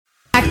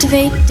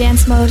Activate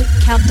dance mode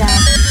countdown.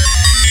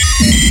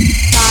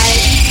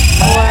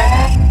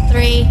 5, 4,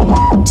 3,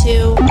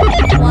 2,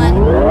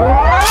 1.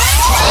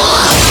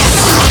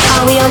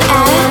 Are we on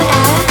air?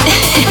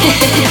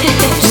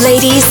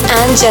 Ladies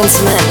and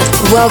gentlemen,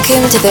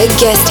 welcome to the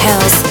guest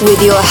house with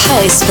your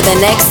host for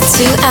the next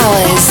 2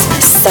 hours,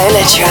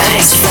 Solartrack.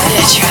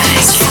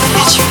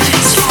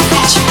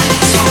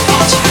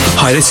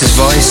 Hi, this is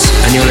Vice,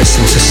 and you're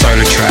listening to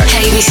Solartrack.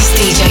 Hey, this is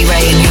DJ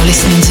Ray, and you're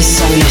listening to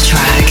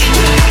Solartrack.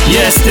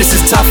 Yes, this is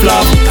Tough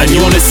Love, and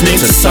you're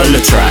listening to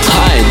Solartrack.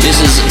 Hi,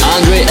 this is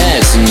Andre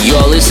X, and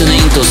you're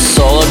listening to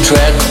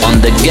Solartrack on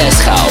the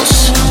Guest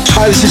House.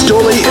 Hi, this is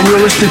Dolly, and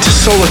you're listening to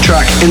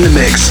Solartrack in the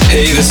mix.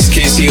 Hey, this is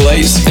Casey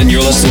Lights, and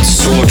you're listening to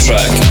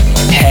Solartrack.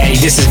 Hey,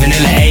 this is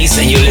Vanilla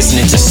Ace, and you're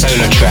listening to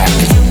Solartrack.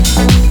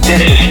 This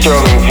is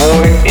Sterling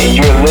Void, and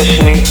you're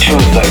listening to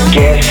the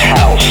Guest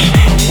House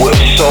with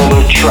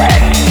Solartrack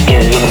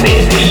in the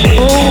mix.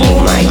 Oh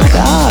my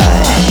god,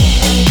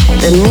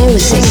 the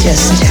music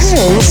just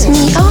turns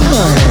me on.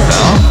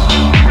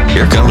 Now,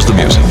 here comes the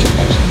music.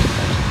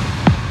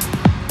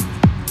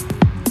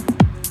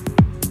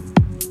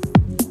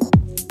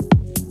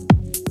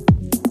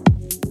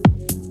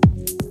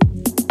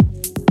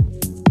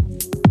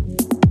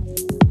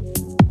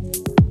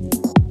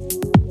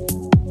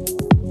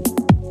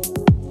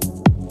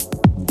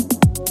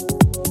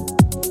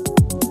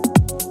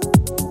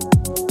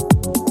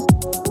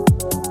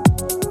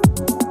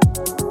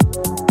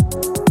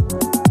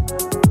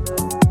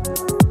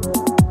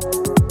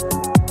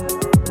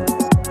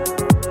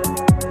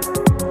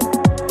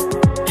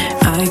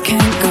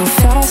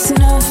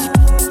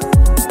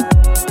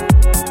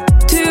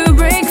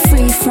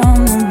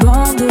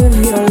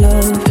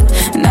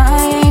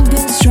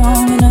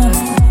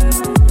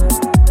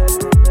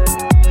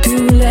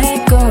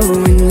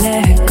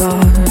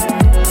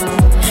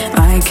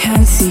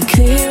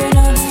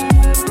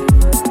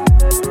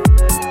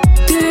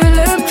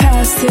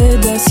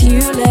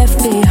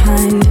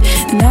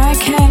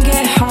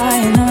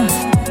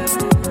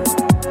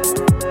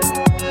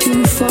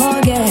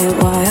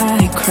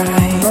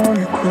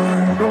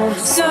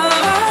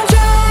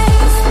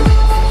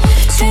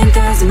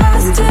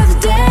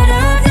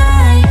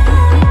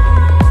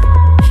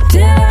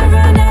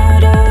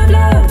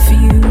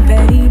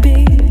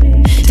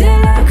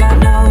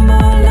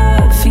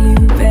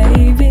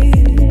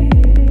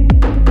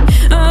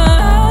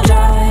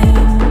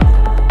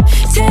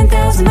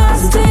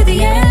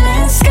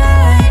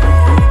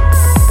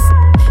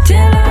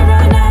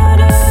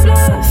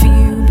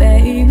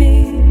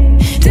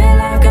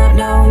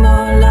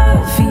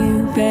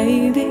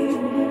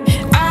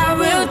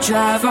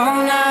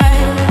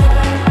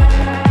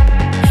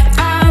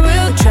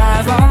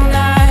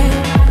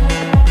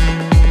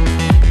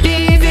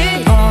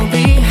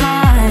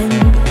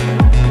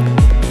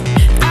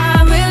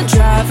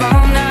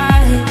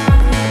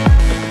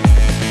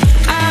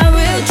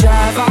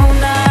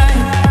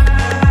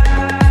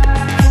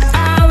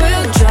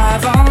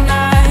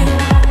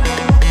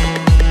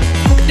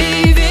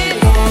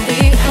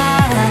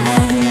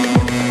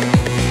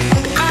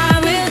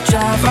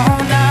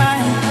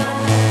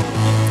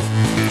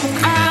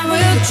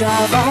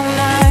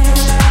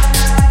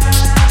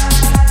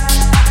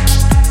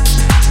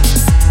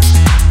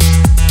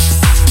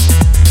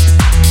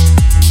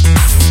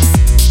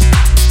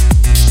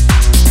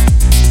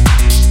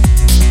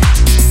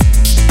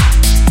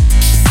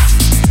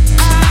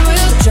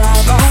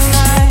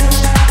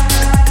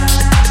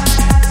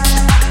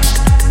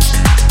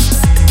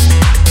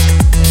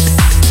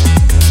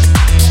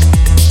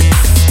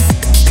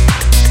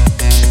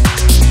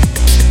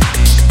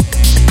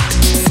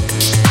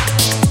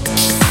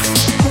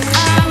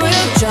 I will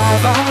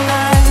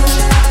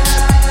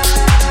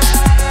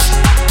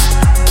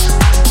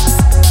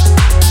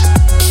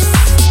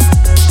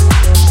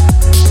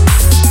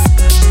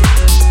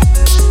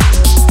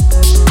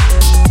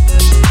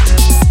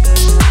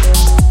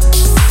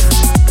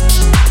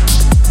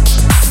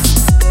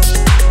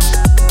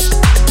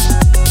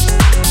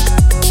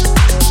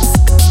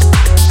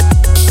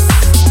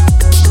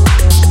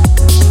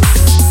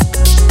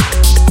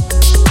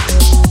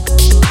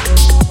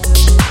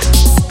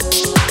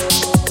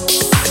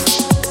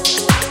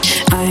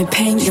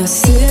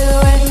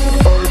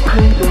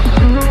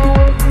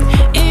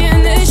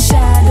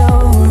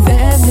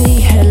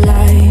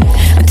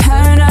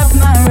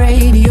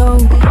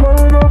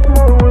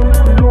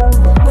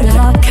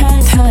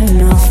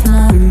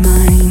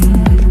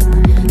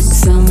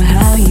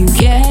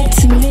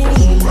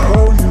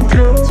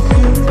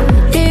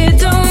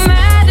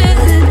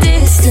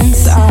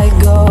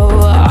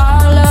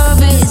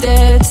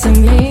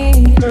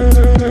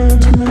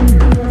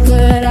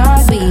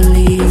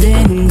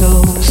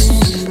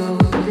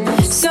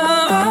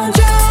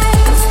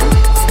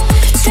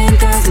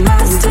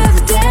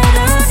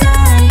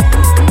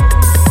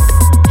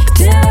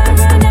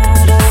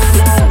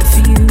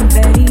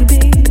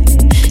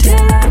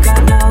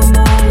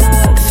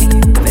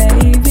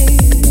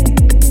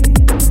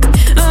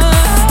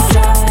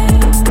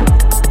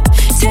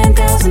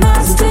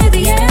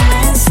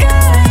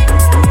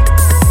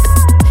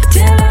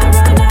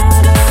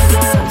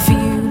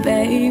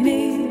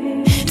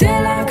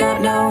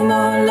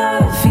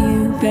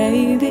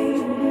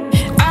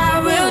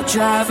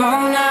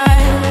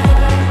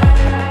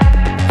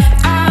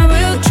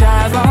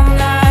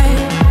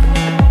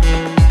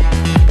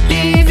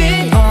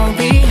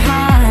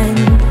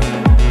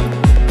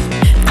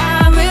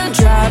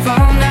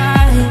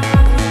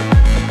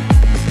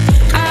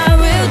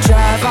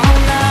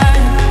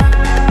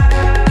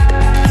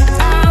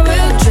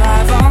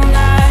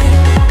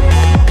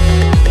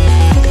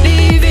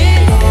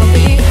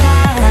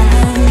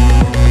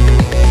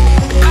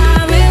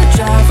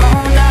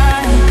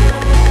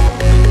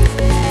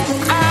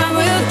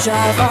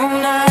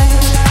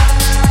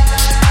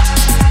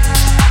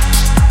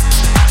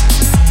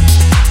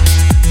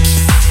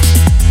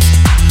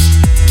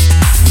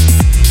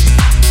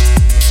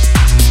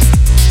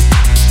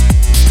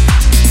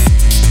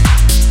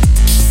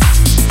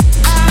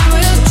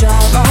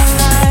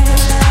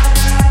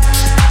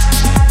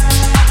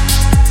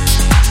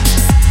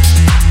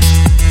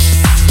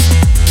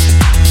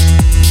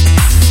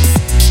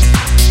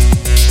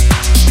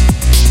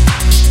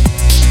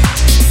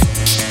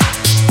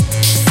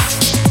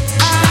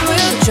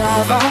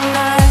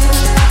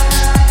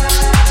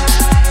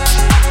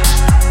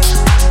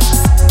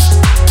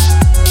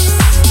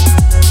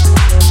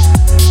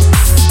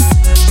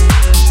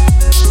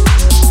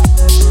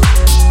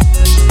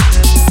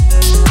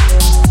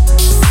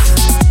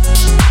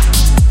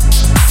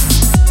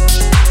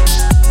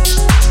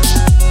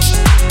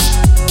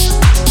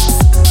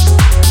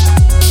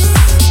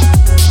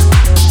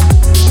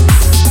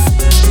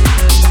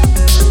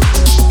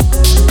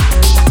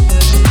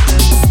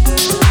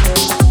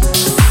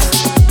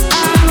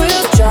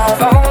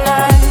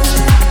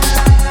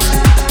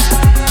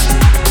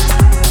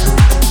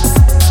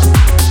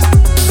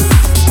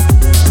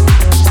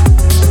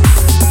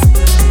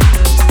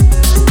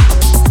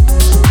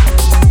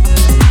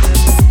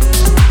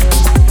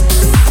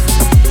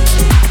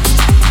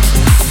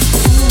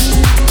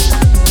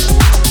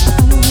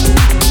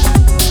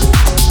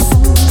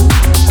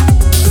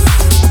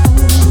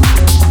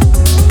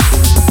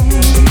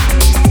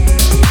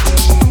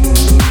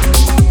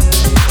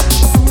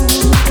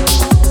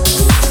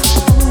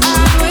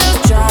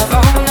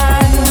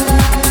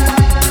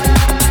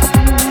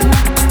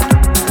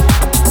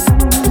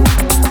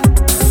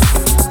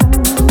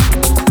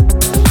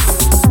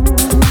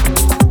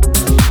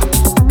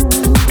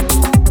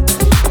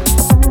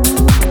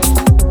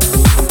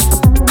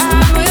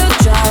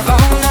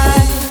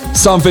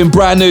Something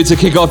brand new to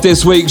kick off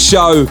this week's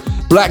show.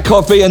 Black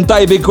Coffee and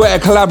David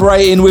Guetta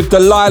collaborating with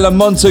Delilah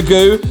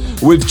Montagu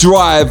with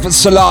Drive,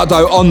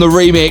 Salado on the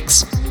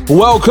remix.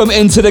 Welcome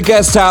into the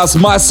guest house,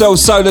 myself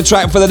Solar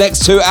Track for the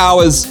next 2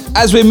 hours.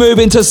 As we move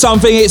into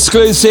something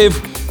exclusive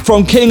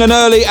from King and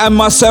Early and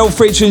myself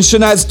featuring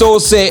Shanaz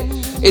Dorset.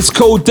 It's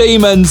called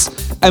Demons,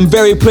 and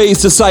very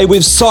pleased to say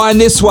we've signed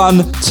this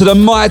one to the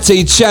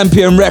mighty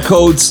Champion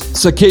Records.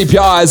 So keep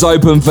your eyes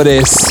open for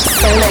this.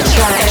 Solar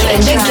Track in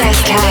the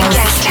guest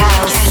house.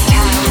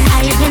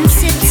 I've been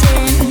sitting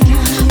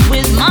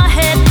with my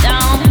head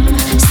down,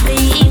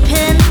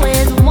 sleeping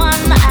with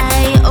one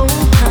eye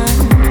open.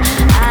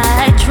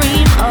 I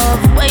dream of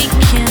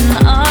waking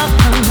up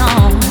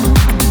alone.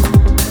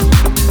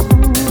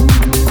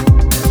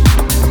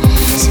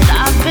 Said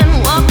I've been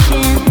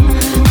walking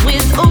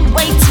with a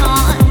weight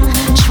on,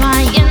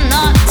 trying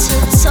not to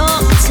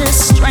talk to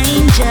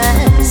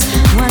strangers,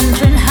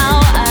 wondering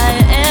how I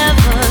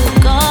ever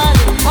got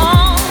it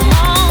wrong.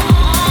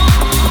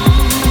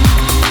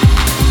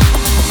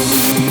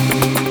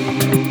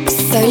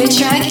 Solar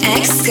Track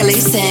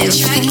exclusive.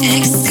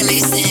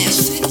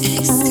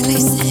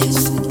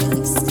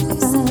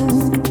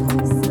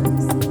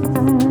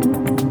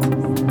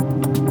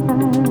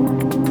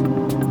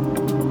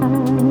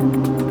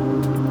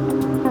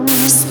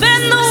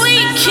 Spend the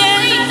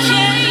weekend.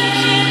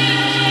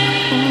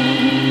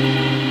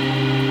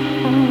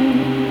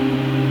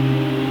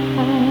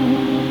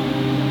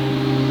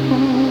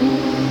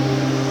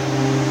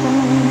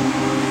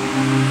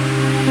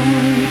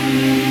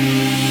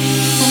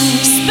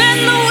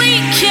 Spend the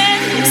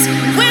weekends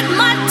with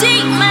my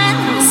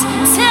demons.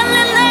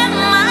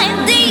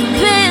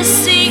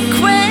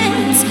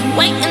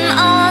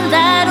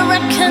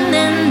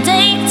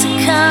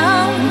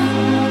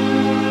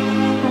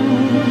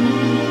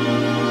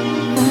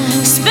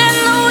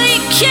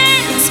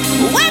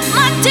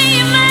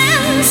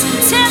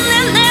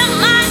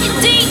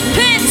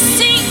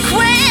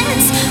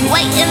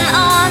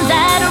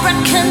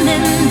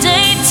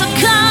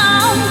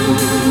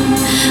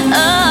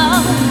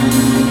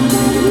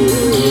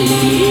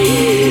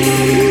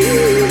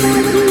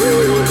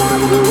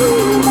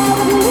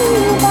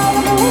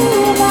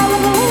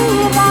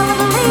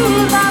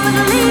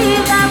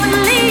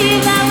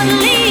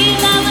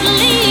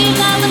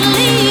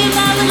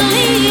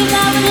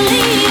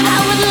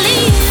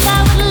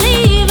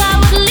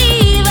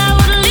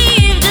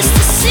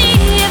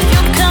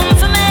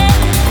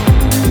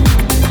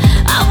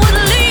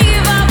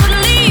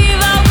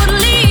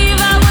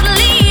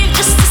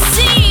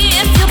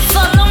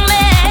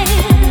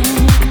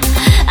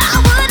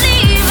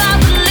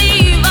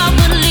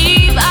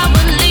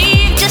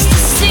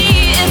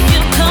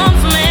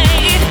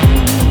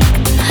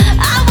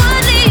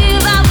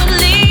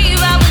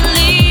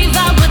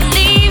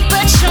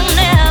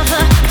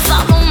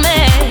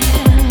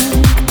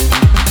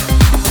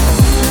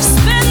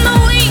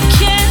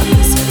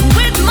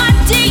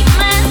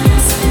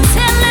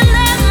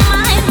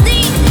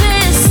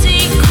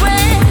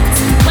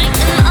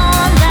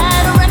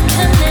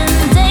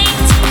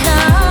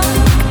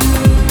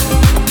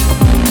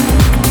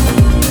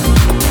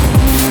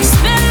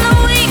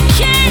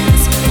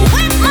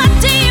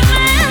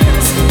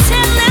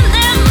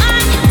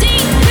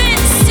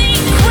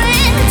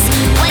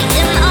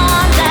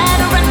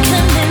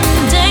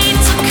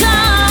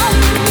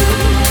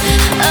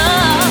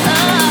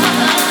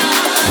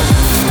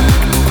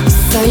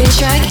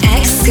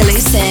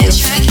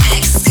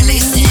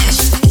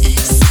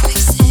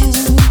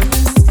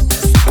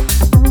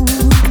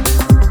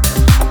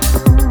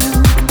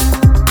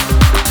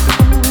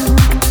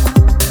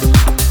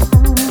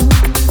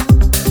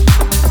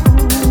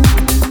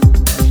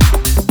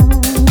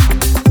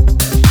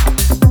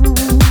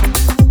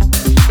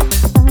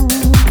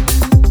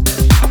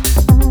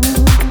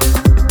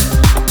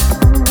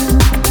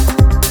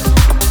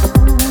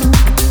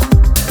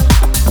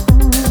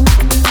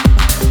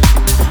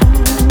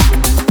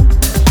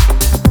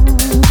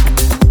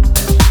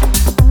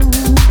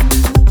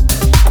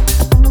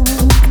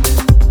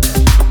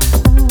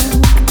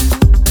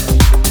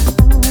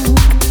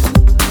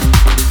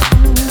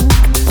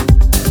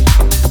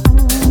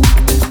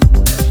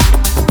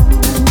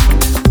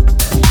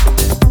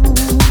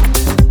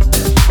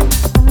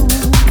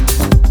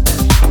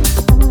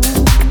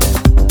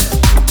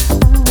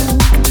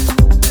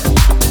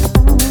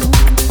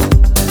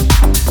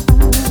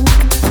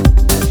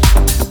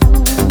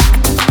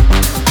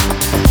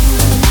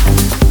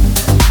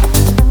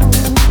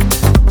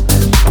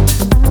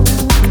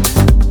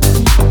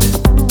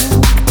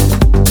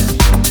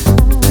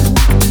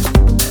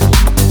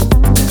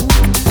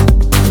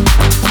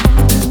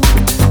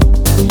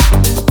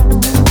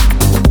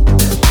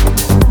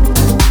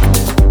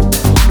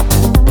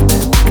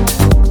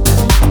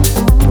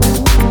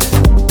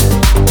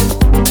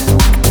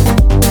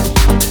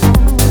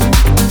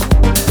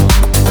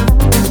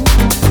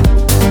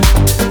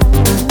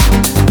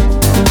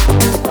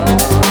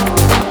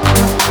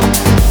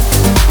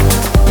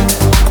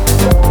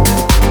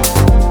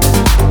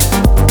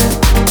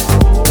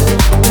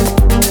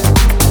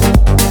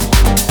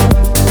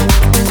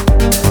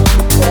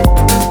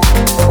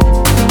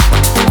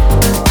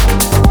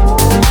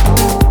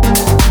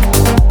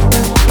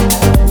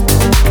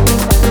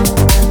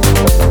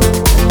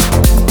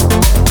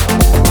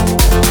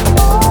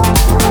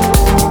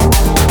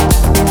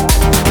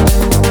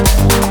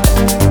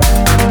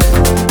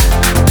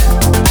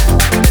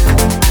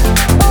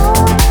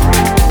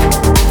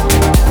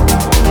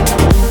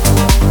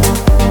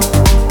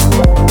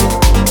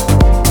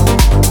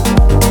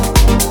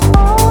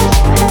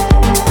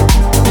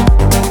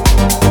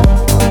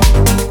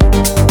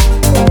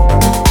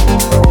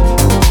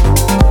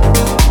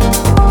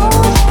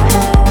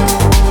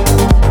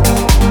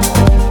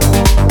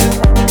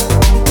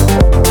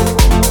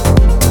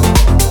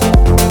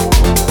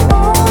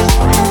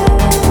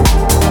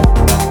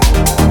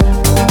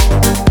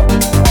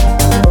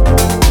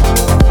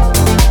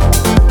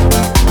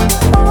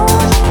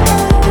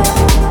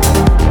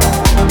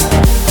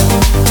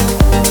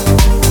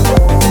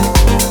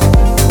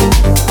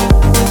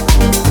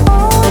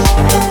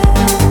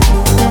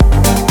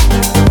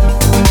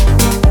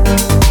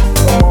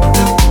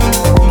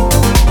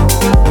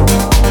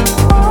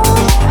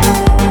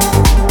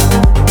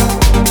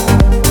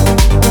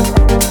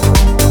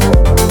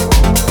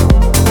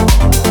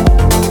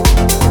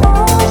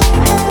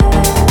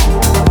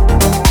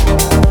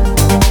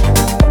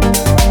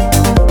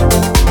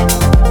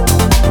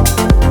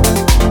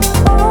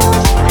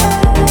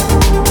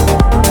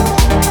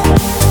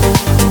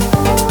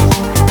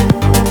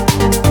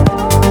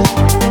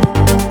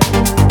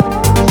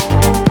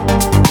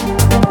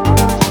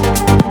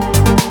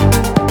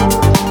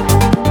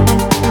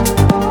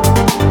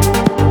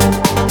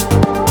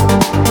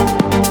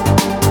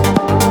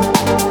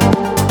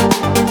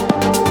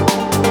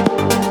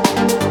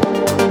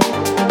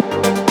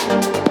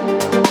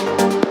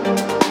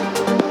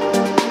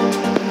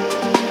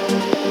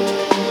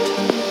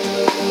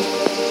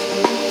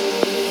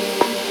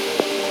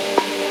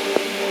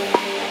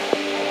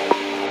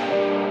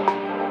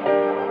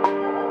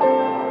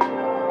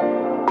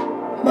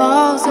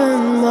 miles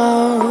and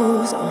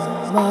miles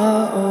on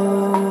my own.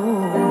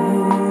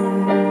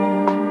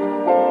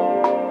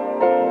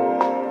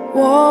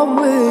 Warm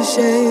with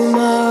shame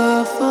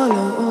I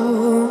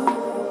follow,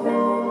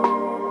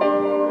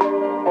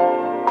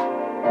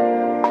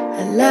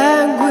 a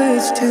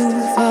language to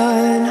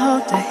find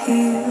hard to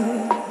hear,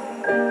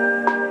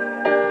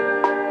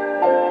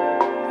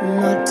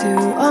 not to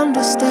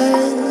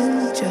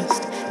understand,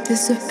 just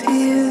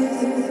disappear.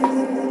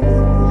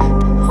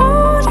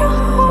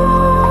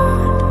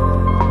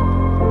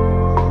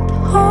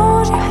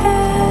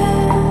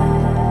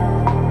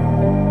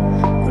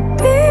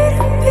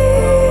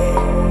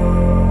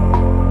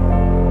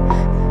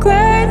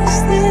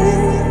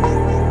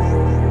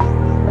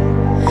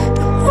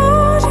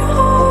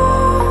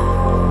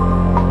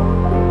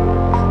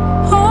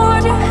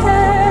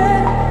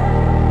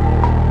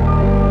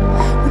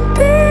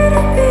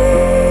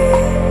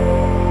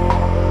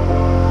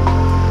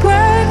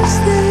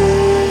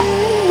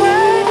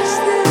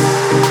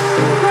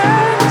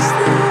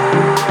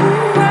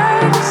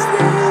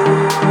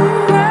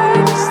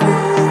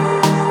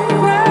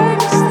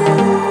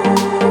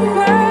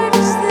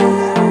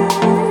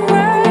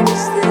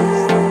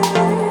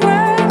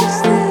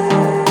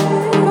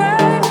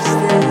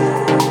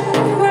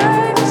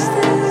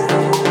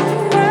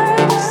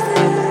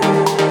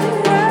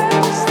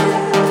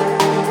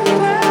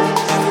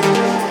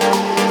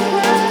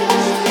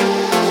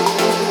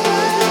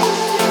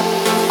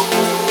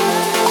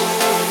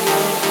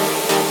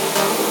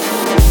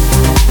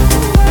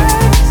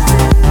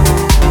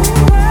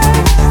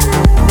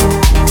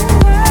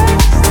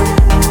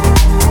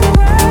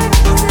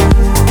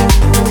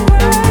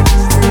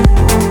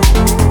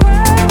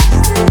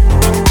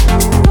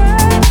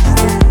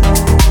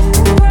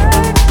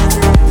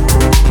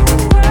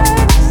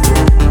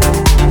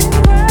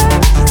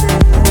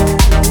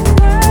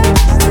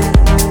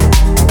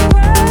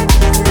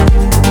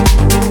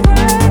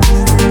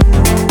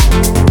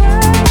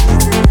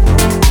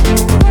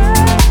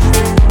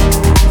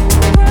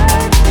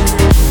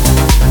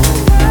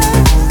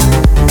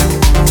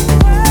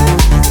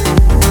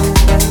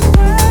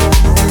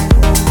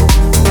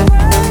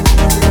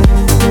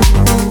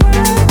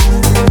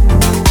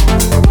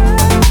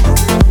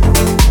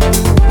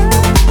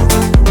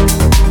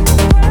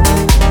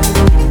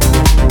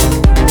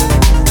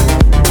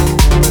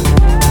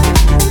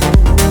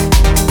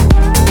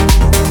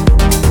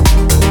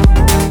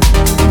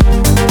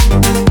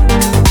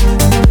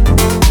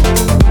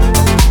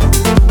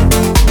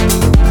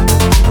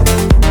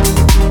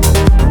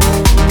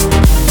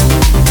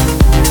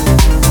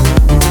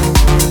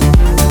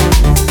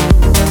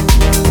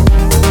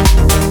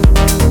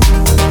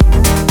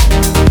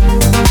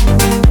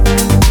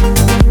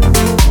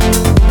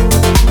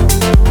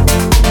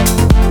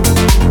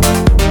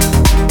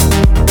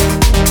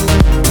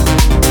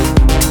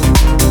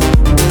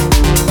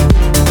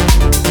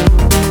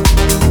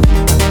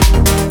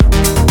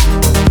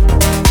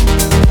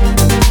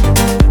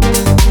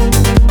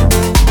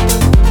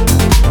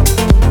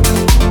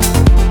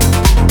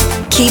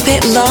 Keep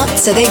it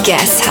locked to the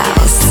Guest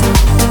House.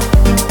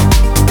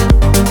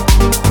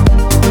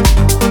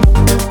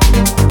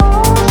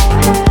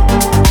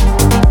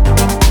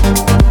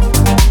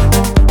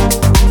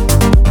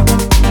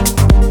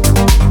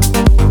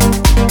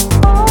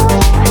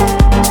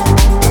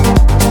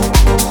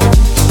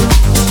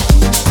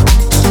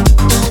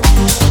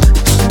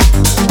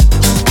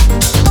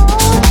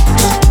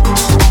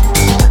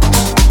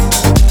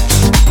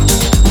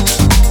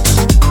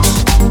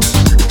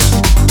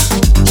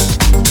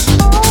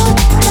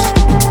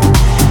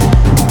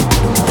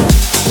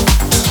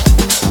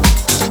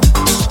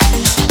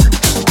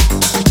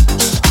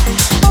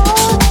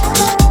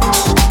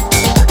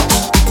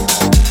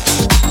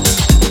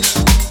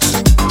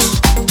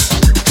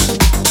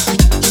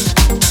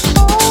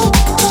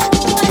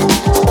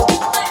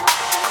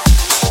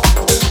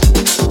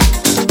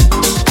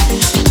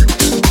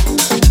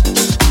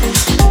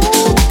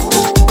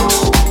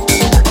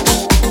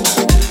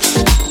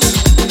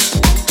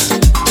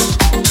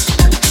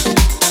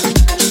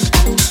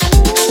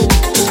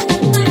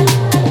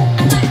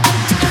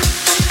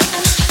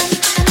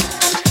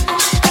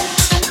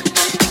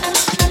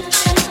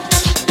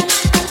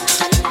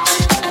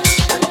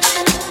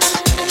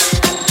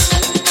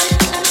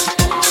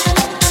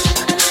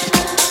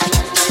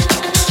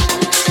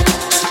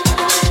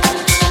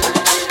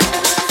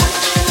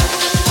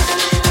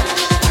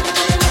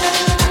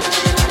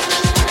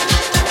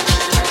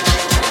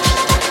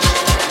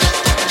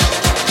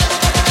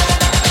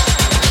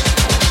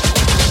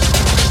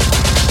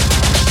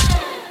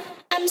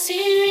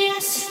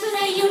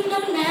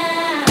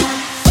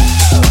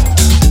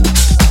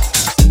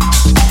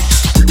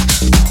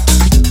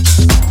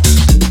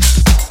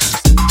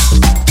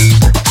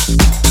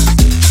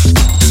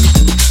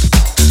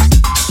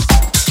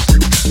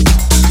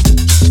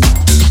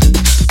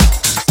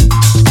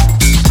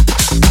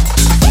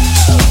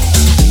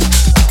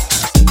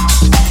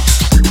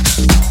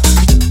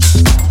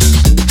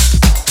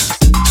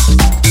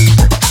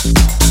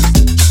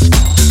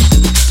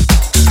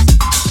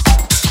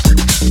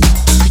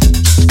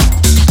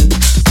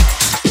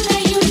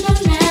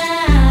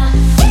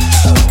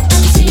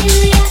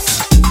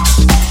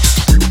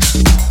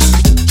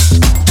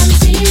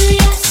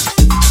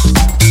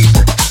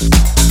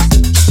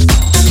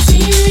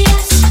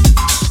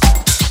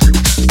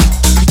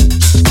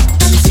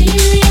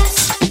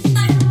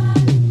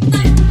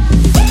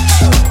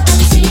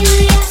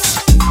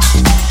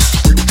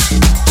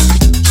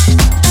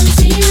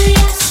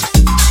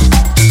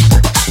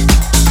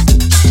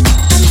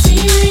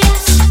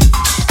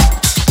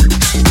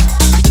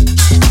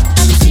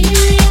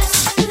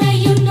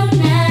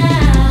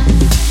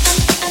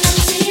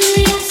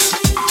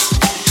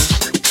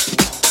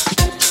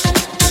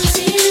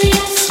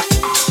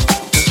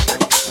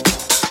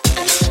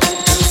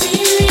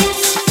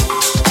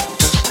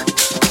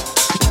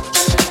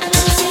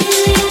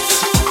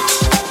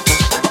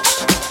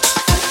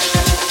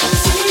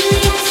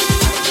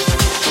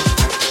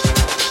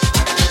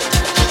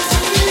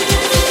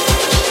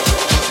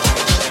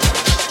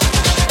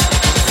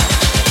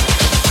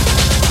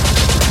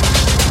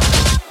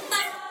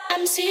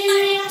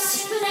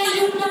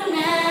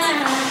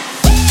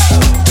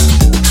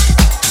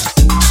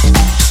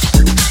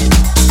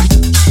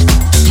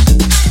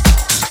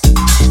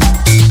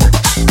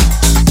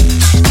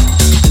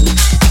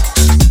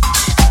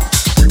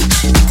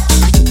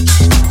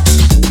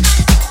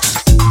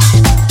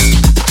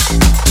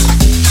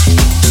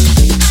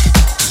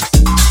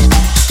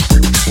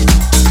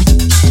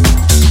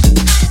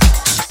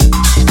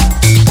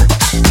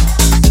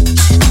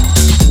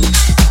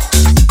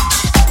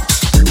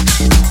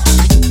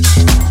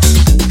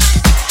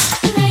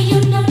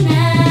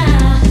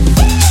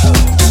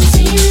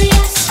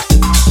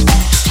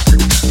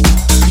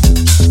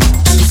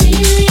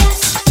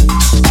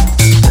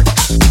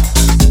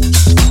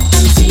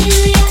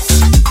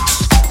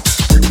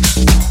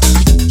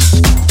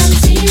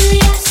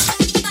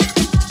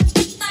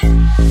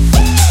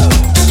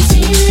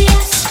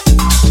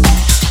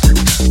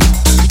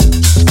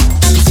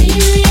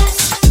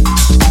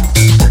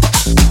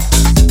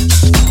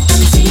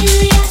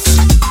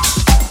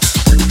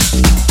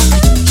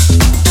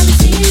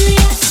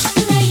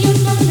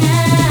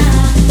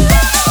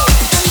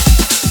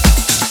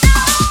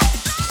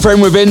 Friend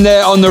Within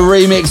there on the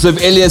remix of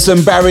Ilias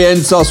and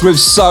Barrientos with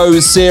So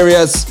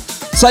Serious.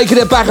 Taking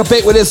it back a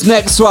bit with this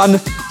next one,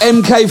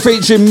 MK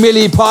featuring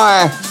Millie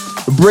Pie,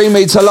 Bring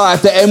Me to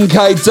Life, the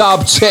MK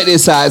dub. Check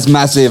this out, it's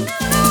massive.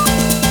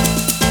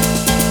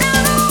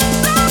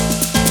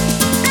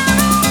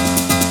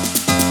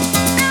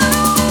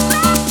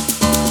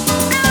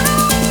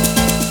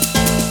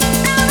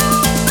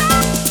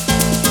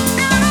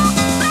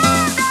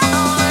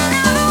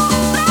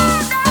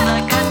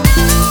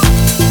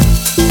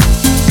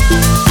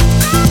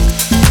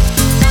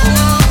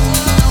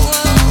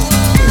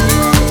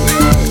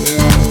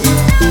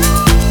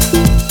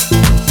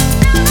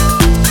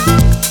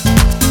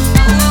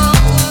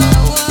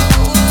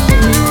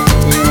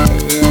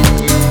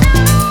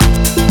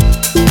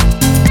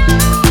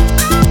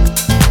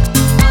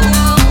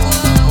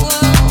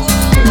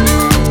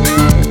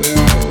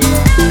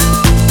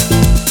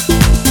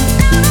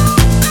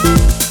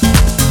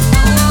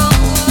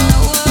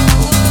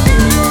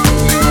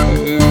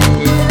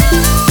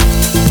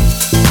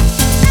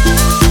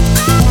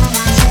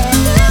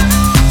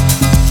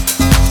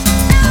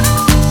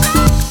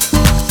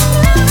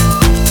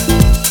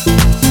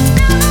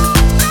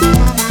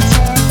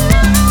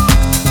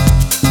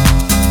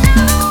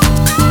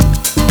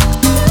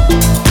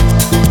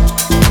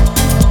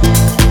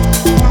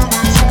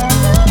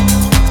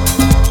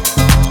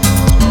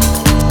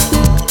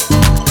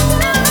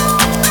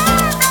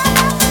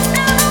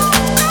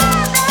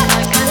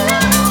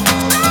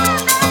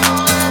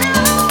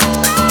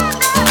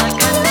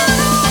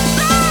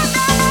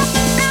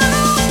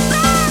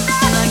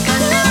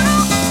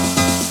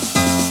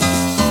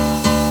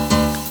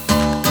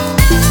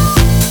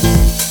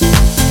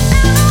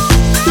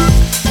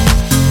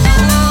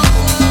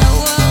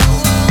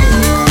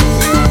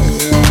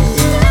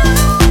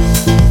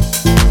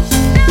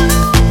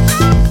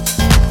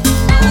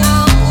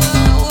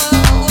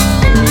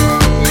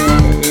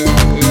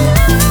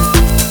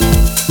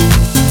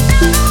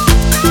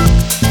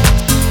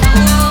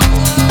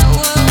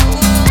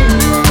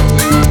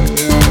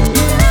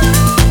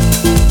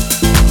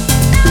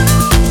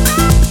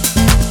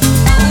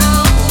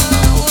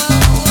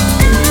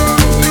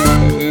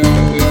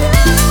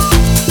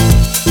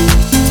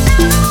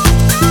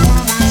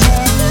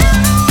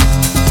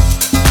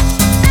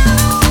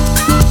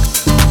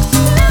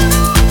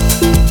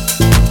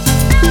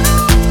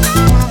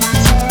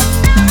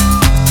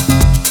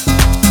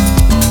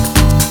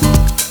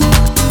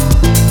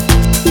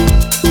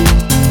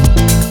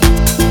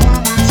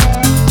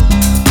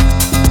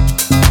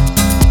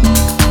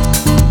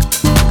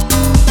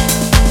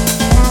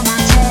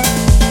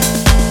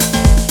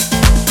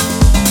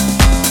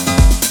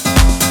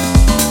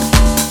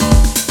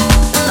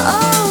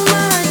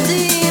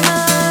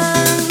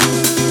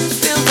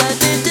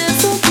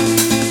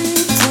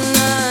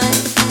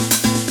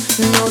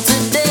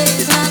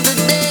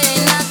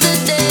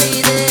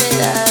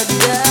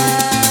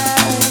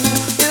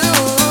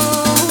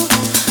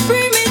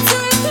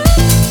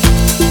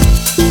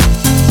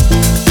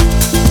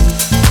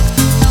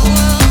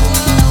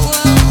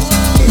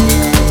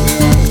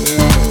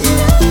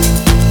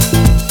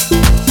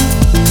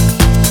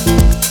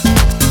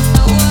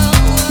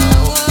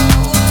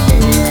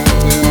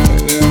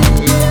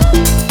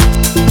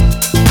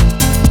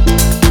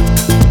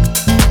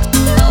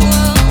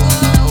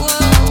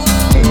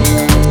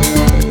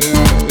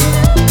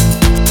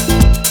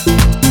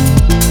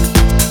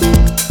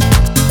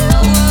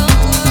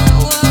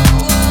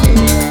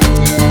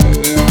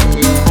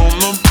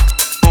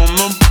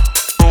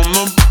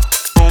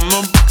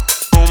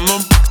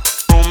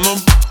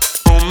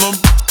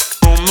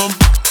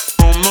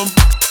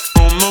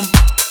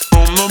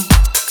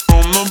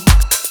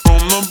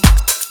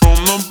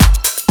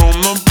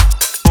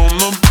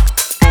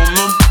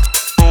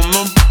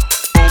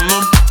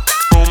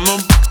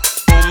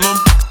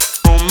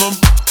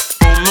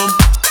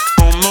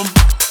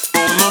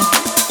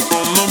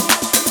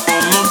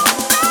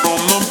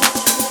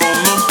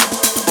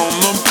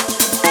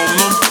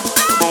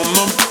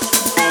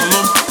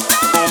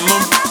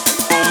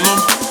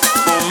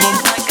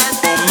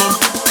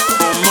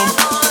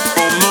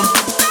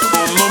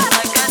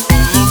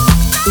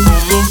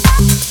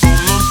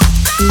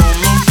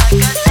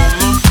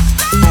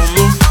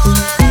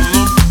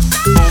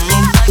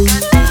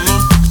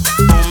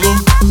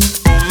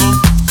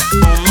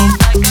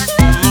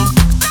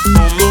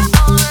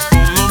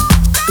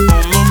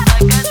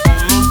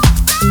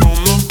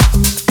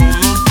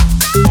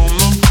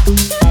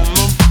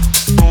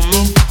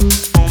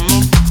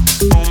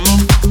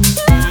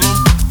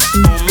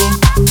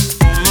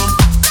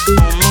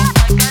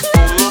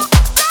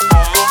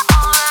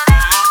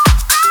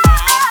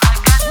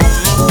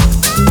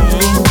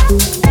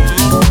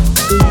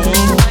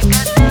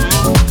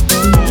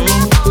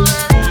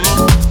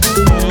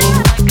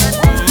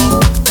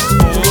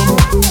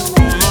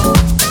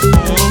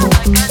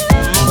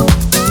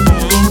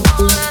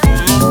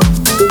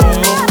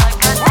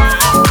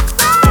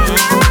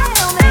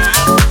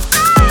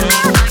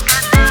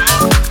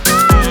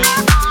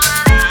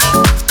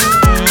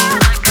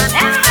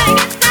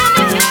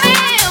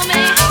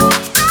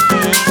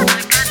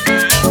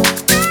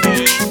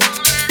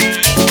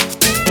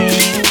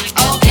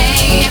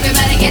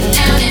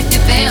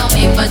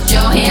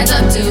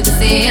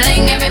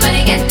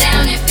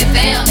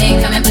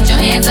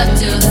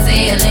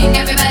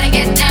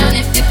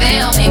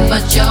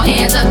 put your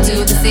hands up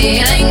to the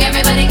ceiling.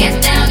 Everybody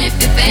get down if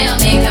you feel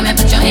me. Come and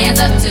put your hands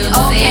up to the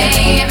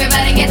ceiling.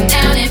 Everybody get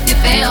down if you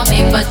feel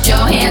me. Put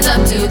your hands up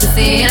to the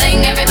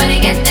ceiling.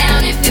 Everybody get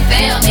down if you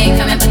feel me.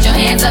 Come and put your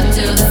hands up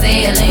to the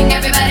ceiling.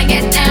 Everybody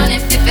get down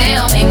if you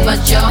feel me.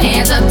 Put your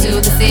hands up to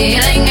the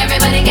ceiling.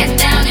 Everybody get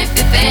down if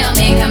you feel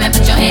me. Come and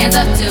put your hands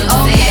up to the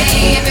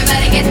ceiling.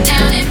 Everybody get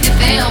down if you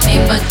feel me.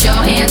 Put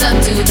your hands up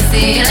to the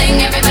ceiling.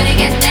 Everybody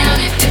get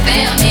down if you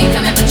feel me.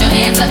 Come and put your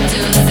hands up to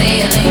the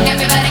ceiling.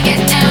 Everybody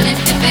get down if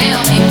you feel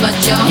me. Put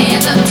your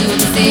hands up to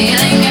the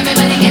ceiling.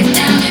 Everybody get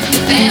down if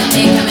you feel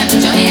me. Come and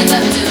put your hands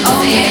up to the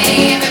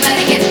ceiling.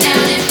 Everybody get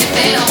down if you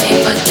feel me.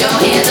 Put your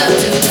hands up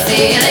to the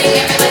ceiling.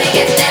 Everybody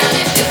get down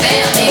if you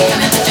feel me.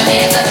 Come and put your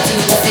hands up to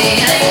the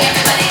ceiling.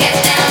 Everybody get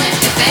down if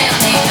you feel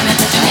me. Come and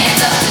put your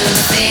hands up to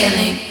the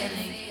ceiling.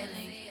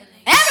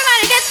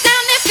 Everybody get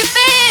down if you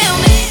feel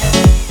me.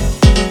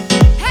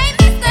 Hey,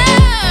 mister.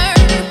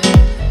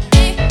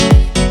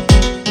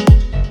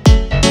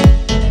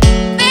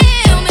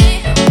 Feel me.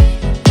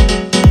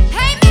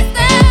 Hey,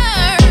 mister.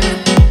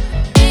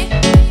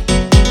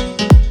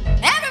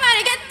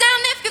 Everybody get down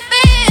if you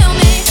feel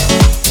me.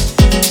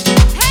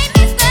 Hey,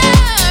 mister.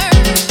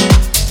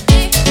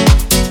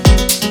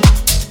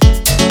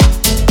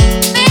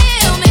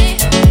 Feel me.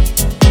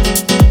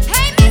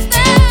 Hey,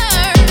 mister.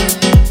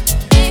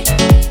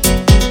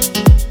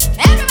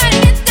 Everybody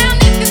get down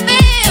if you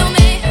feel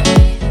me.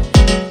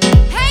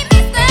 Hey,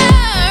 mister.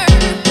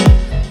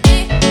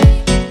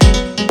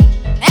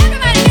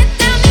 Everybody get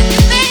down if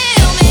you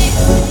feel me.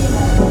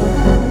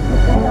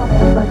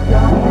 Put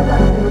your hands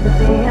up to the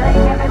ceiling.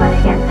 Everybody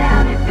get down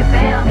if you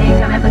feel me.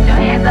 Come and put your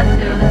hands up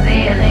to the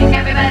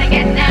ceiling. Everybody get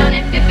down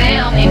if you feel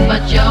me.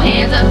 Put your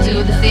hands up to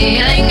the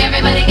ceiling.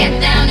 Everybody get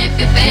down if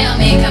you feel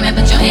me. Come and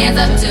put your hands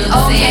up to the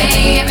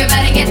ceiling.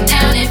 Everybody get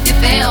down if you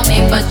feel me.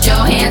 Put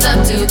your hands up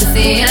to the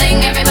ceiling.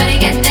 Everybody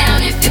get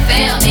down if you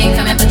feel me.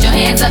 Come and put your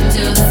hands up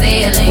to the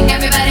ceiling.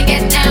 Everybody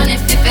get down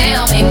if you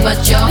feel me.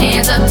 Put your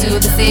hands up to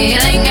the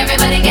ceiling.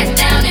 Everybody get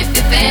down if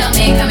you feel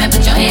me. Come and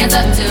put your hands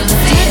up to the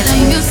ceiling. Turn the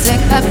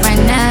music up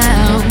right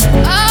now.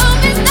 Oh,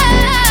 mister.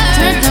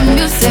 Turn the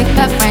music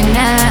up right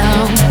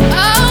now.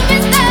 Oh,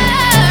 mister.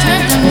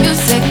 Turn the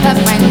music up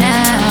right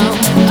now.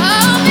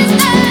 Oh,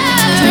 mister.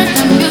 Turn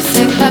the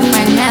music up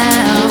right now.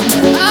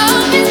 Oh,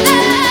 mister.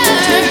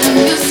 Turn the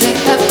music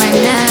up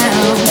right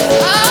now.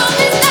 Oh,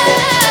 mister.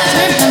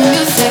 Turn the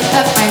music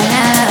up right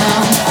now.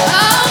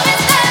 Oh,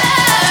 mister.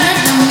 Turn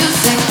the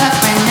music up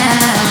right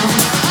now.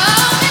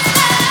 Oh,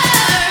 mister.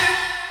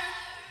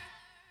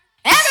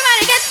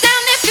 Everybody get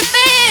down if you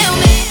feel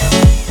me.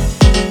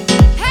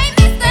 Hey,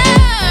 mister.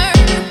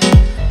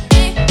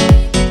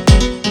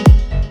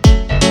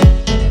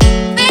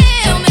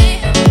 Feel me.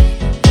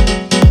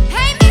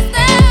 Hey,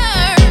 mister.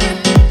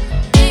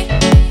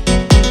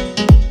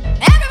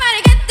 Everybody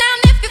get down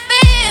if you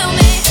feel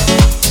me.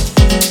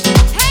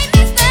 Hey,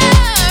 mister.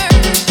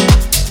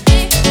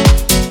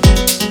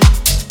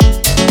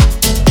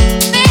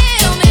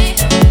 Feel me.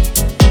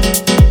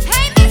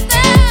 Hey,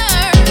 mister.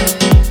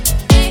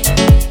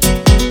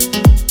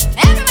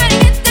 Everybody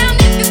get down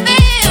if you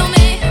feel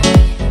me.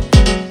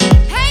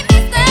 Hey,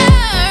 mister.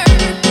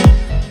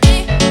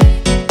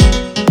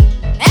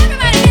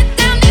 Everybody get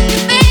down if you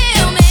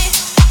feel me.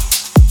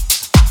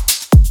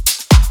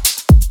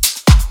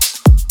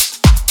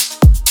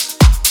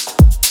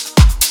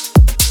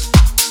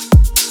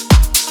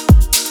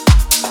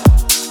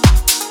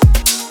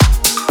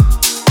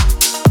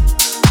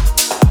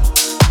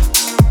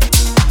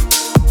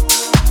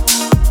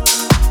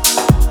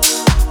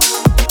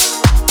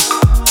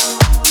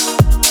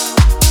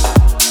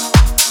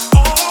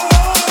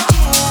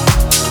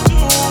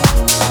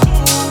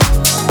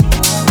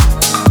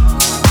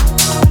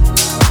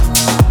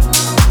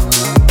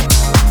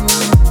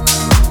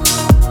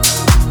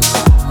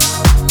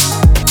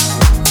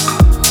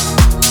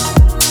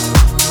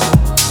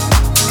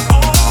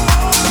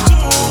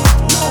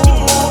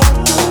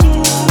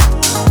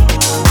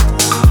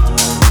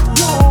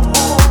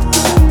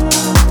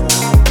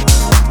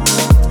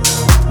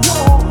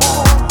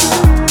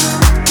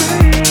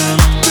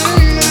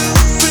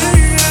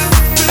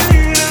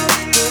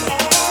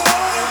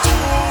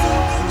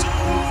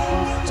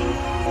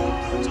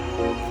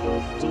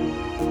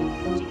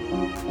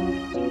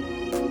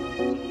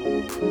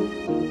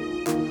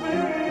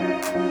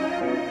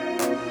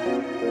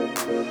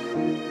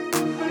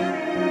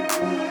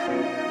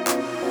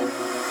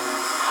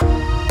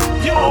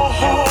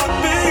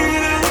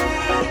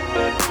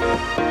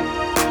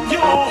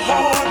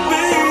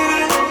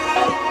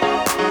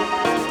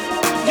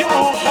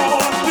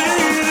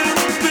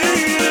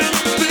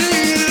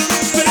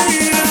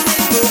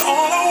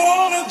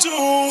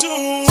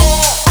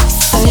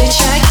 Solar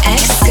Track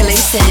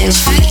exclusive.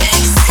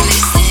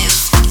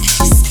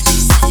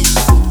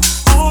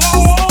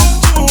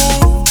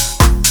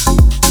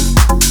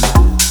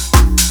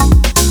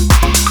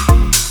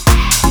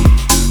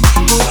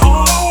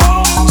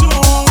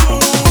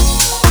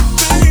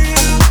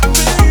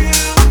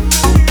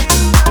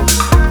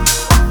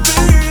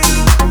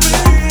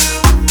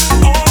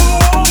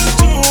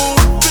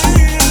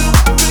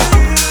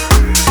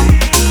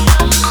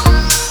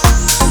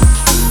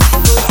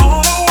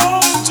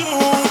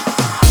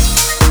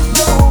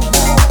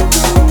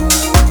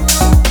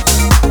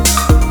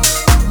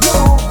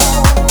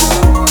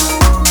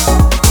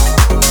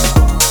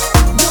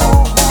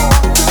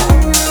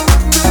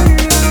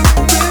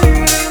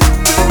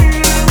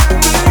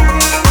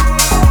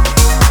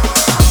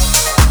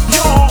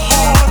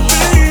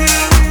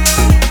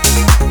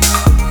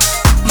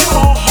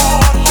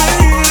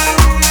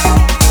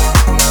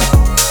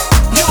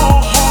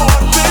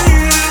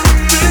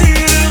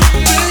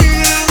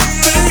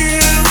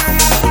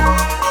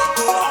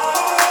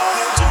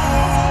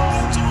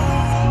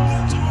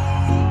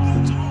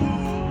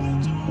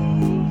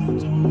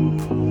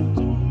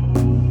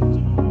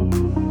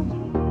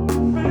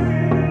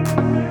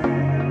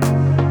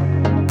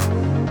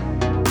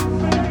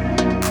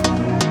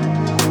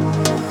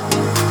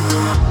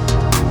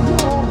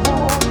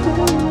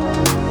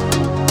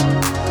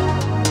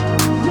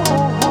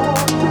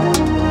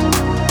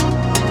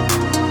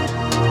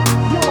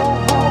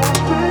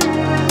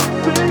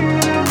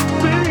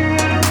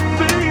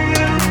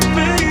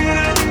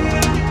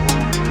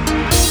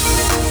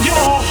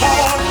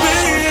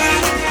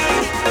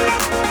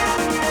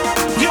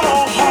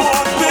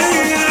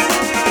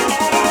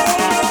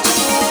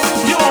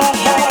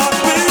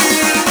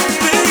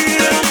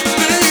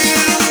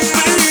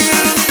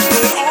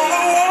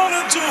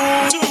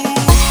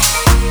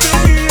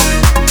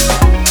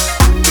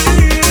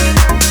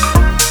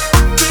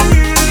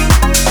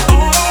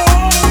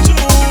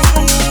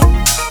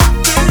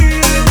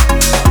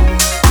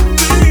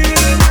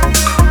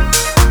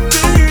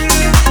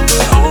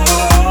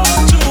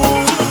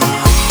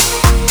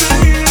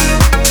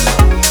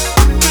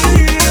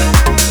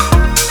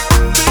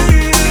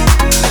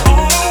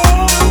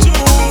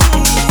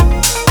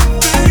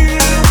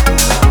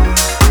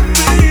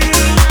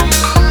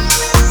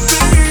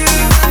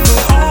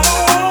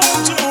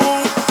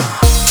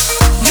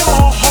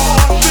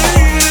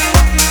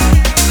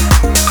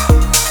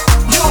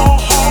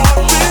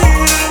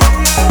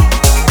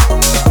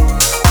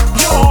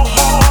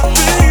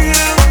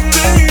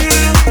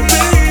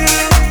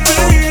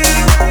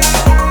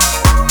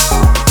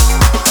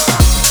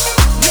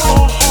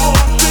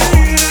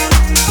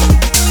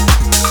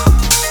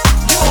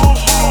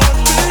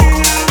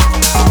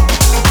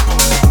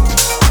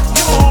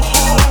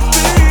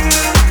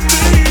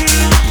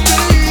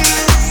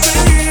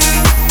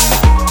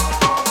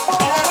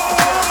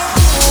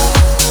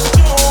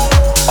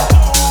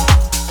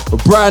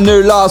 Brand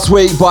new last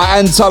week by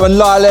Anto and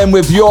Lylan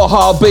with Your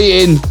Heart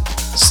Beating.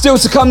 Still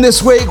to come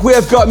this week, we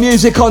have got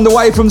music on the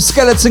way from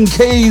Skeleton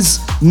Keys,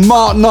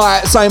 Mark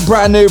Knight, something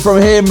brand new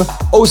from him.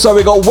 Also,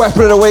 we got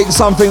Weapon of the Week,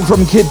 something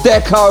from Kid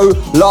Deco,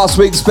 last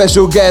week's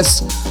special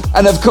guest.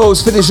 And of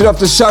course, finishing off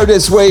the show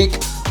this week,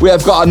 we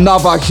have got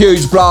another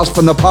huge blast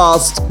from the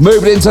past.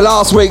 Moving into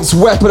last week's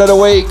Weapon of the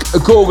Week,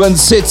 Gorgon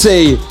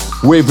City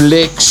with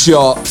Lick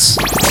Shots.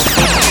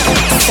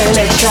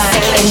 Solo track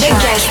in the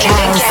guest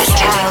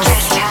house.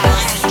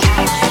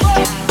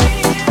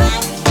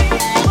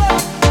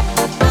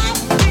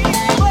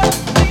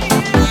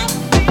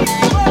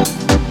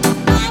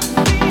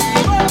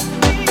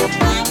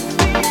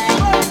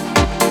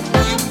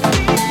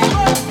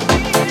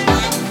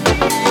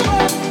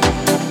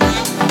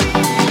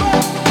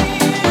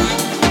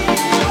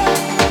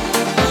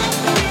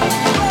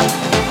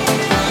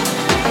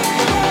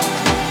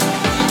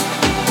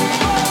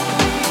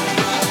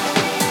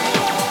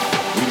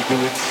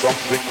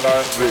 Something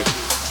like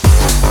this.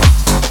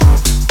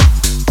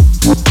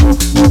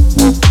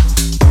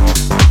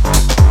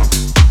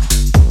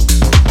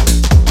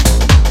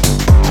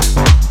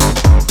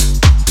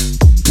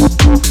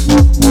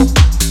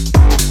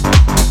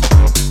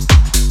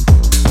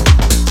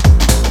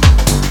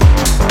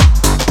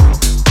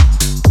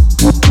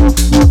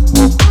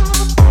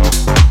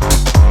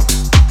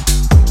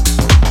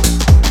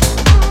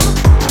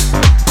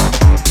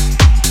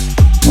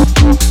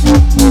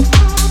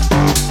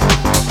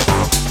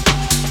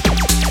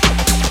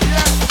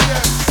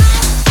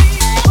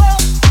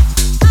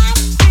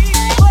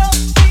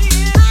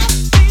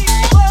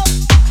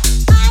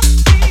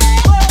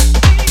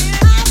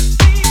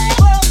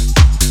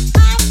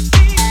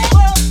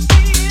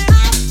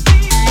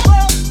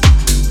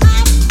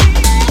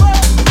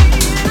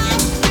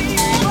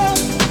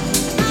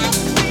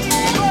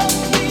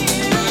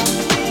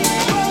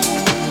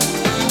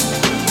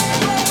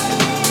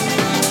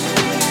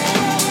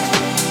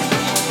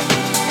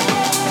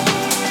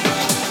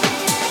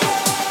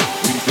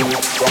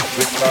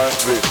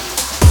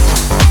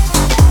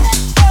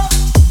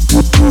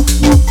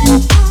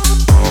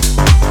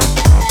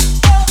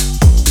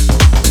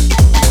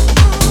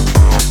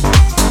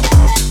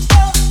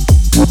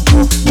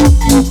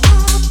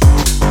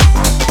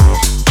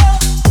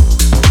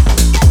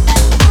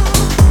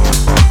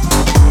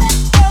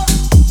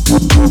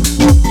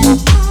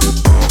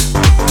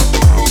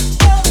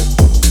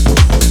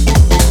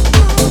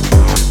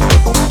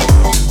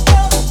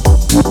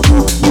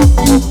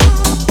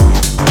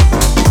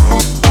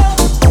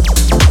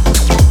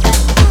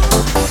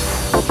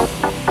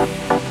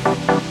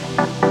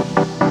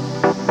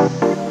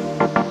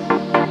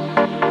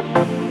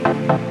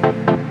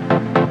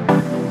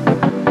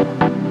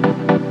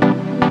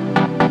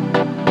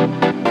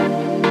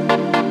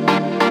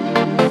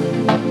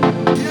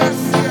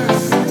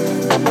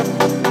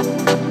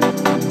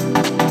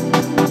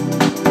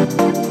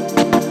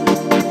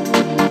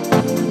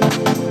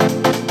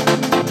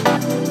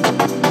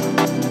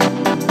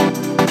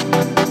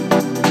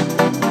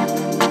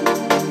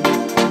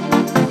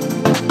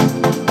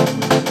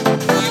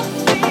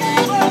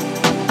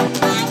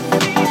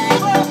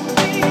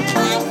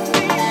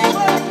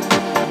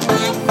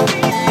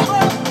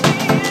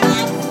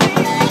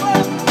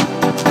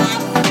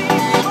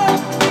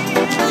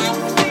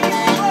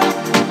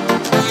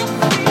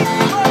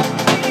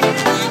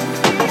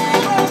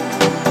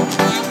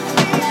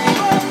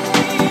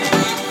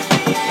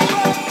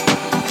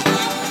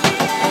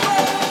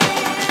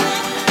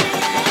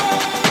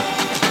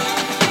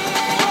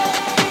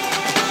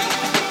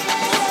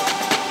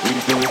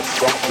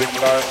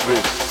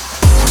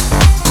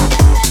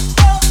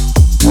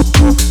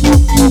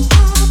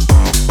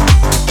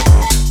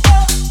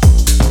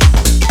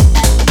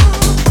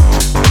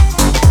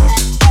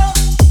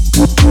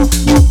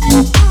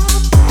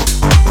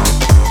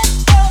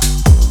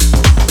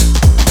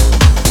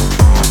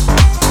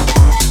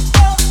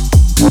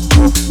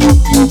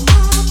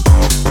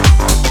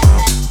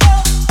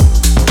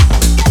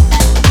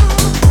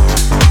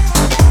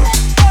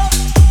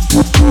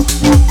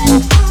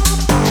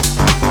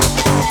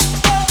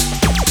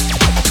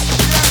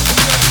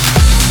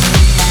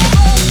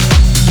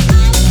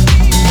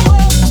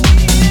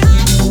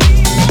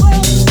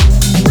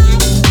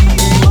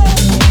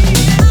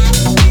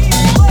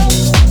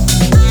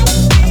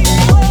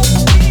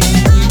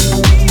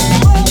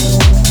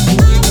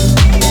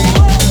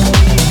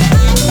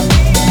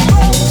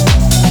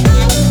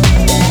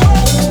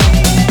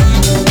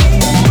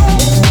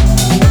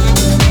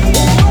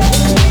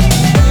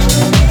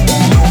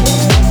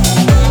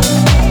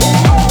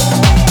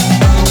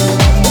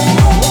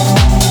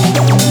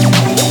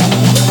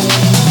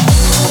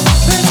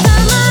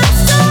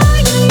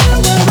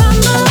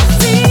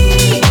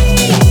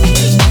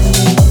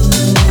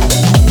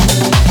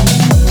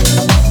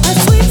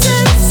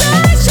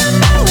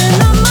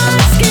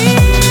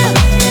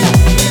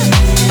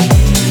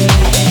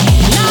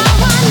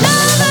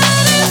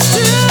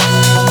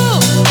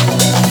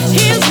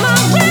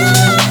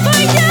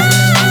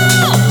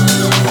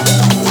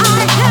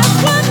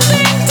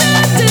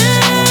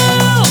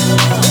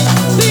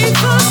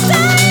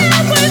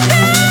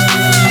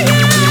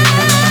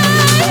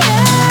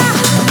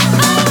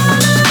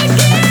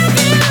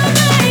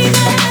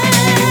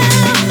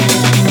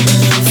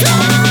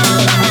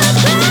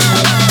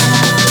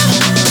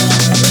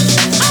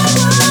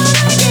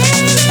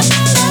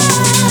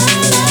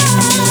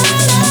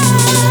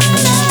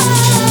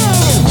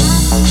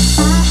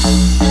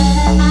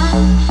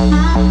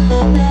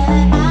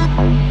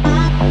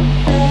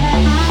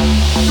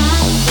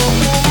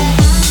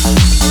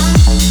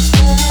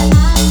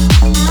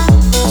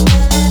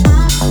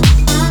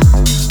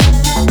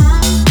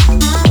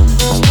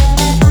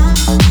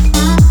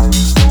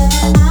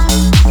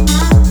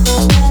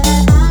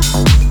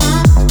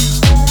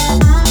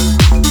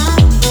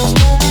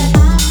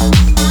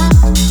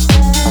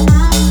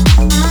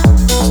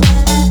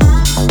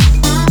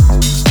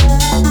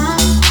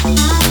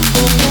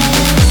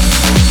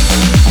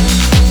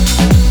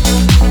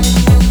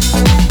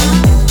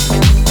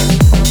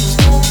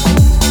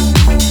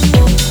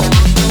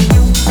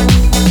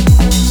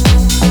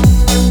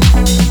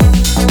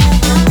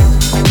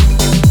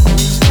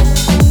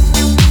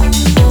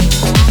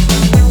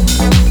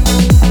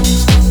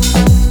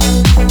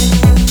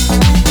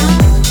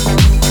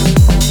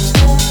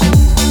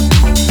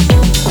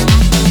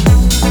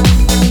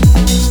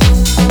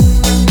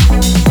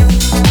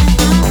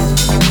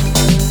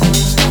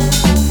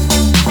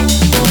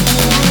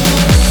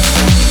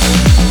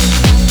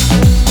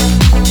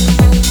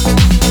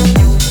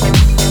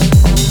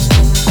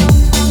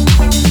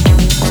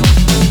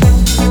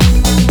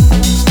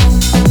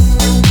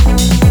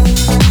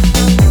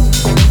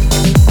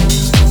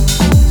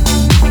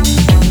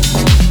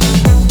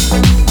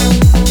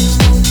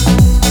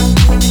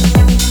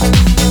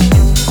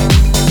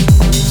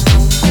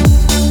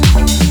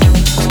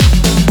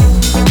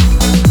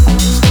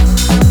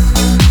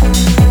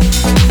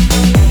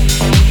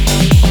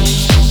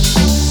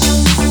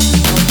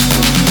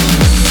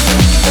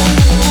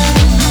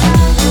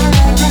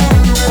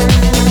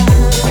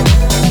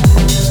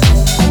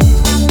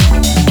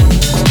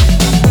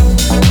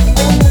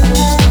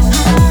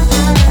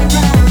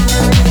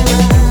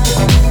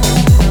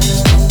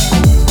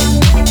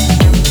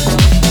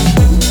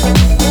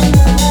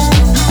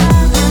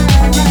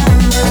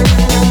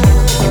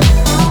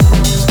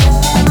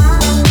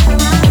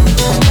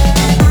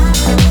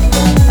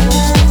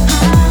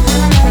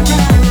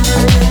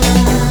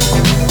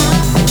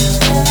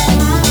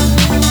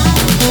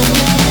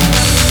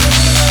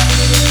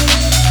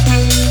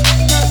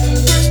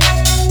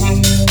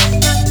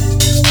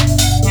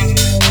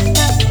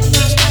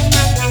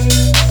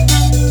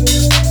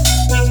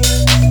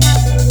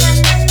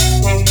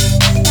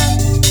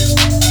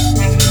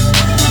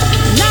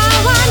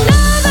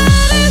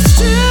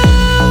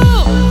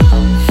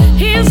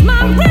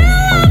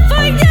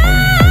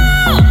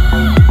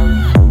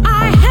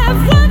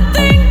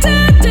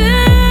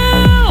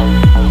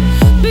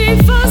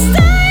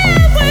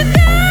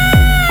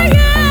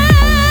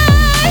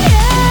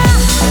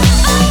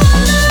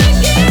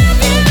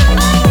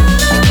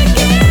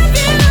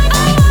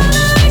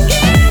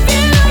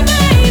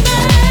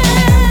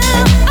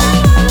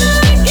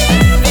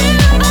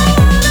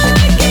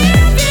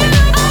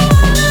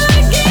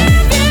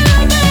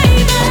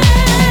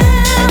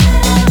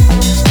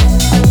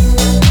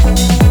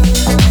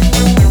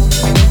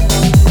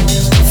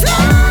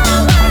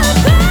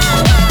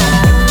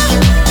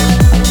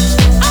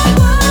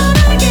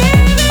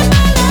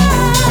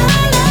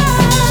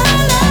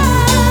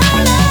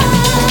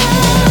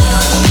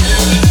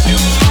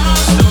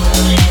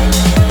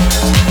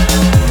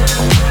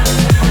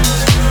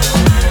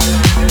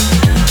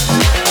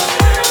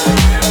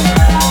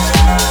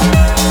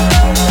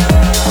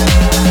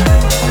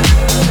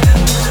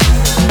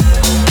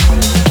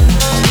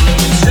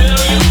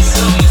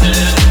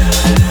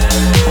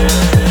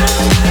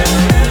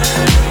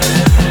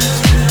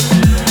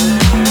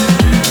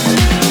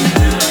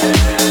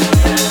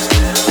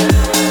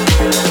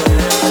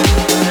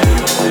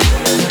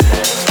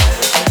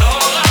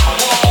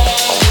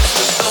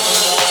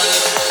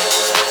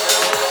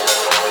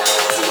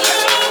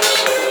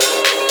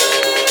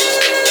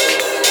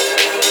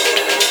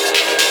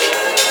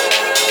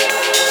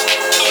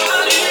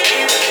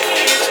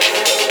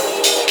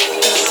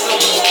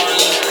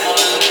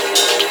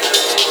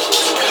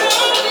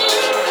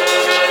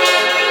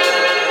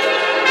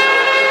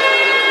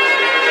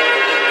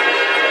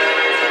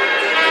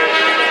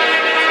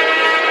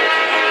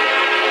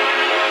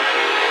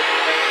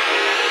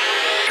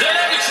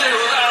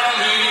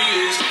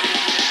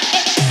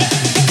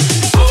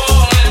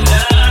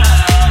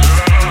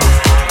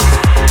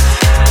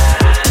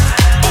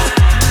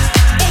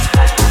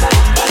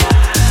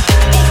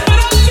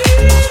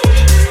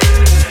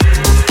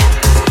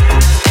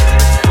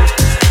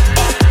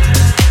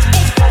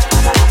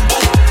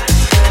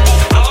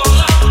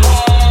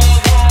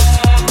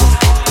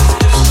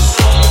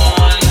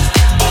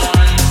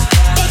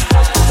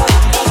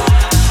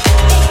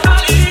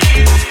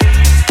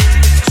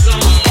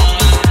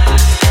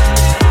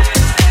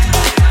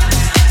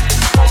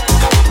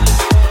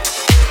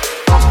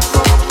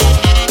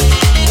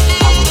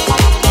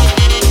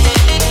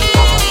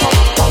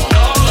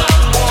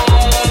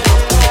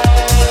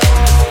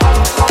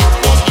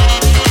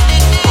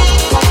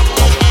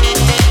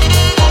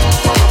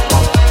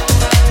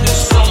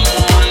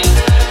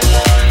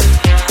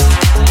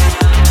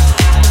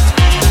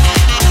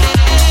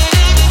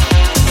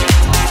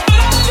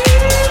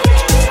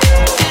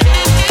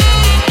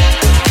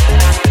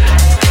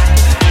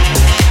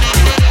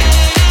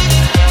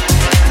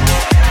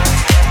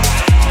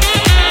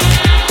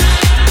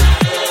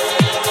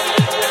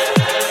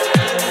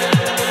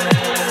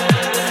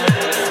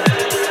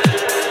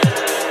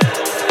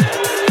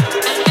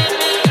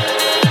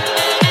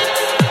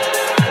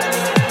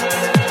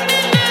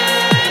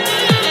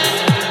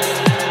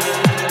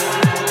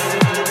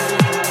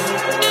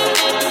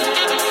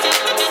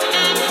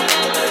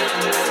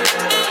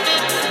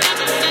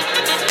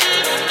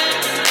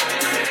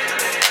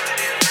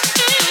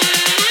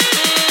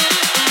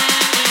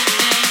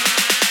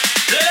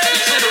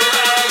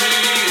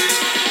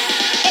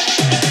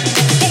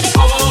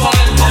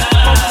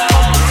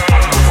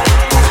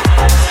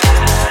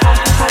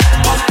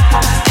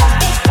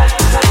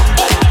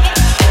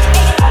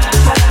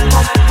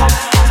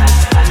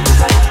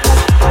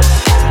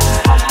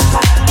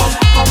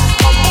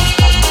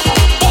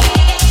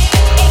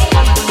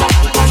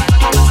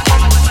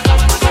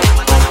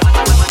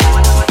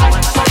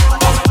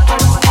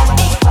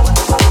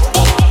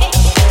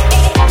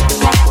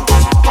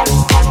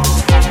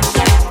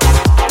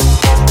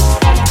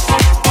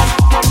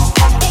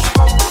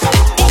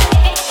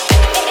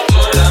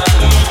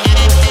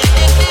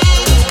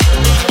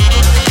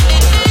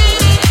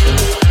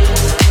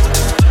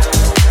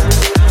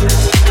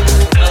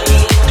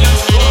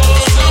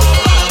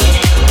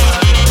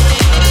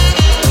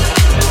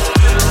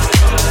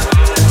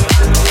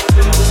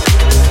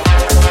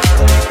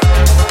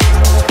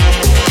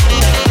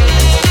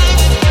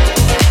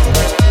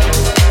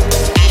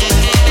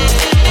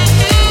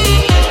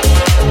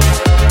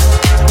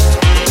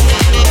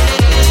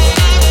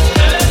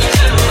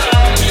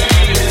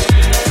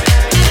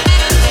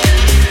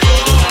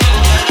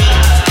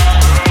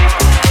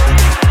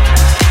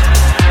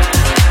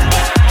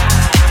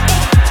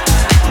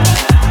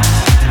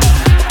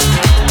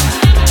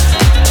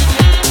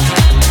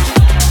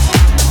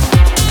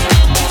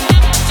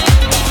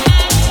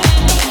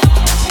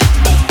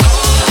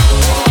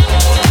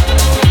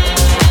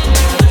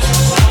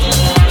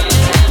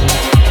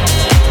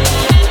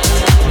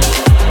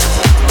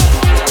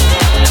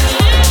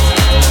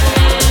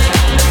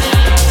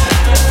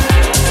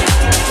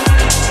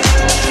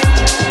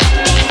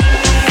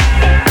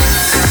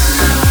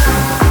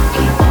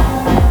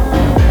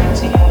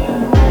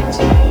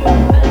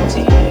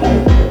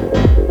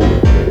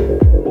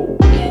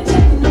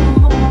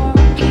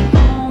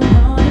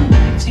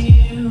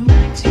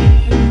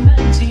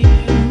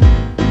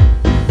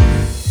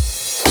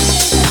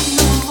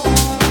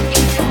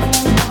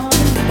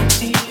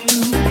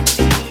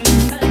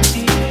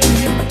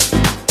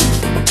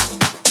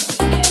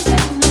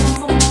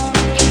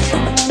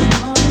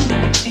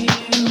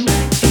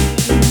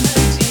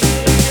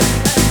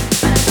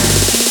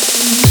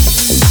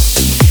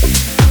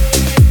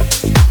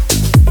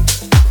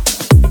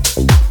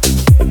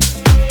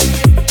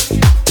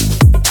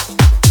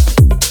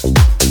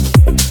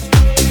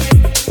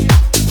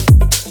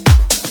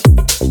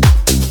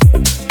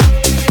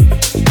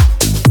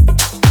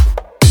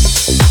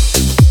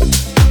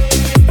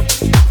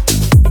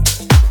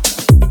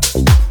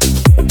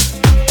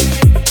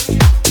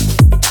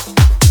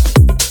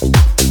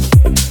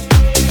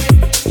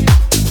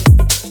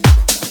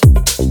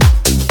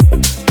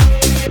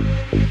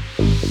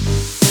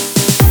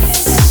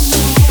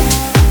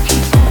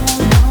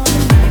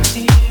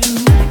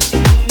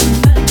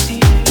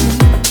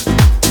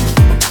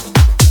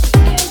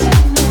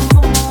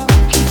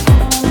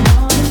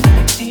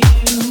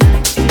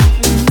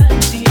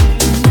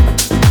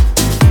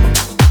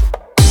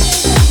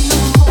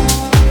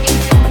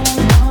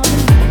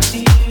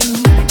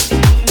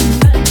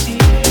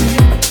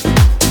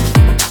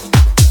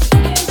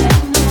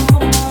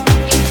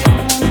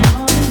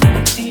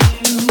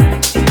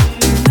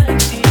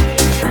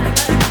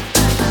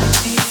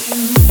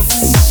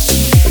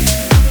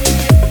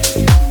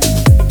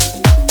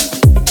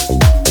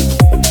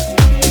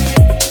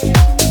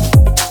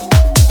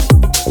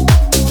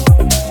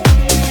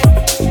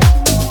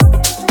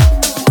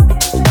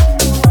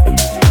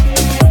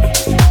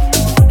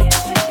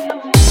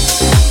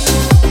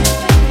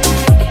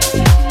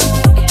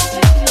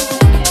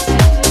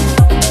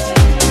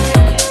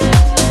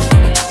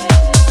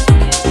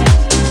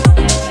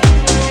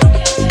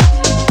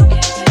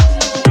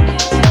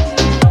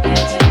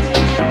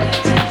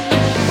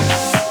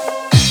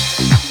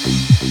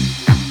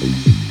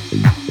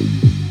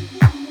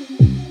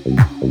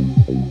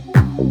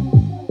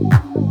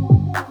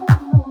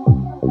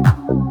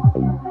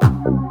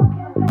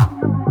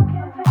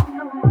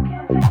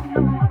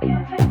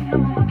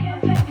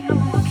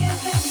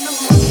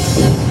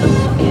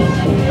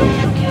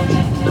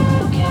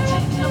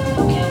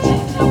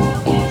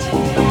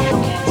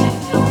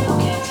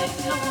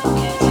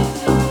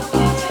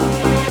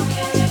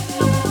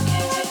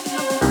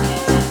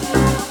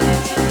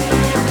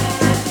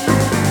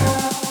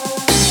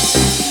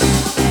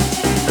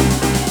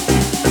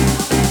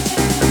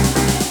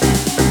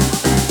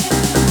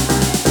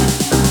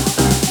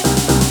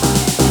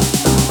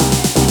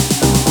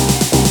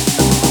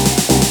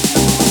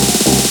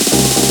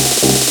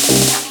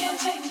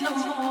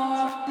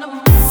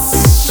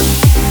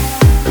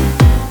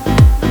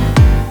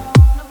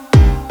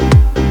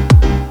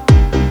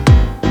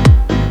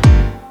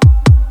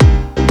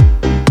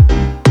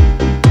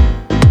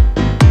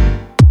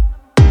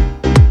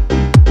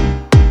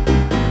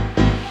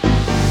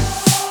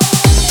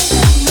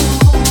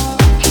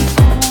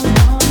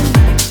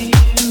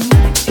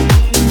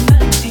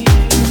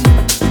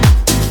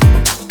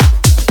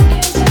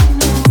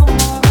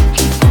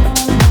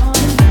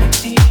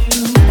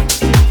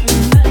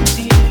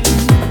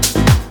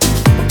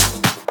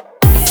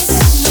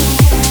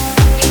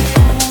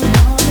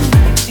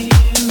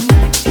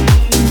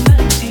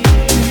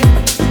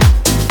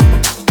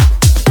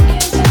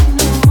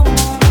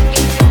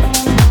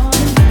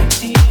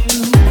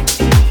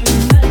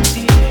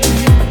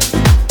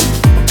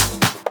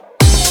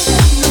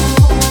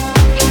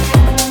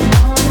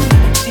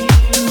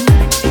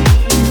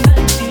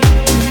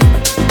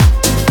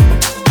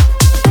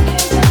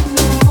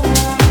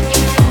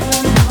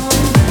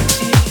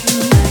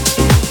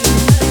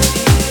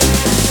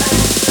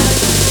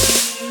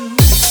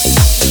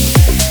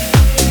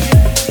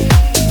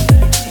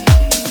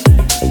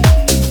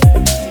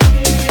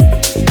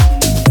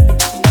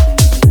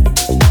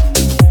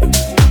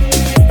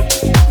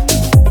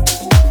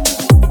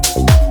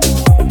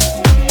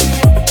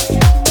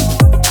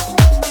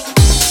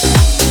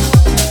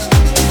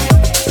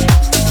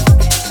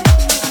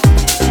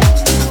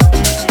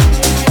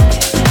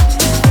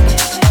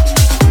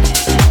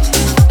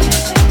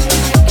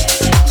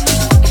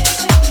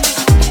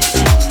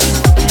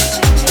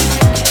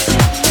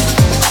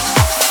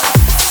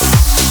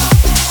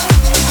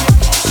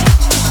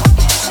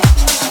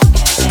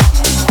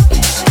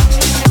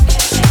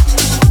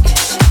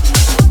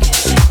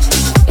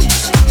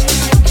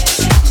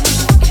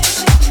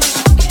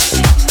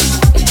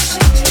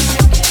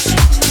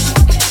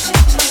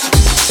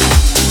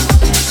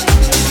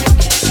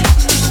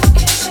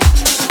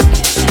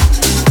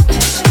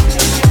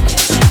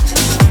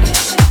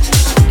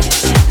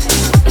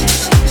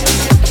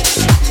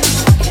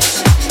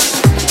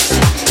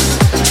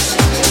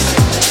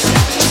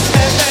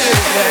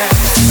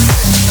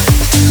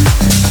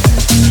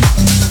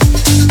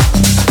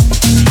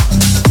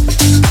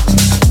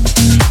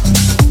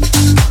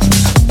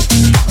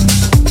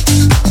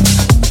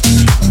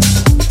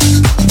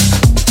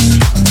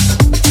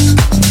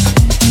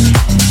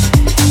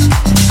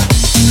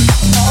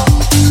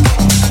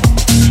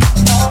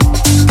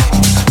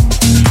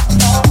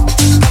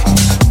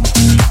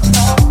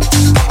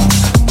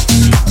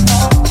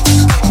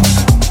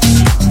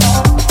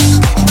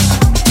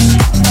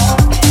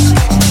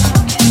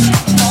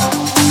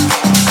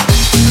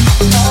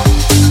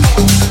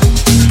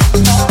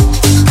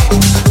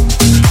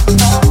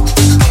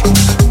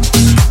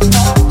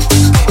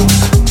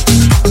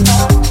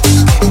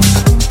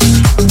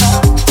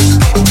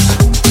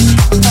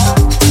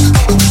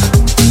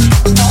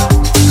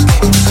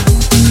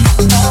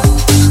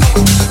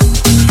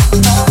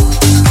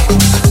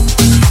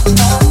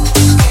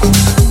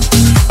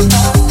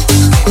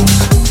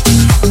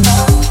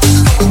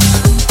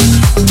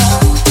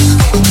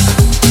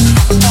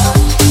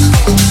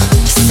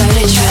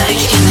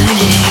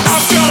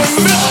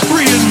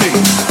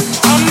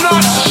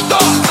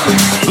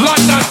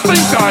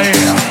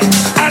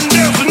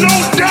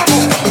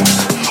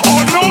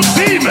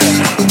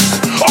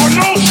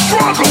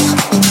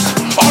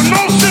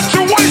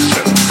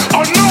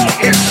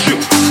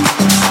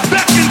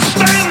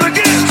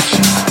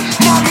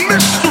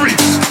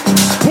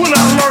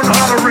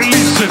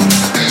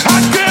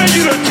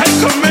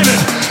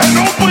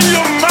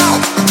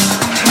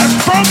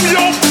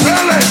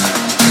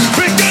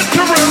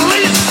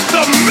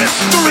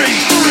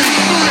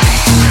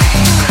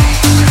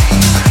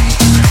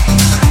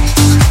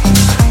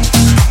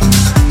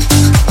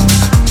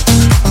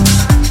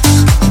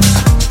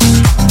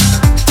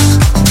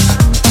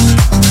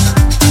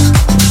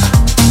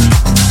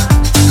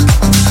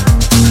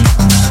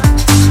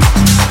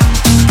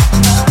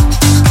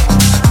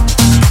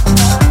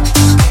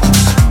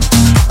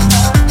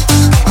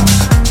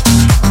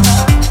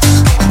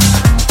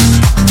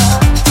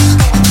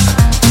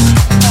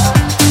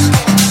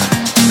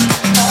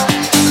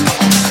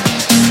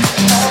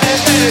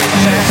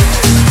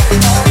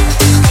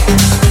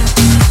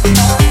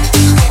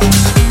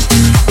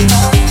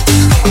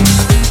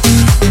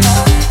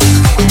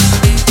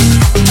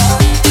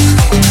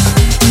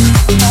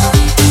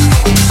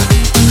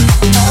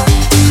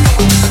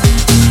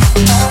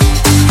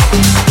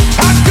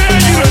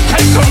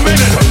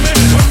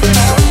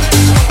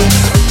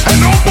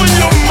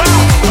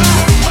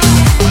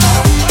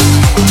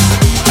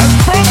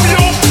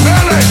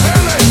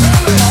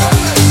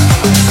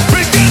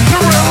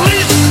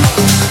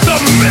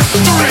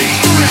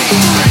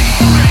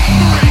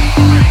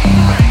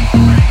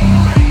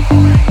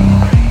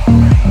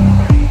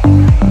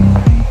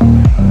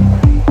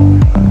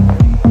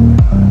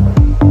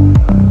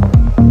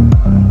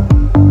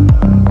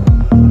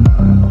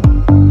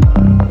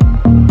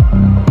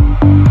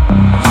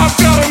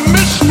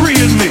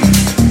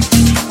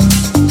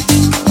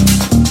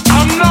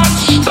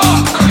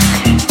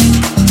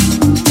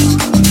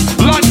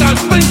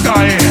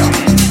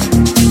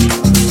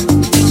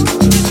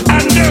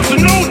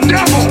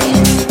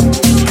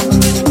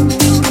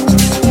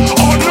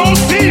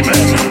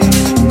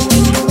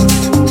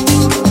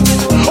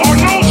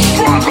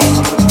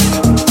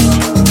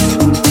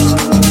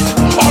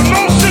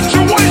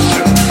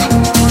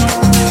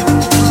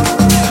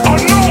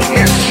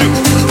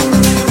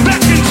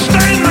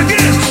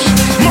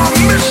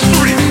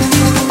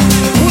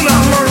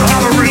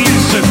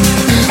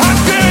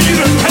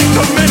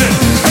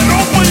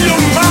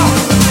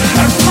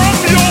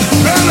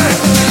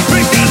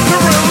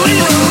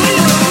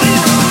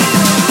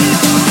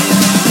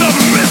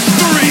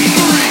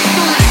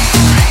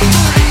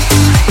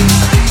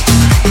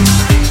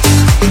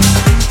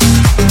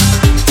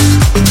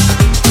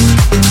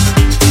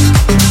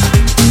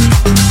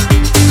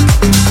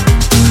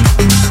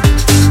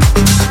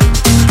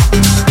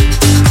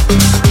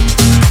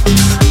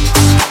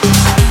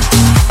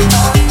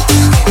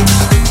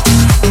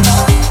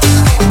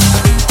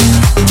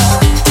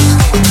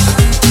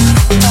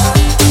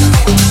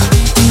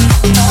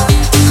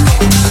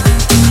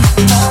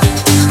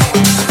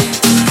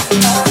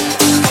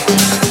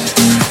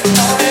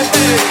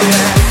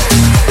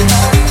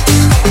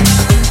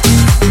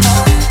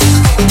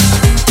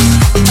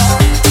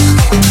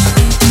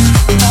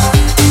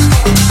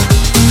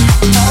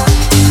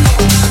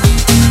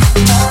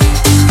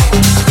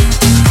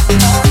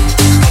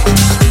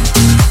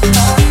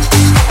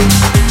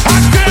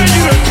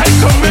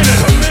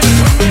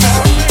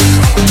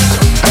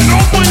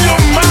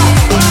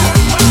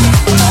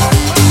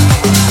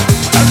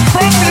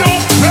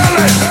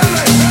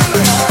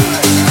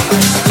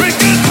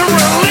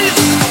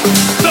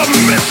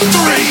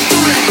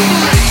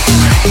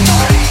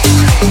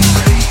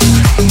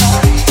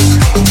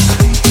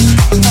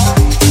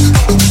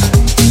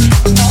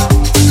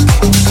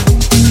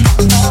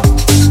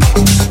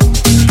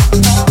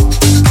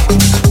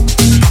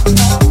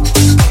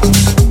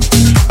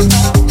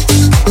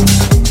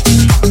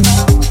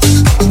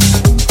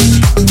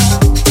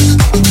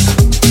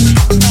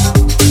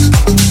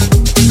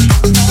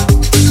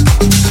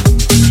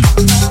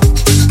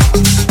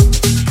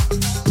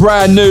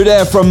 Brand new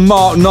there from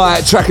Mark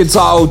Knight, track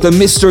entitled The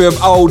Mystery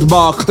of Old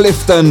Mark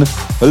Clifton.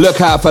 Look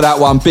out for that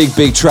one,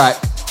 big track.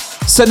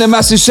 Sending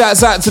massive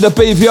shouts out to the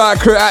BVI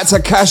crew, out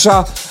to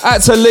Kasha,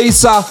 out to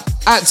Lisa,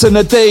 out to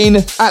Nadine,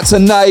 out to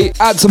Nate,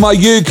 out to my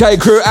UK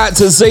crew, out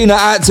to Zena,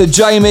 out to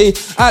Jamie,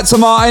 out to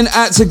Martin,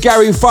 out to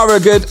Gary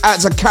Thorogood,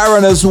 out to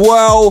Karen as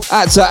well,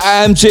 out to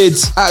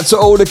Amjid, out to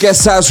all the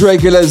guest house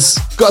regulars.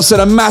 Got to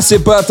send a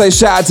massive birthday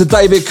shout out to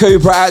David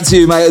Cooper, out to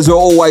you mate, as we're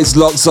always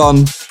locked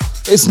on.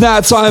 It's now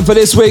time for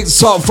this week's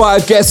Top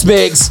 5 Guest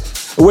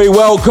Mix. We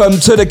welcome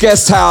to the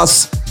guest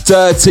house,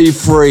 Dirty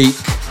Freek.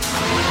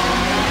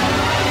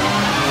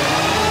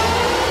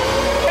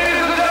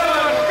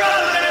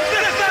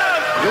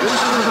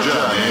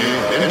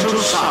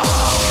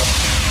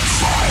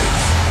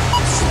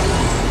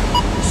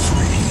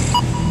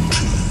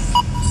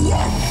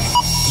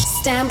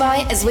 Stand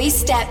by as we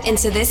step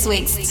into this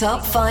week's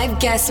Top 5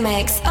 Guest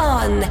Mix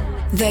on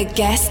The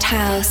Guest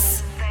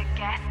House.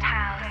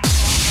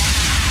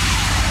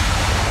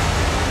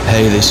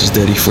 Hey, this is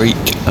Dirty Freek,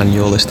 and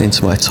you're listening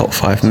to my Top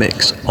 5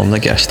 mix on The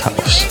Guest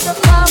House.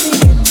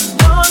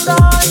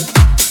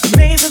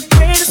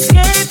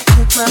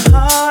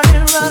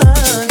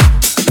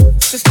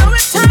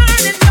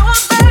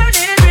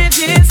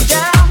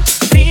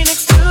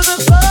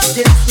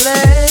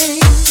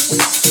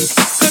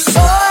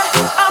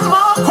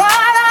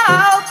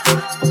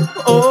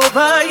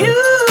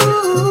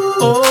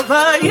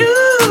 Over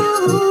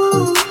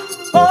you,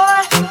 boy.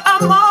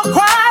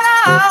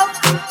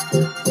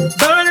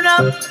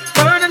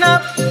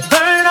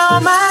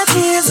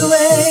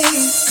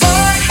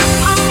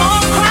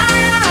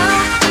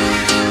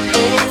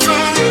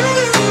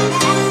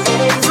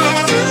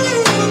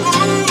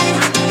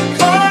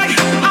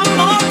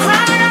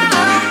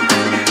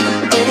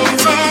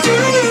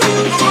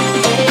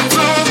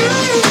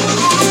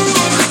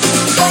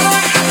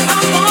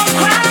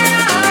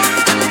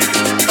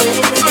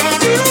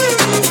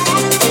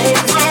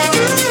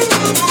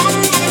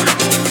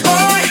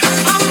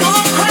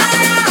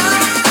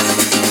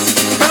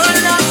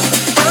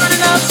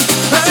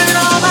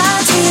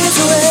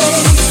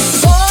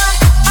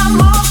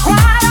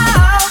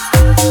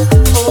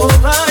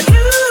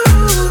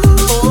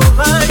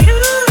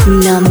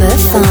 Number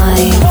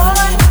 5.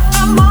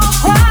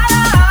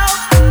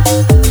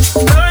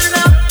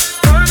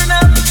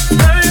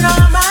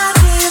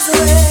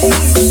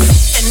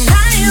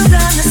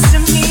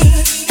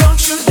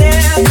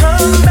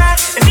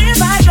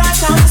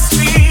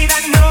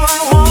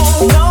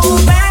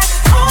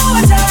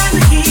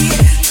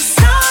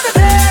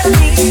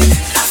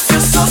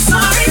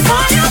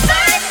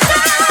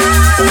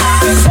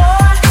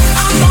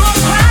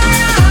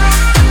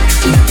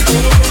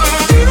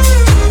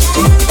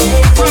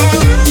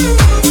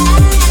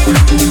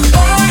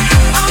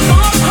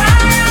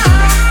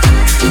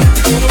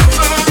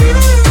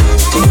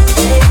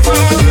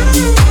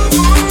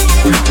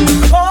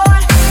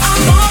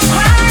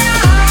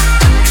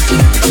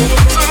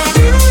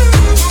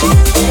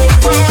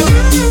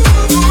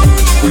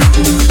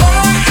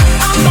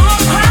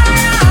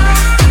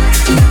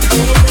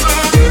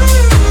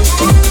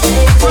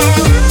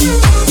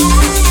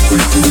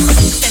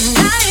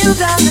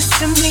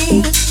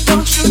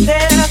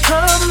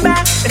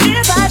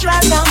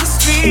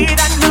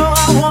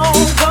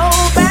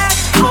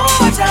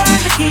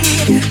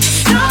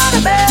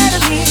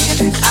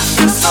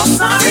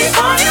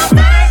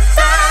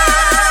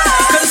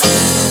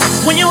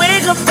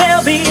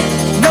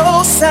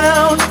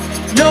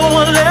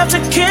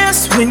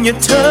 When you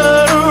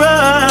turn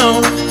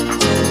around,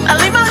 I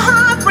leave my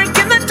heart break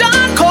in the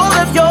dark cold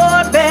of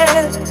your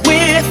bed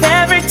with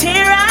every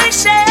tear I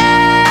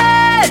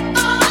shed.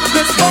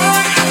 'Cause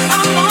boy,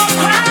 I'm gonna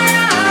cry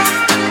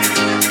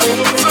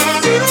over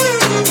you.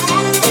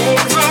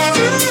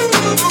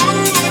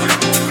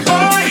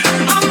 Boy,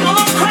 I'm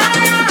gonna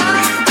cry.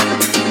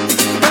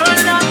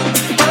 Burn up,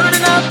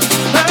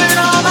 burn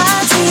all my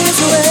tears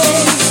away.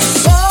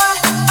 Boy,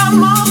 I'm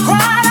gonna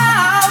cry.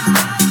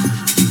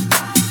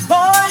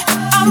 Boy,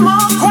 I'm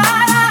gonna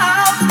cry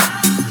out.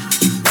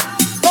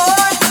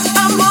 Boy,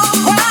 I'm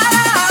gonna cry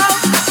out.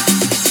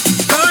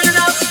 Burn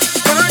up,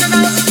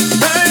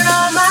 burn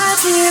all my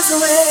tears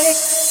away.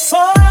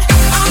 Boy,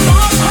 I'm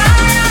gonna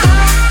cry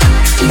out.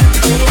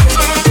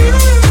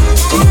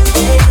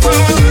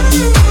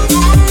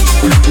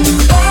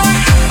 Boy,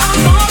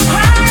 I'm gonna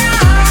cry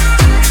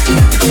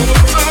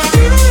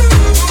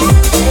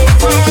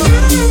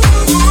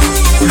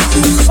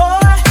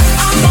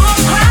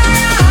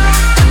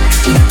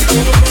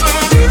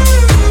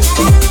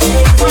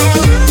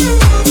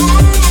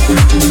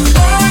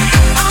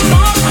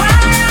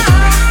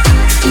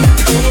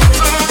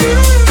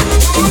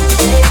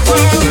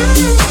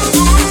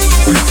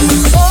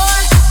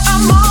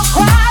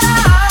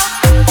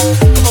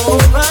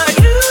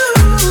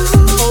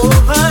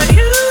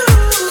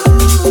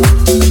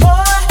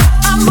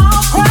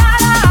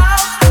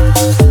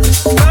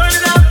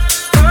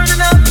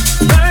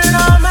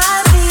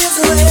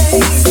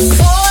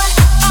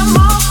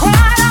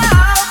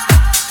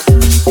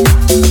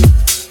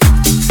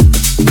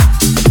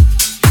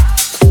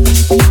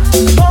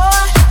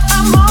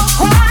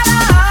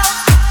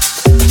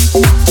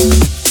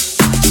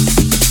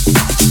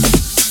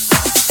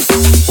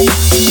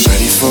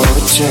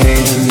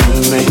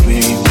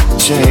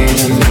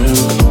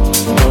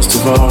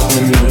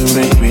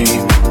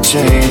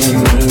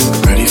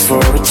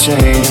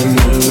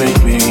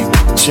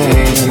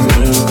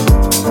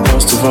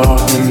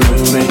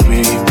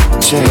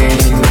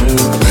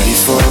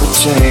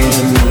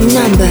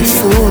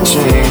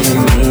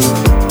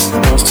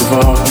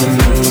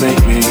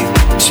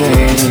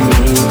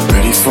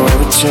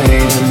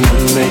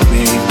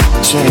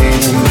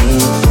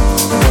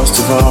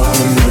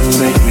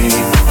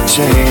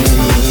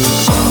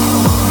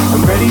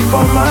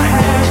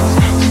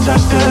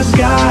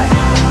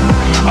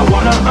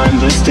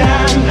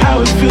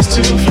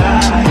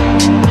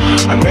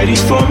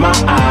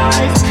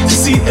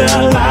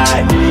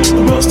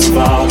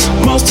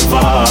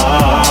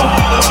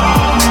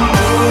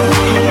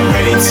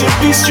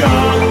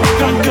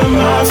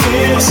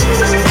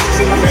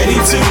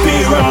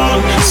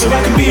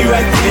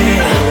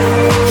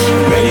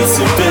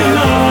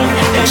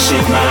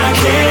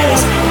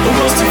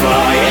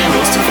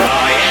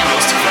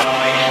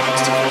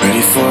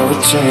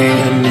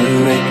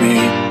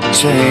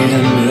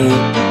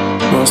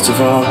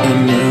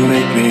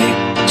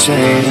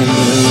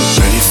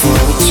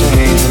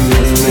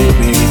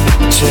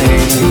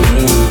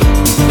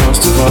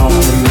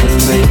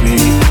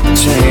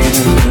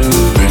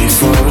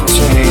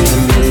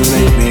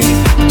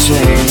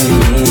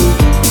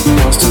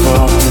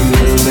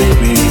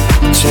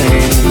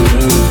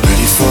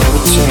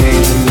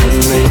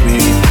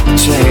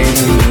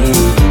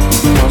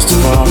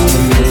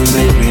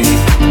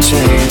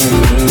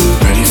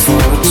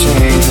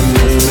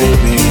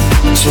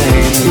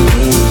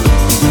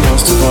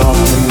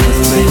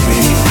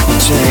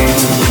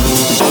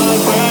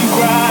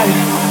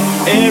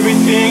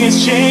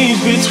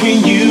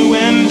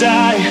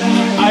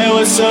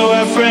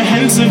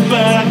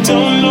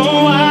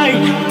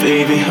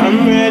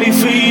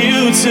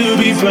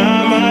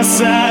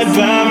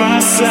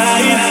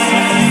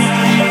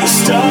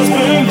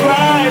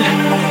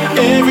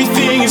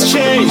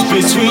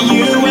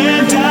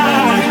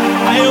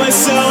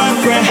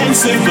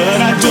say, but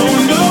I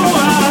don't know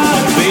why.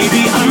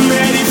 Baby, I'm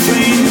ready for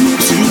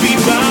you to be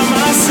by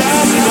my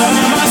side, by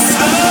my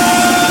side.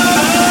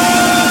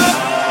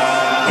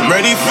 I'm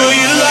ready for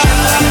your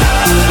love,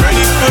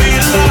 ready for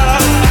your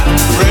love,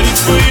 ready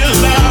for your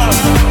love,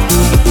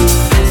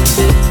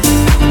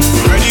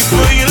 ready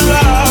for your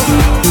love,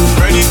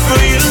 ready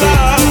for your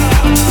love,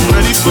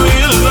 ready for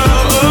your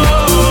love,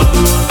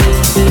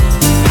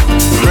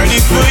 ready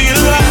for your love, ready for your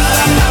love,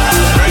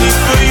 ready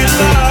for your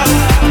love,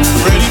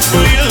 ready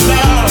for your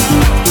love,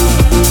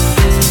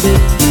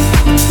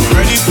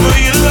 ready for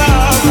your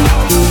love,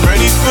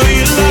 ready for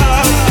your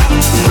love,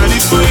 ready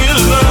for your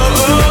love.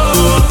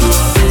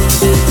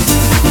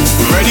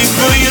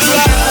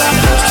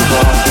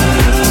 Most of all,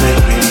 you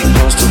make me.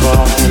 Most of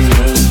all,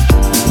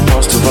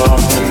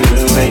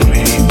 you make me.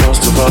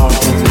 Most of all,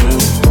 you.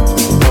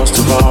 Most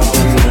of all,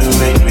 you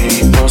make me.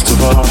 Most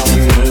of all,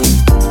 you.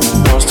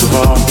 Most of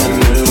all,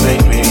 you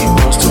make me.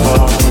 Most of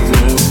all, you.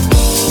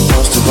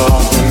 Most of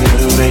all,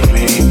 you make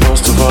me.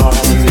 Most of all,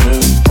 you.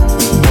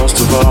 Most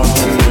of all,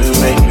 you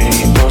make me.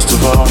 Most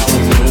of all,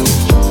 you.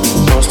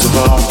 Most of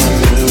all,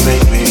 you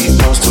make me.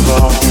 Most of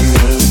all, you.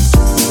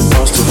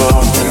 Most of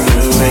all,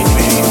 you make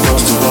me.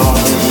 Most of all,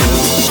 you.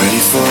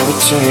 Ready for the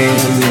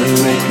change, and you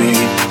make me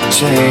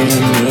change,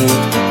 and you.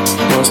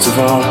 Most of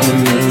all, you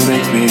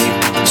make me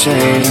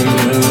change, and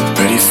you.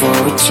 Ready for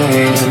the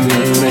change, and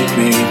you make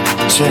me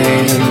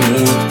change, and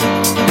you.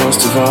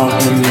 Most of all,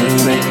 you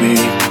make me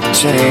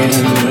change,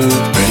 and you.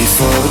 Ready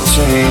for the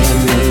change,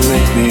 and you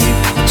make me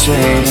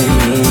change, and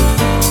you.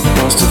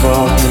 Most of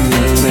all, you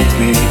make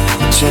me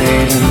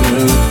change, and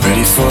you.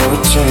 Ready for the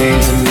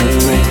change, and you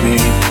make me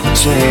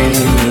change,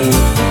 and you.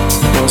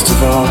 Most of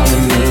all, you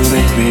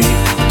make me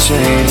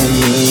change, and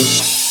you.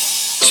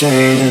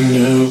 Change, and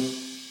you.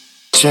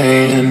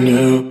 Change, and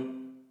you.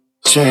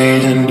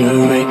 Change, and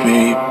you make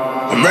me.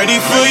 I'm ready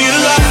for your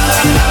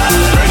love,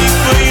 ready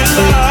for your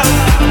love,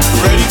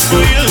 ready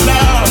for your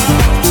love,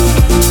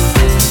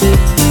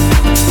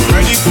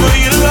 ready for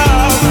your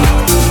love,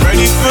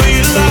 ready for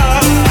your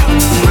love,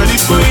 ready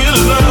for your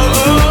love,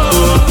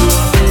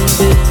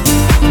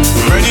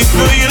 ready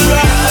for your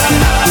love,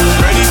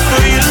 ready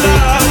for your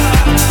love,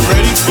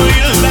 ready for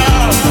your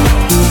love,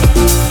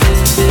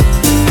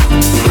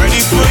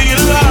 ready for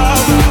your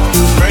love,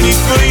 ready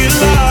for your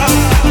love,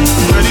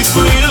 ready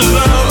for your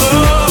love,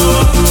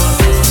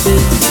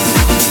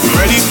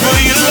 ready for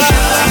your love.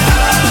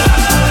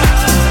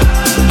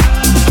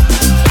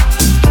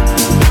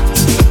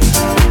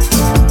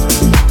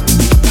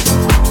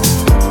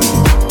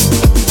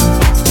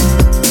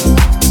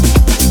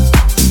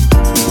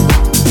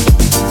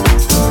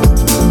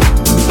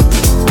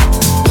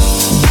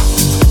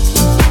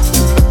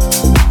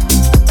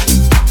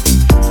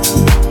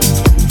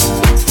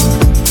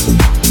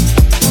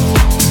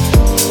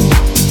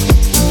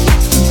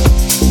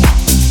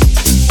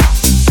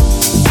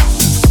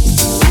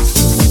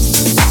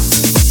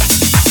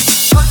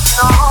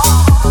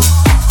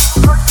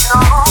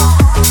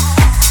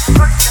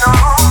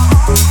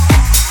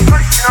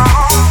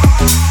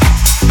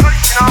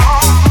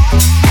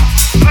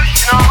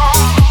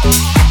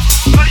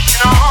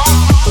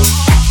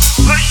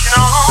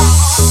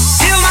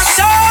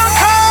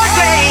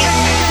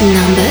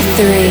 Number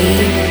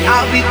 3.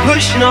 I'll be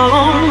pushing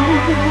on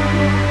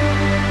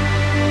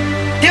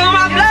till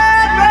my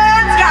blood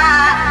runs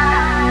dry.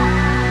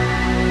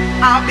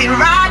 I'll be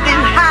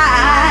riding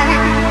high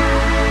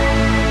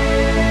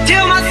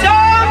till my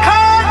soul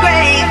cold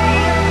grave.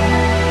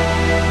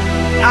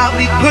 I'll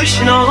be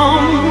pushing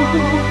on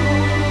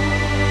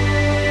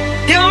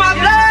till my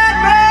blood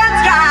runs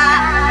dry.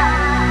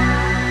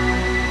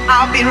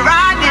 I'll be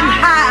riding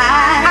high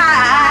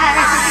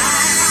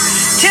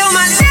till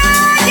my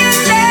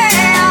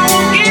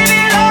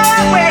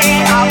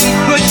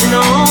pushing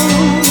on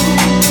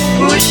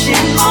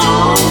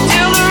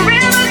till the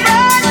rivers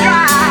run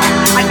dry.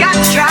 I got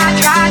to try.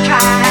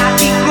 I'll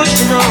keep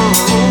pushing on.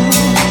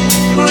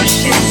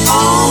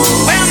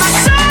 When my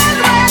sun's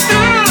way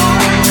through,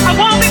 I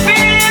won't be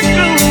feeling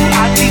blue.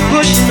 I'll keep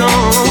pushing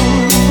on.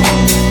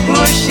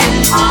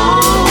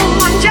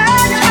 On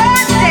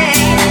Judgment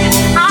Day,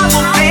 I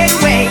won't fade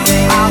away.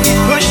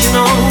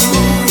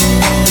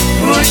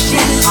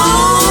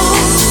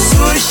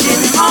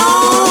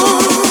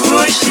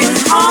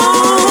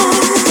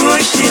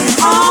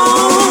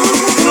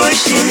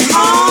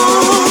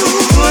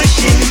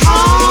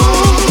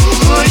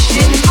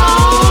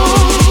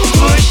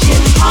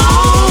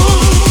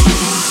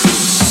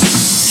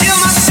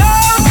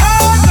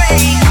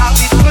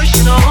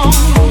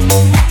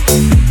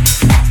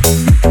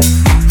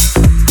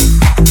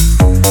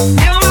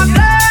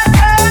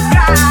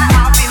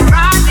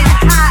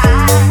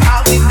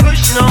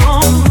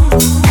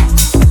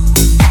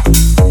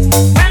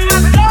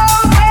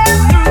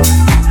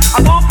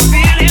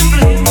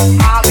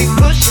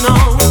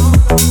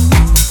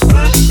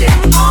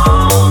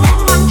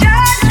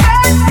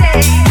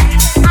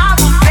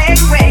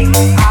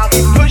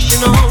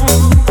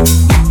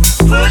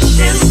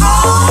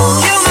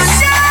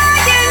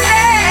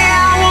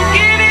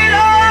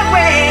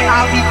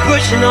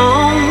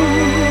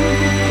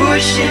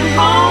 pushing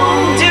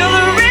on till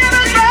the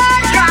rivers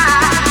run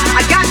dry.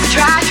 I got to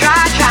try.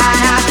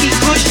 I keep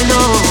pushing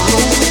on,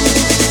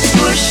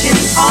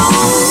 pushing on.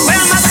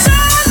 Well, my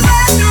sun's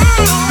right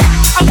through.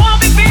 I won't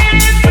be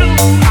feeling blue.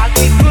 I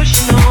keep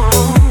pushing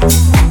on,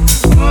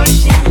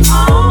 pushing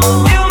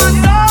on till my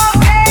soul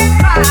gets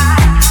by.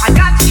 I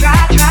got to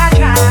try.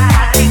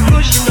 I keep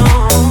pushing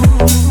on.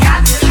 Got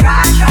to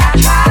try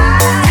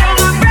till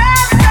my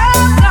breath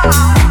goes on.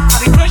 I'll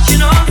be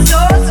pushing on so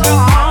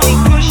strong, keep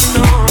pushing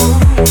on,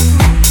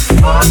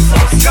 oh so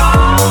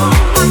strong.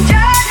 I'm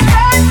just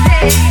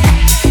birthday,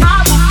 I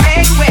will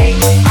fade away.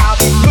 I'll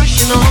be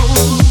pushing on,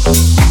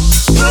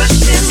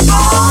 pushing on.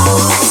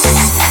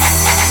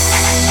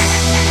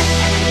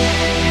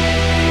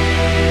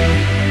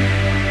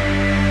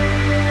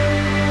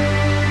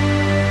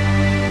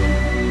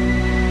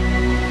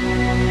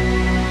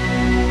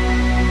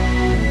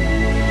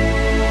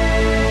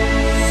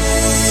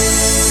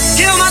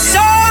 Till my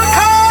stone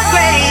cold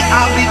grave,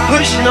 I'll be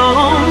pushing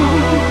on.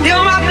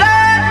 Till my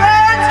blood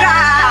runs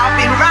dry, I'll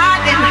be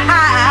riding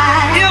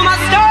high. Till my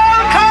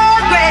stone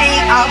cold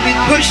grave, I'll be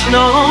pushing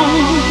on.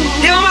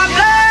 Till my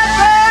blood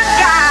runs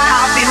dry,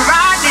 I'll be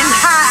riding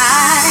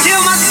high.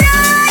 Till my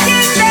sky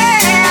is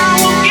there, I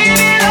won't give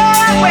it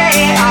all away.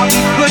 I'll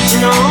be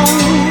pushing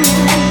on,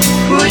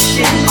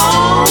 pushing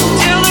on.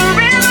 Till the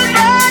rivers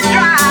run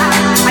dry,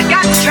 I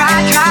got to try.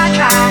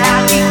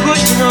 I'll keep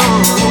pushing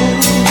on,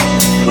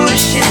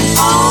 pushing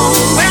on.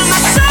 When my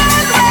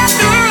sun's right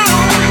through,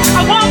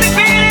 I won't be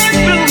feeling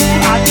blue.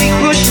 I'll keep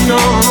pushing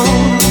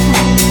on,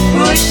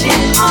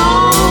 pushing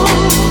on,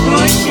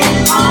 pushing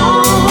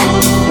on,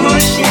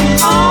 pushing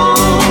on,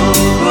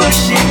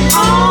 pushing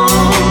on,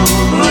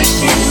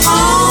 pushing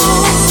on,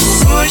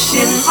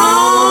 pushing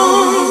on,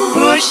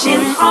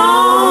 pushing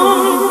on,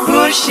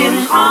 pushing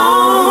on,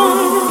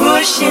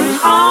 pushing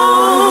on,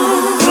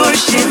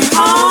 pushing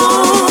on,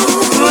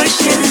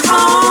 pushing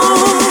on,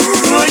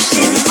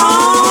 pushing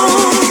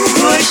on,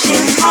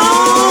 pushing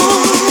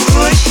on,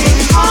 pushing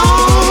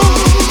on,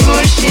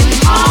 pushing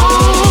on,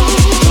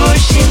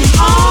 pushing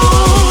on.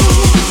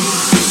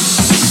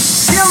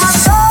 Till my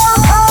soul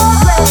goes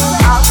away,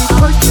 I'll be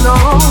pushing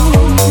on.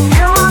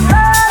 Till my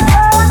blood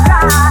goes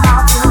dry,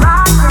 I'll be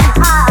rising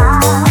high.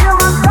 Till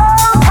my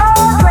soul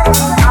goes away,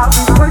 I'll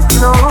be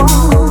pushing on.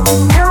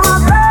 Till my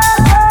blood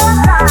goes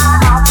dry,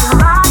 I'll be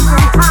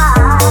rising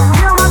high.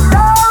 Till my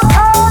soul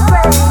goes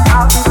away,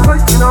 I'll be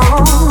pushing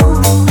on.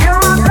 Till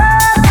my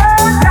blood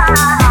goes dry,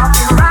 I'll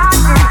be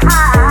rising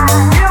high.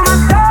 Till my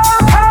soul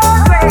goes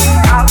away,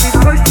 I'll be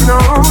pushing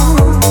on.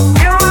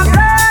 Till my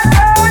blood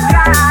goes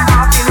dry,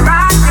 I'll be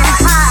rising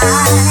high.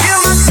 Till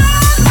my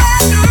sun's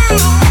right through,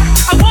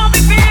 I won't be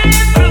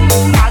feeling blue.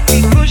 I'll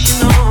keep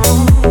pushing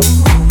on,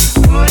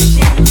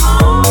 pushing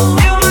on.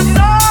 Till my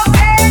soul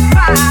gets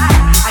by,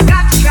 I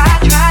got to try.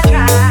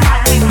 I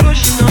keep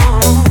pushing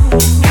on,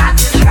 got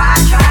to try.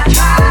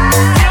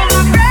 Till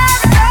my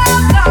breath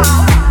goes on,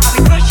 I'll be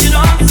pushing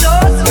on so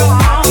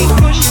strong, keep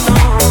pushing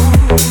on,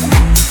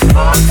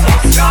 oh so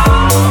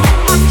strong.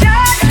 I'm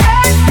just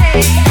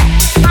birthday,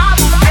 I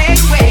will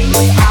fade away.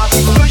 I'll be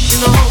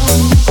pushing on,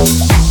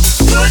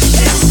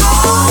 pushing on.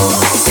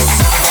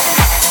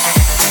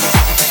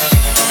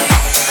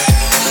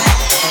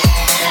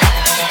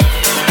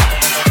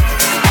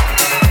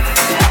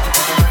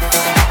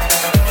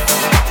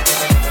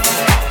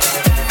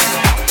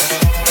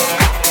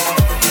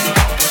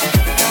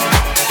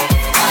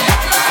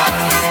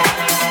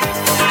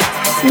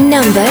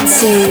 Number 2.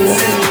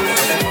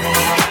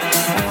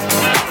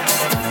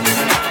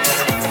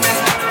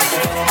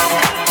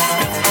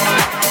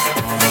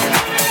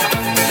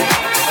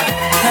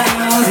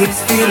 How these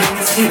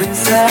feelings deep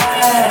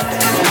inside.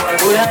 What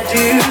would I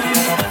do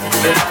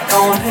if I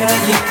don't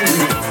have you?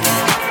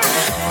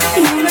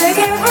 You make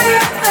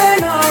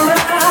everything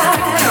alright.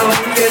 Oh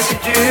yes you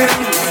do.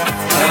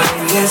 Oh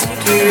yes you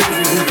do.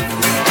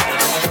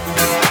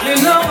 You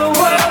know the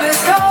world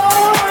is gone.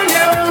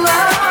 You're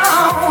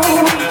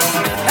alone.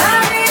 I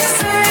need to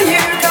see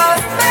you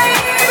 'cause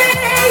baby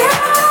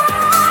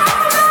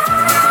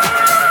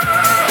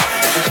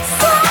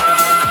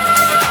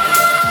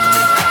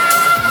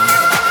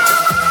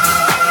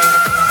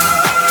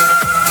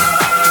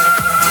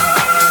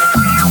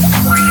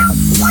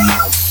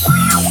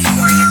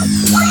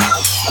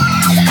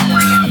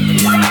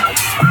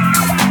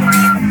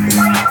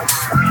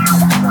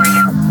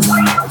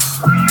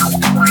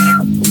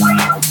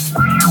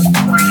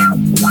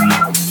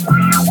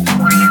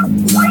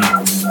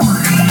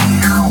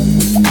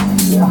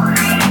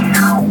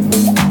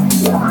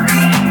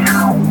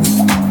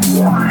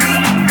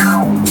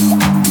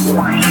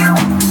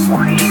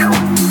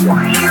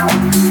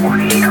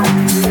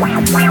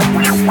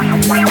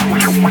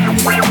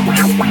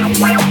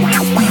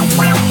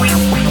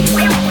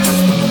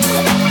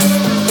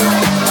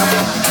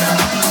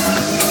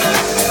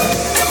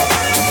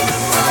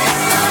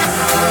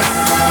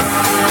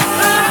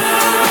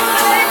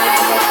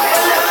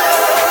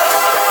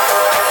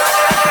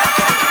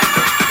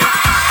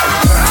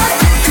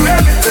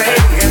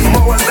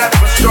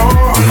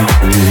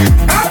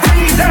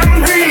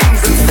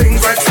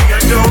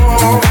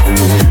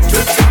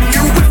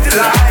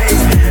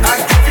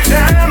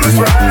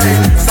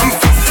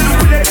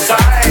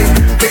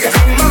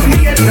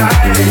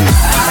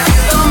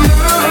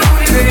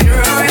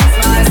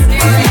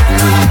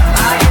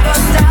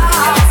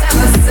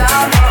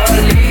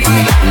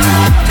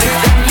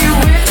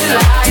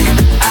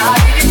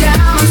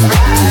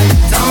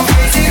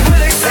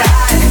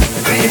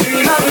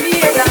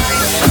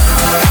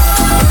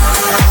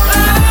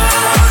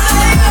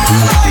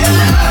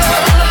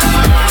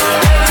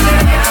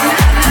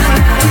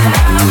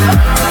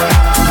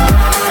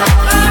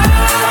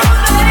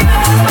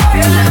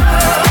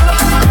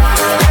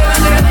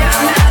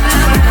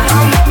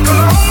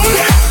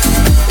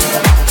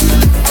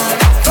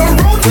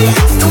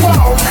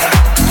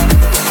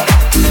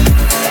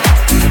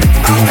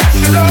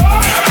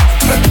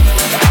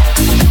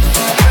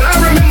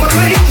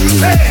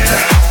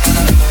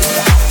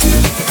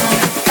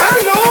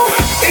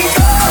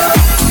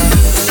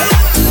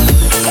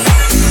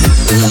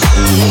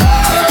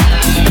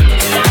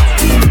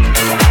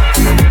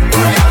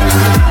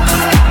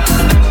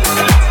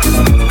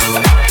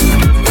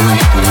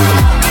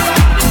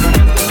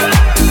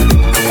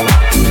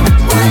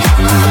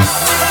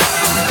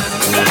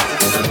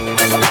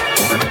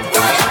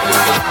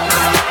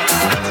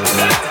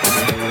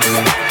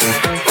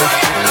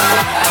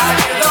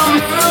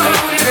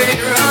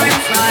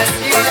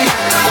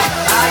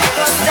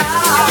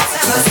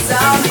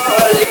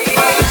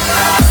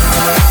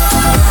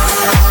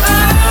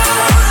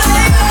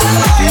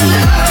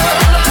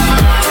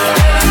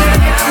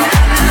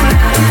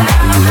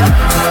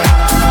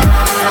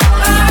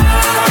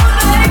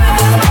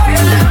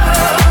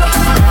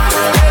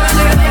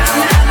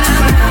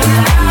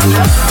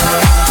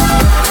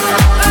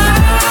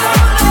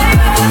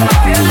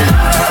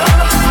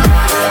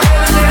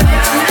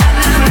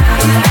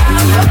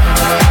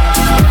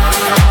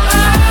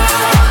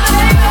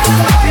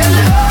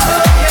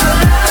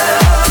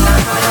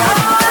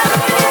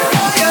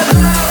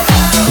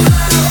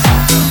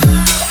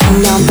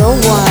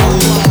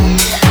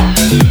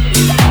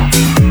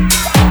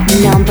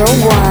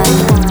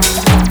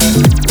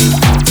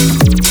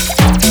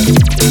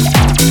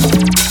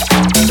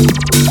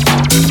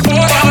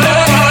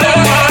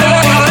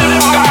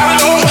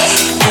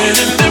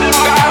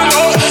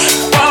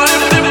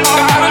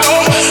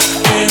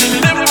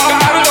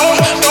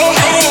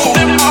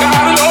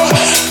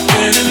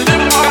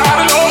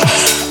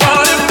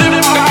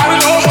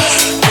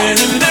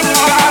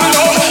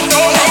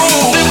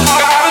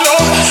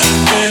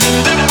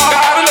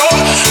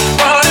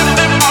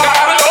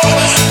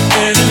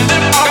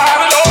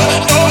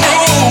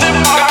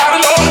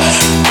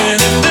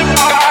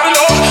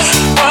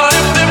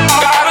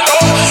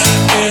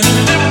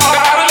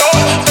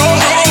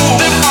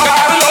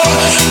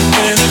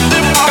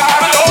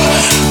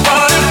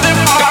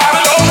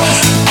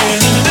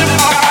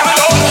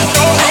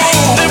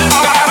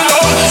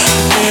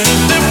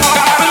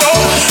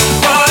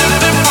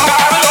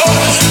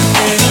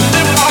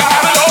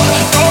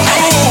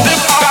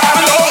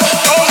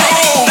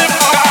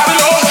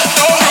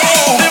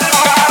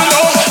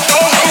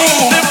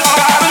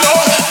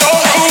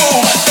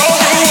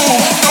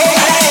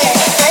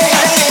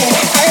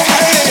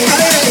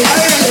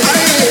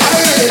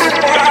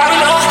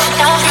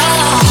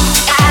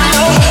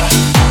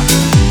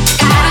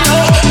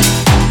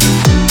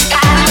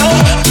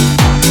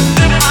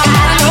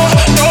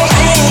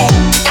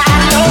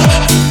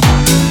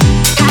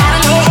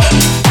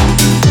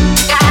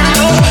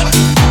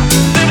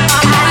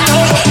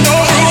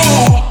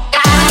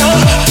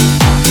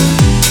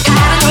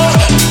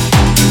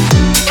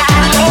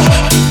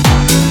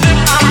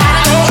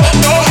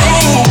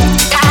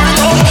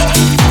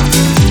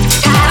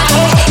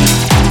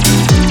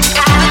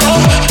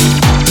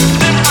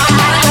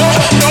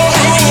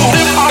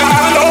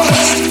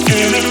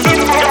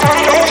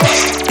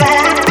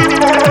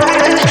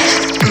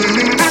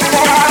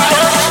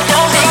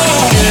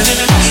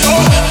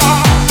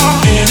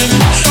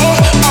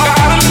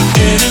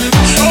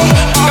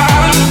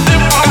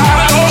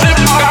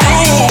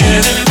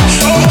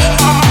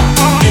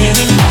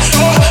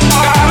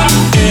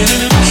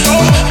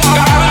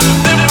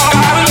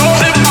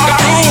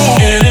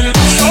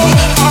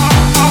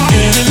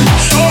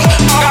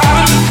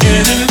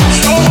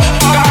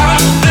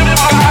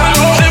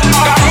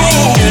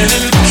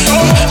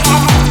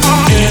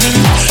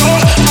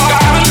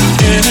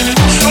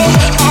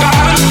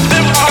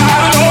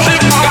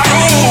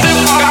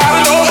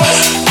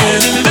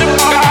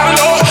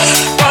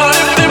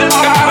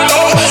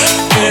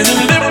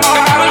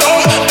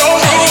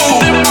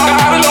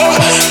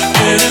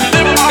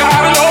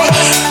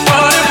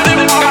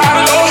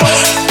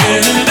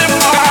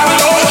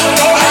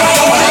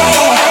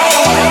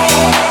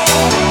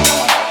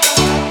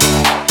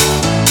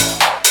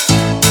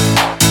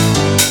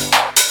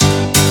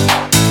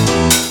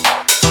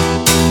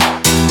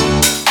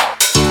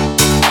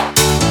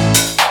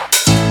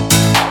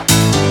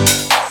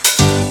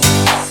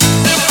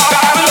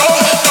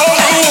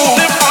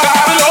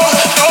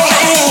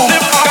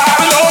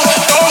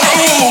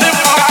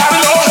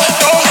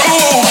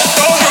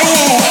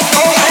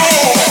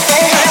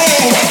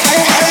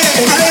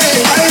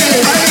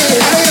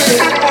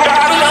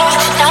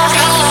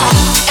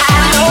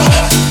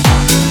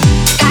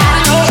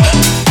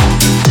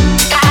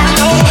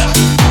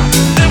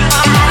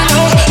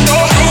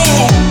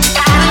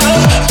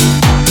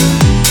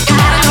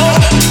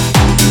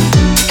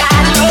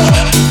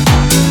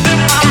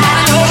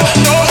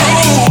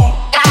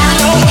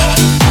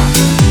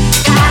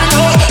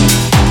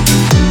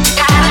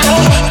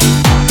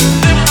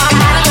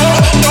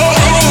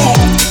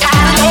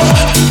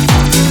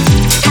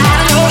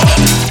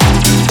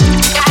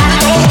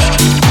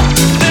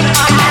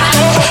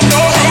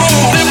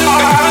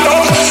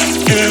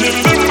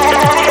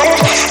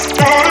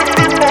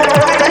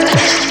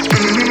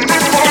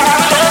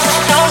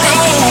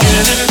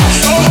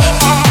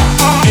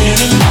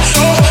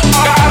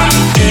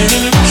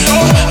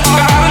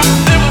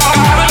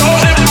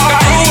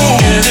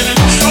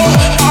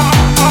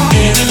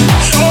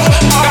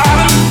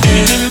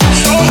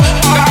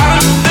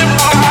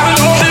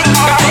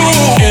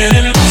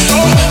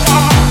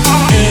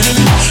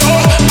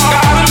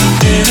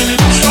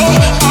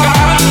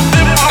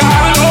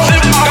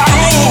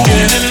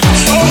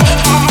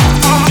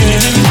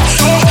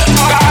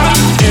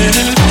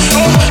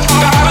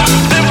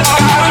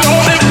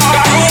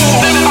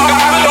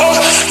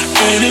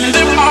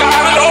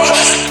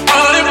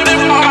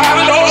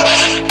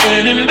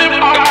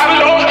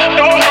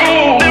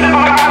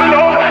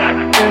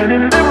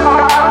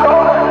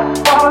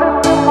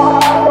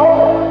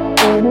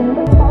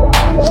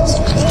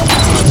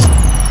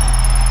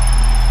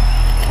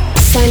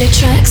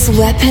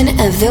Weapon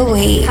of the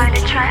Week.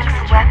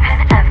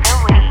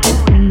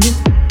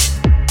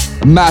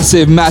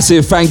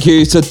 Massive thank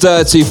you to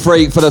Dirty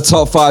Freek for the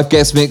top 5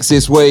 guest mix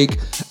this week.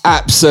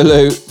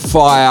 Absolute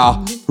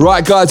fire.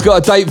 Right, guys,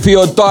 got a date for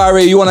your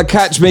diary. You want to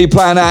catch me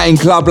playing out in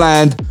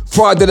Clubland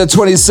Friday the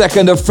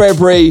 22nd of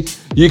February.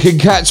 You can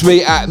catch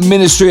me at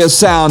Ministry of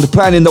Sound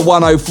playing in the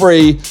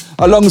 103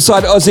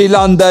 alongside Aussie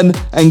London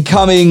and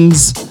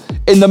Cummings.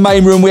 In the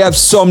main room we have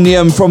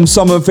Somnium from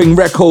Something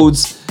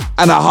Records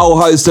and a whole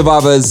host of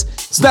others.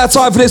 It's now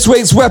time for this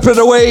week's Weapon of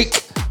the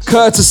Week,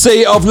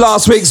 courtesy of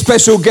last week's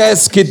special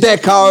guest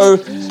Kideko.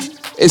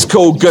 It's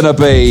called Gonna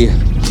Be.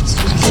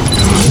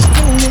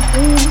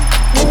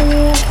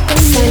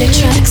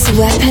 Solartrack's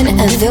Weapon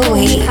of the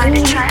Week.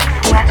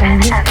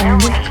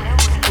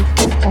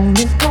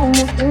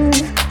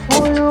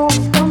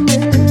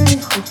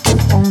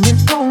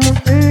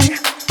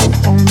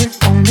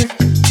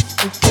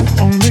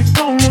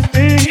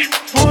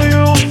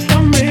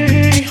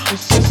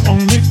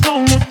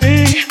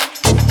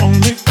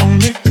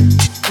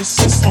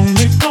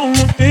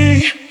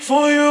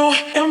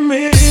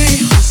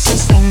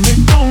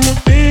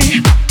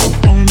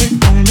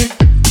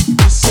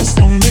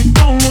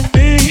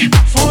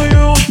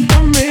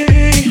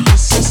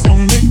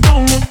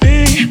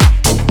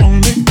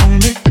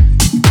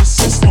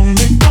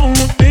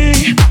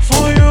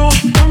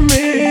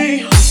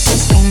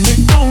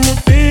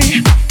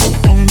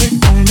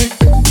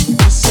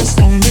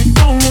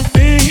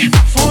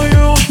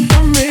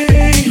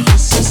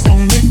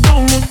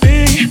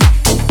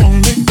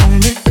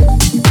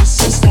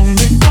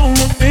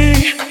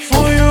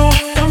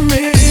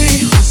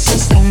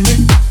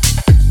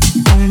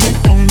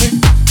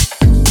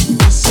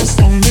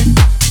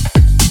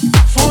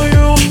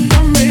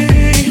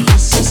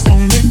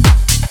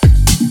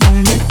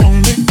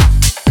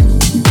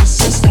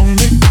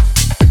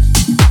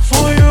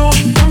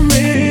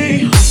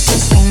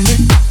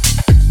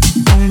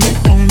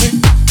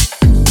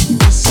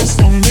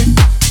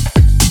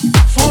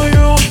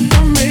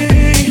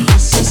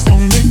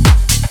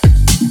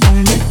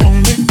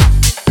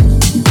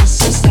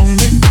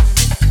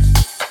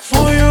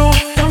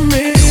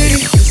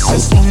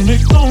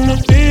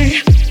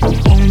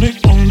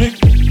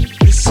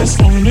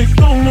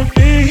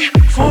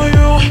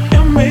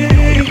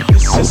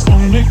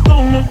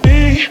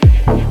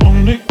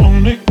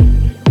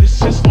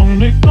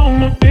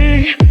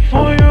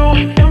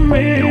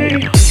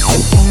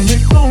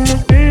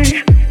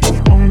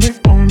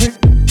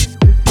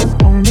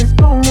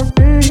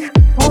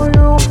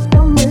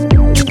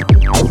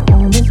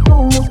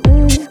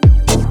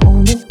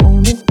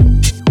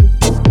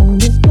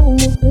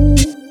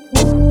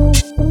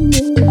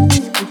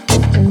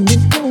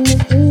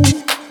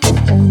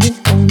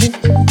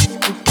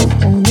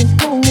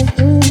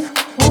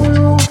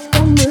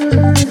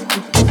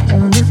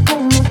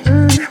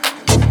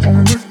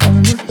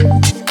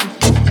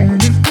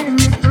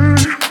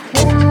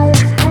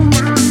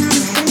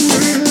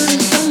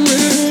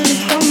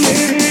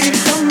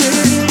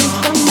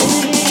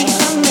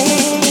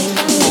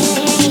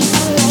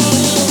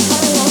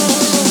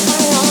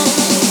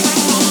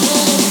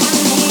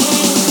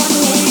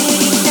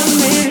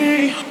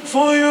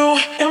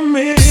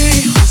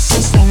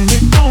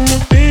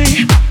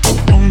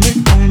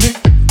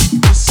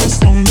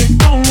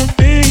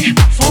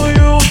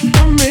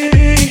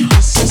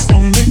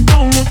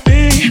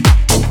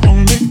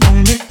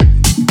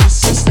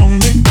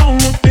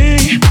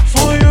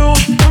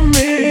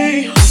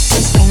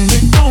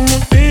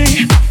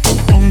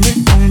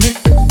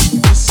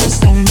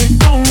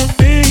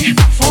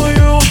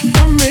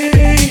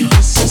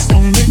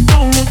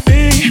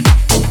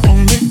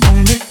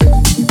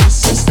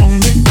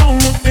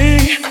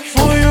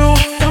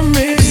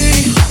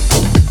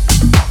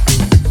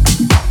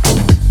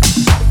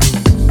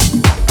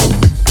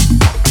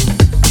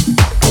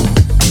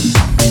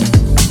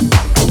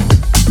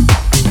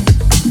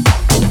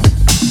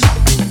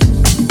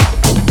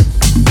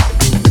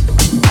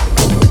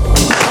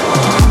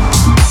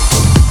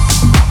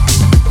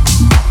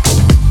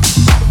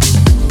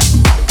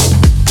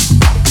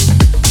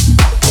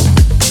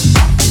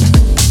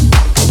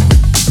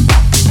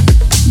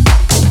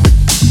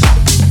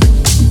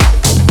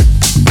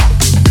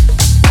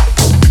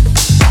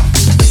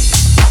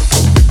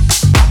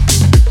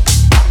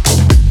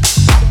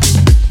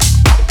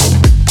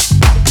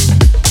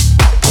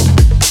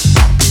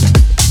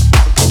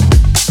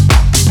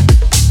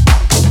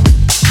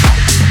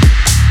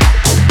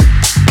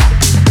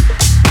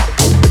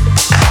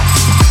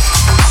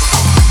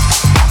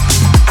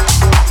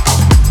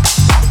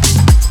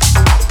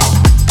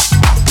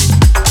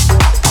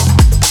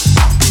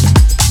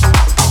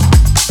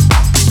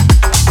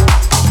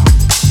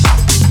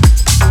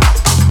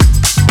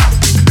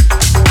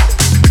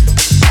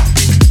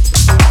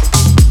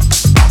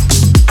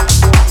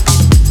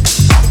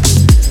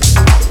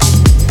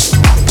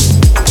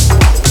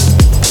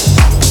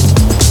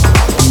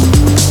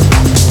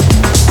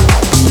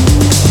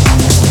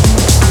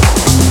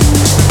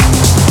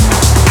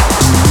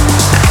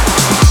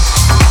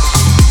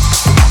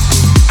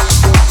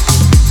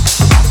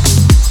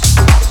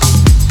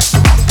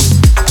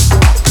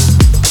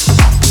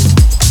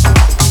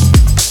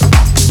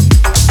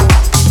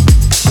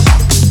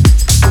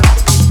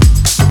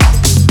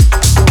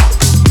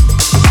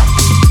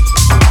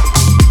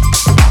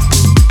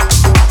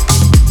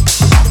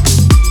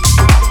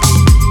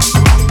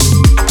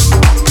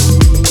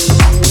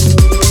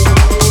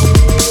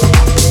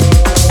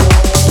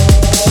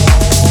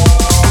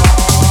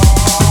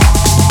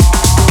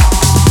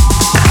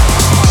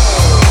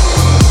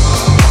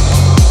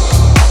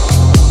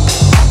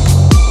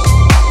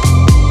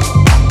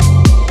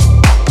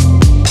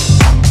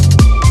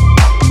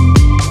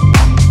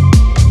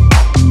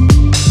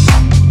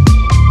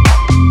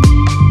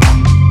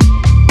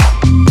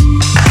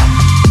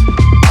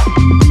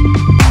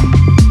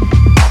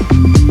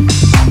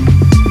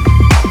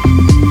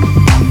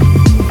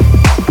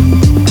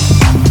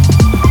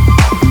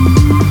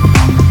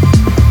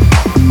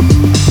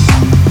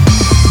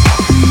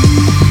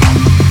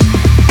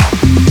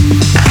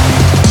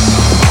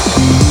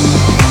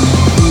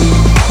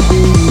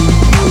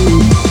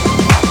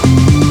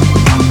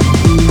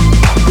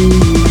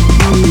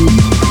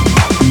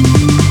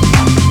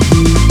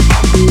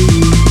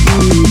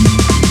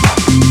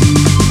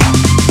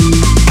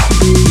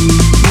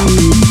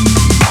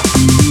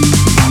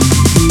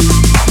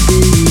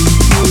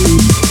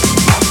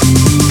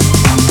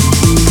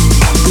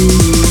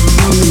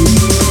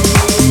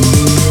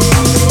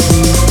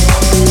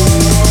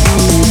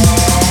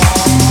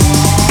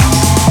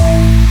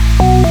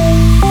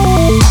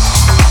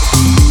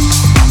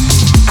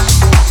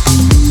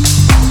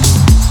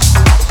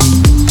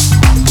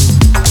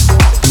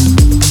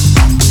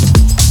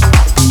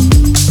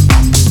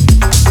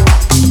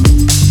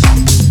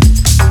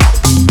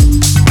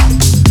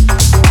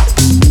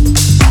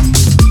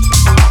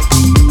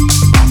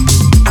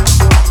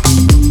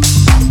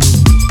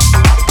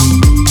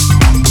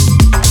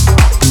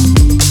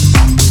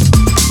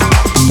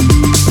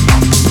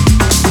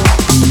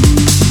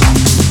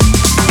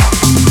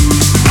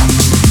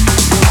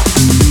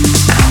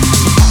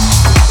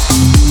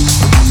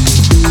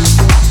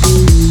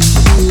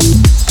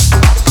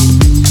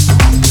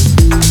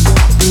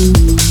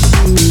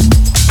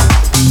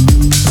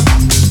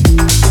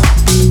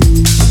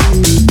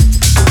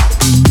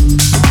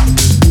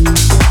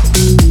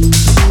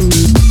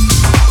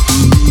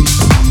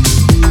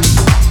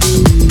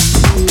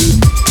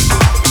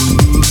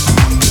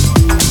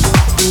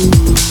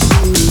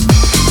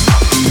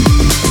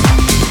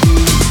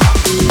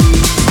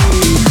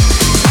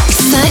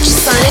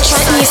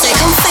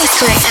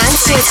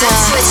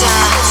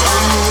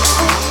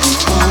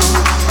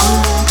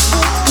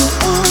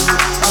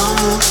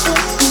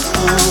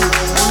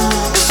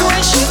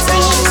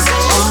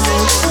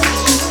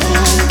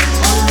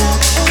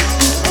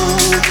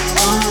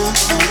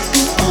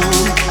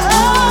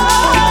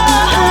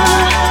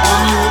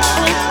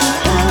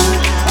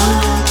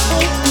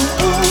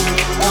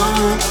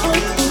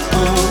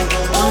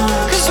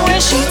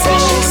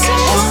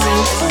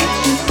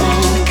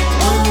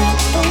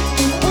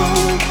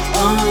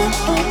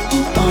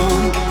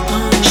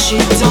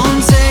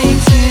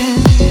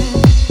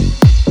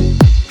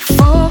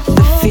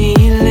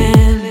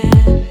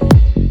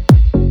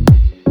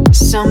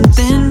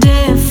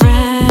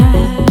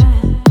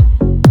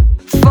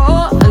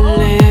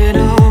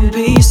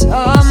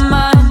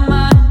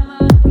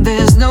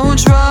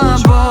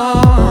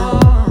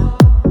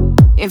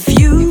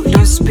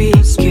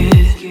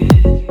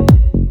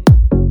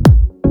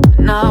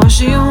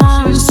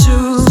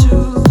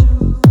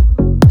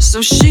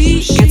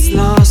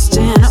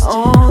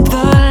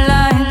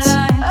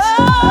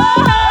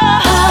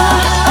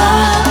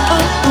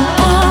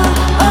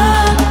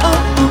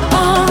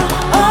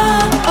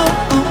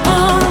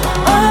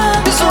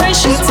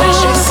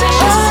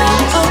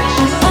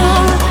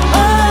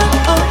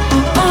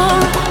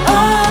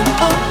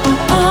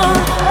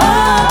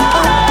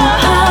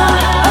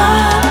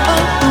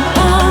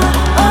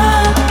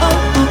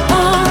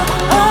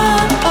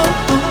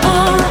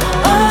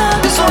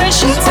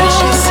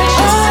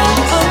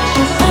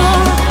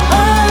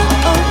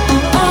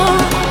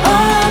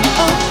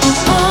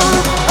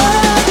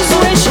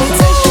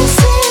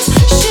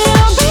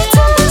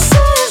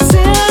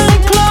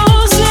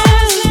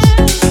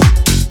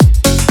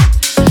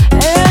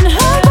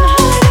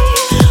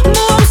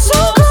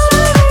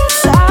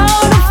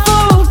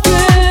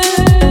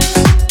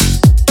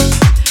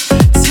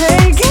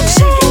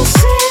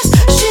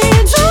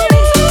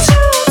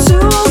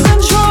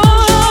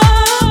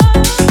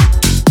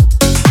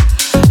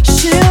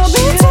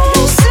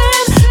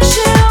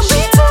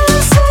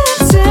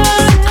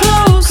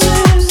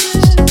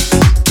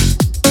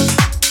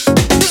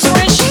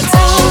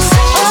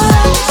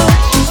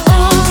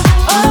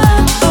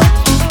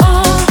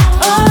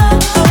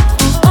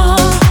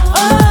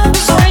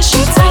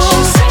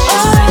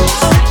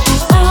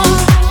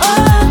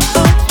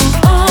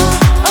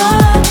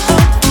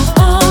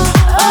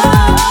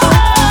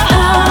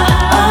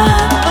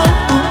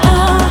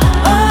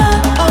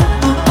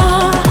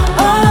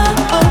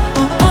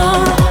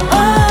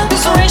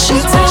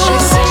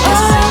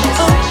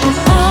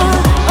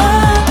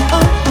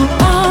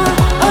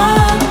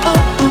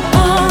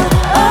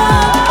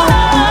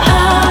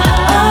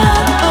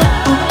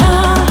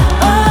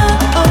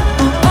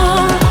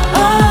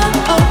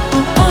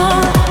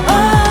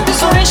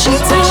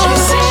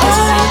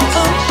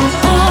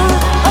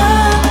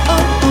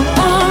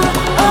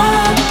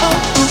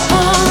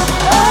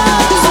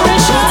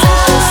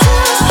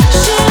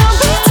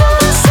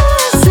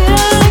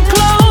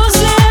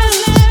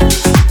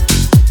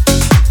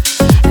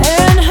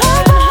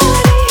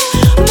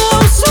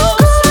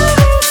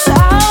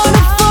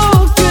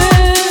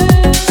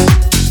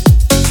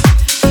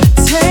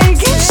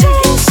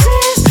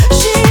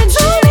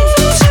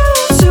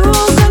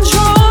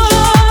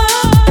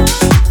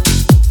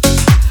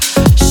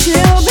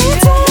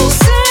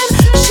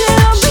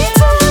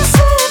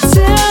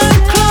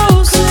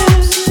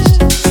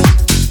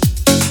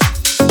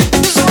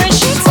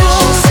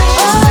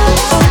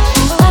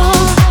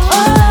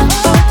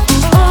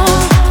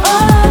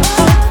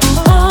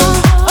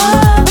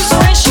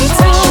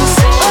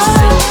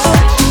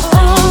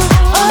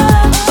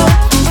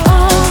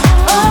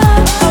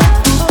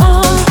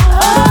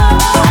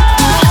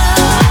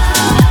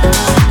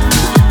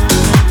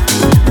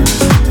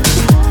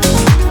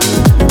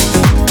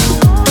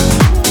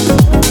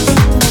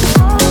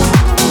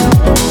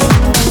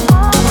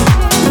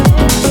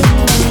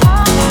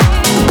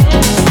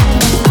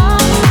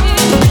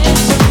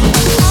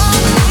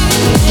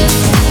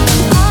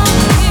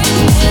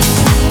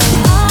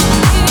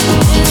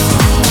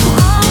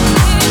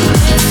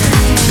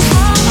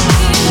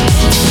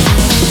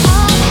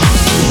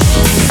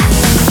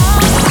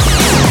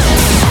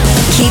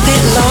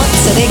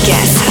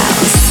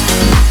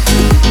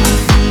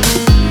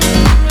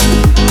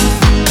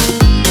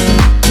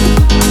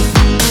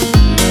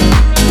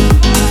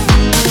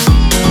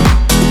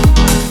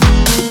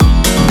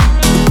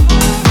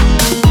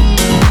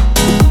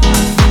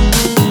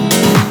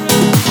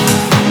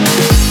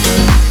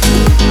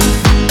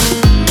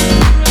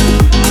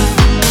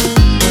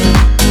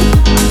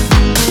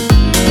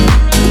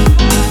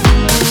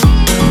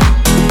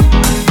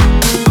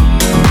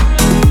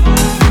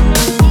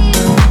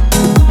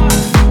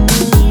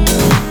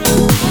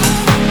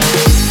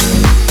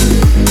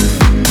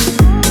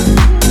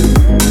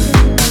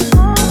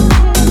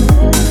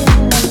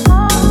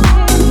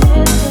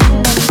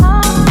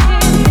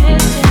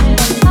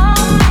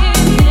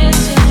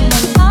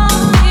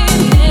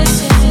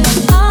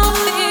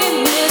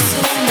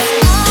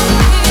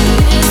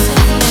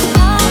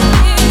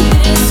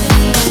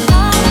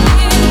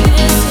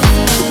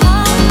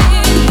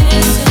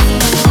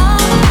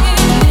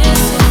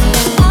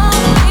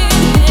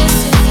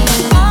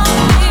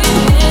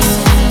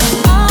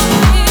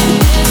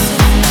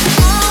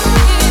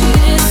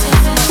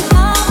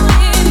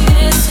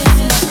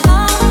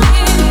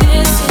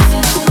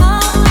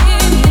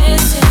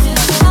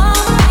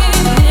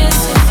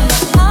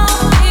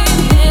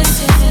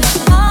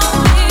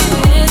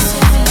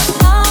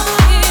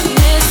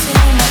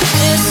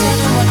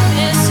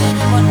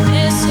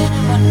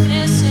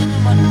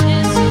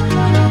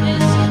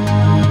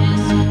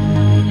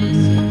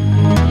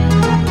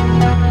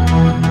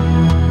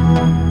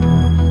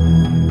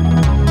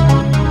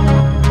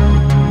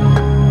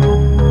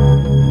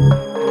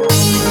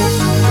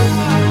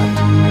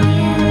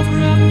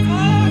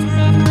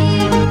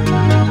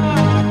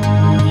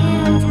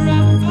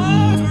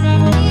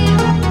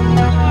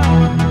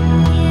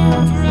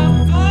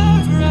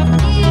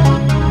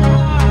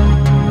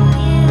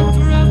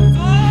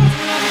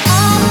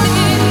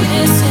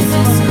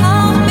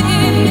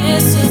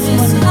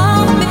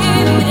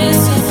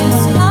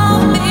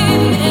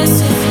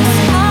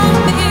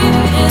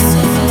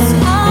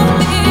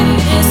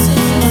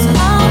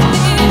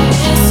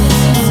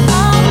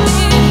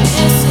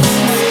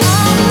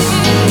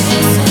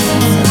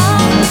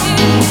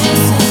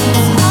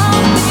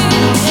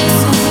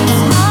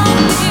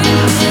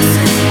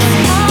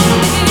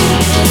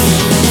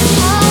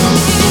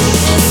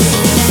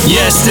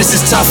 yes, this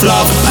is Tough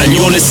Love, and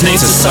you're listening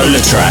to Solar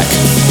Track.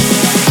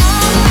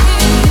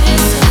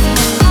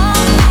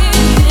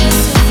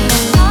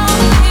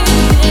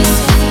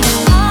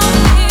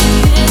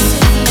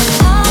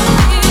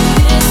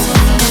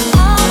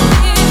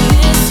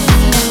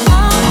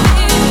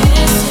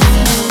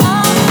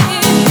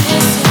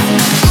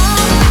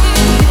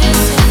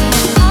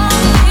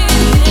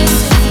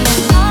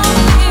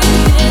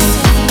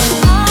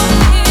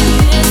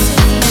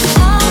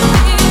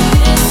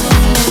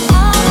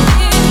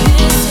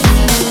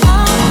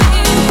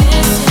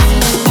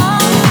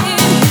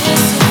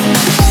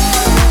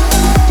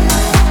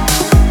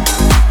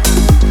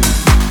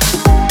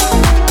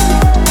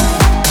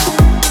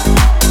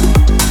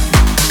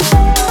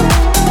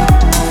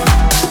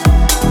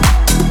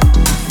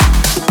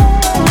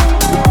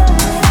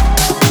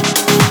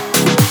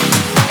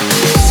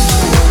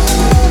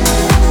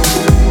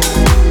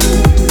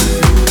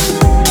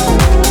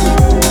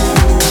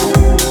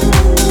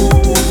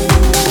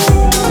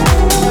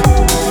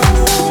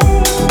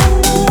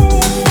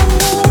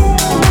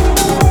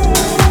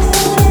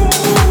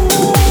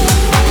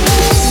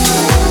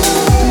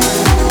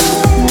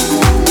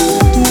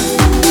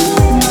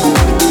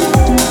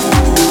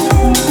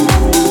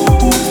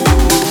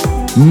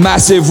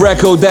 Massive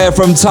record there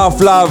from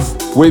Tough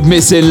Love with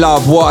Missing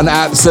Love. What an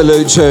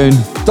absolute tune.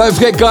 Don't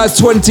forget, guys,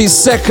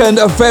 22nd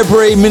of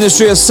February,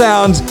 Ministry of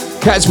Sound.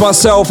 Catch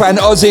myself and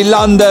Ozzy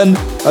London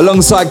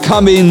alongside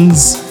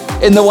Cummins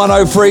in the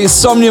 103.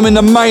 Somnium in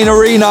the main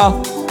arena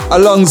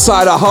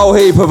alongside a whole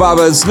heap of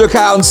others. Look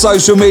out on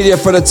social media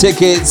for the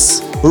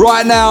tickets.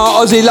 Right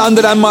now, Ozzy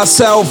London and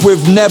myself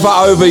with Never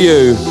Over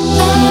You.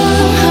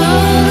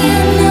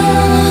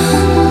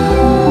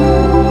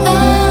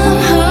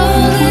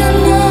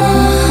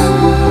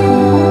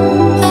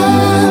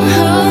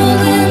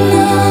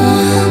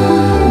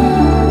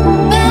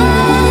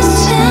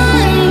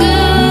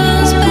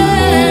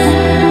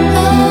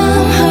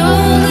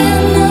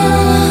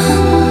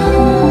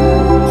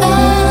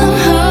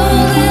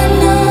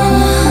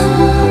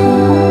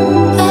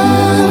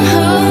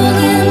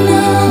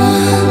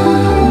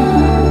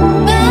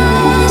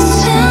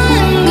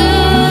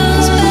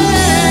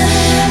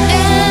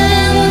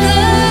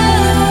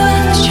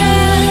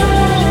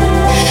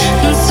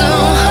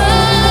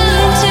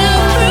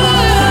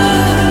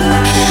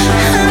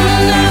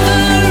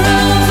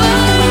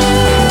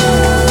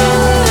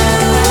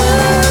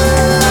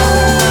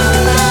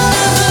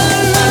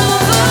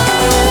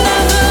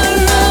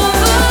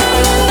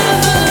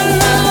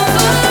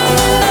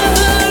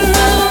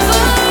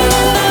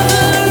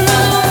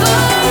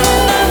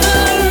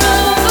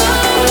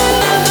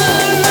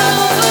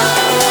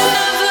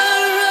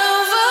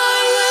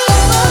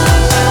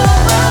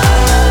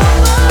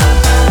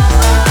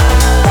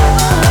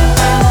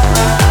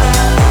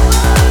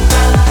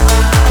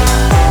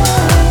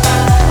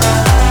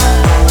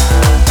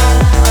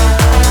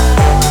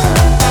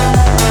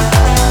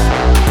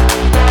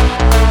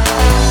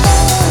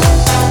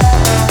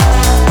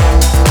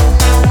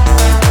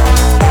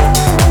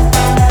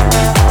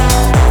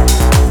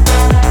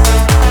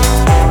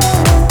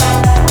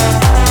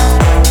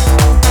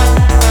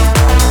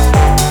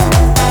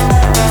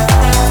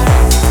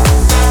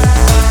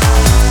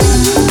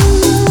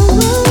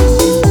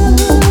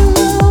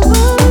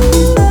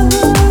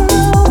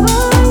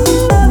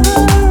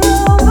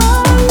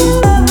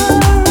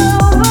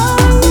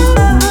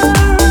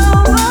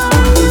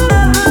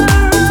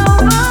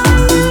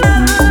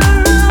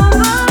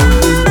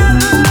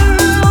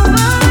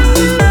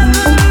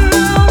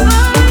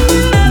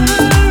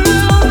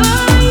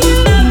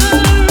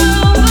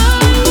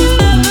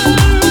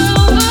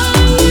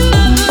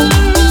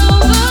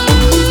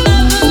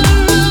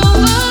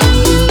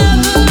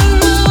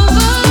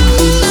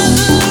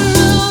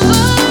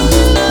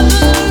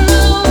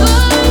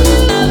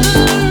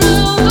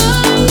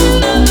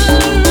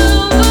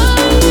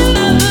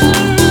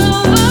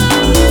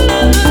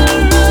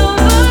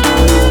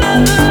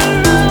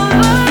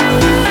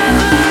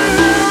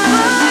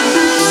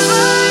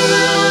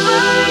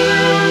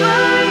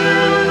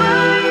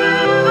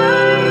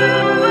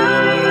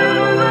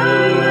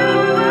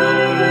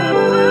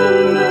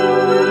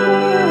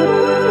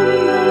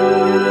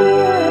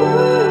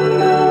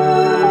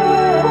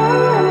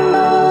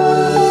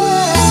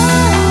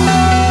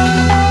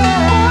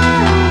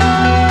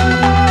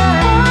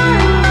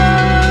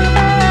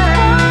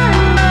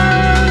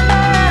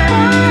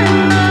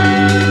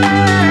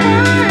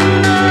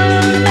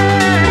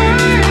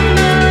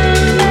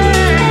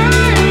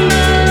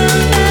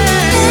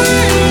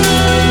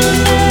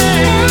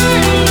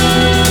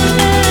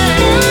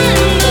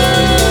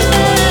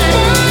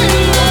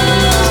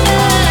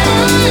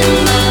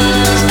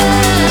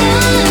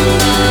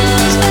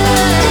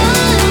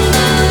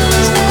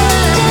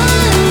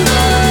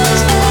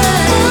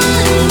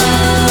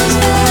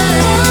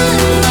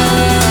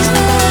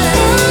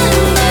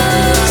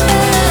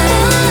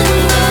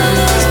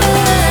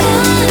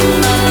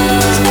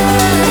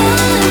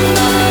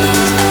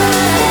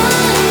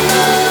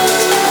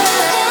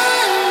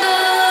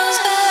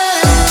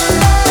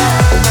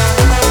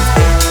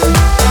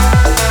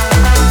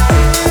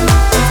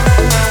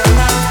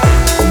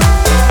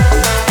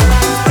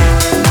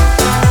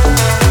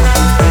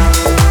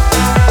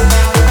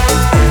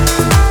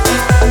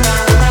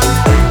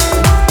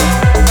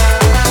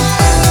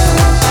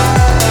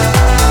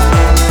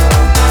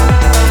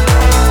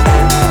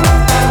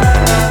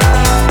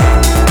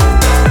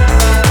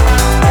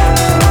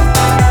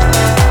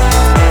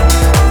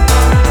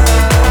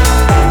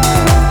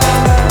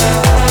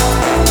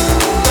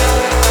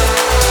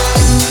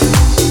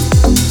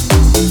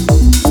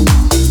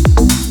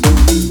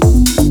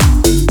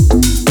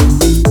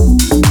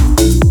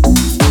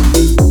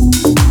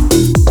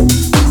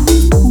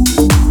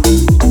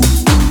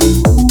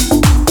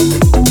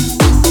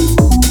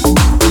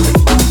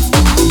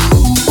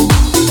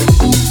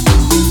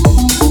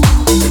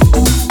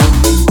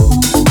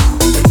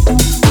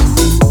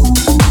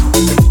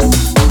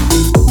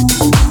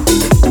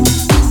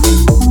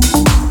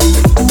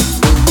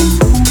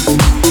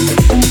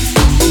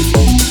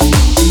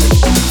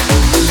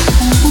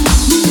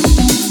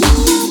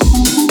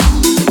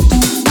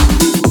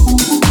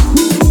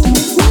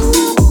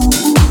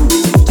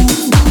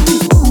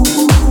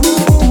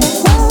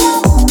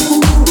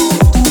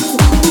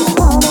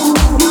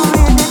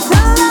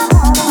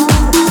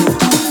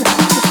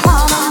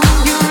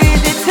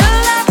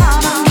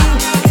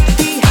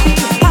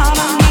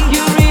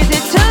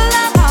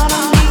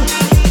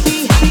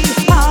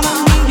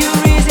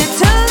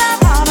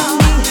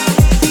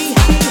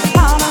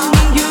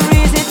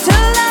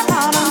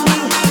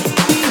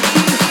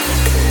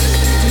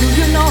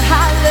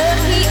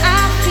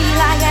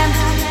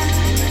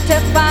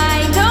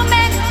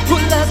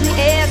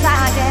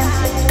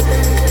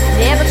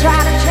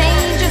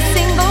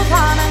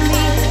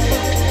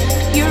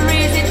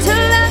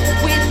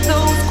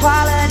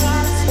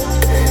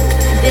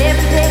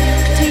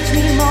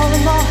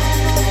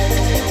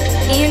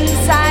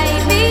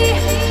 Inside me,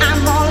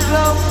 I'm all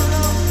aglow.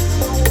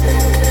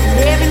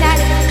 Every night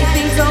you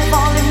think of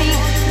falling me.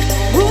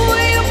 Ooh,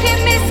 you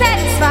keep me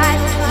satisfied.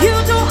 You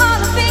do all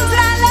the things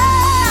that I love.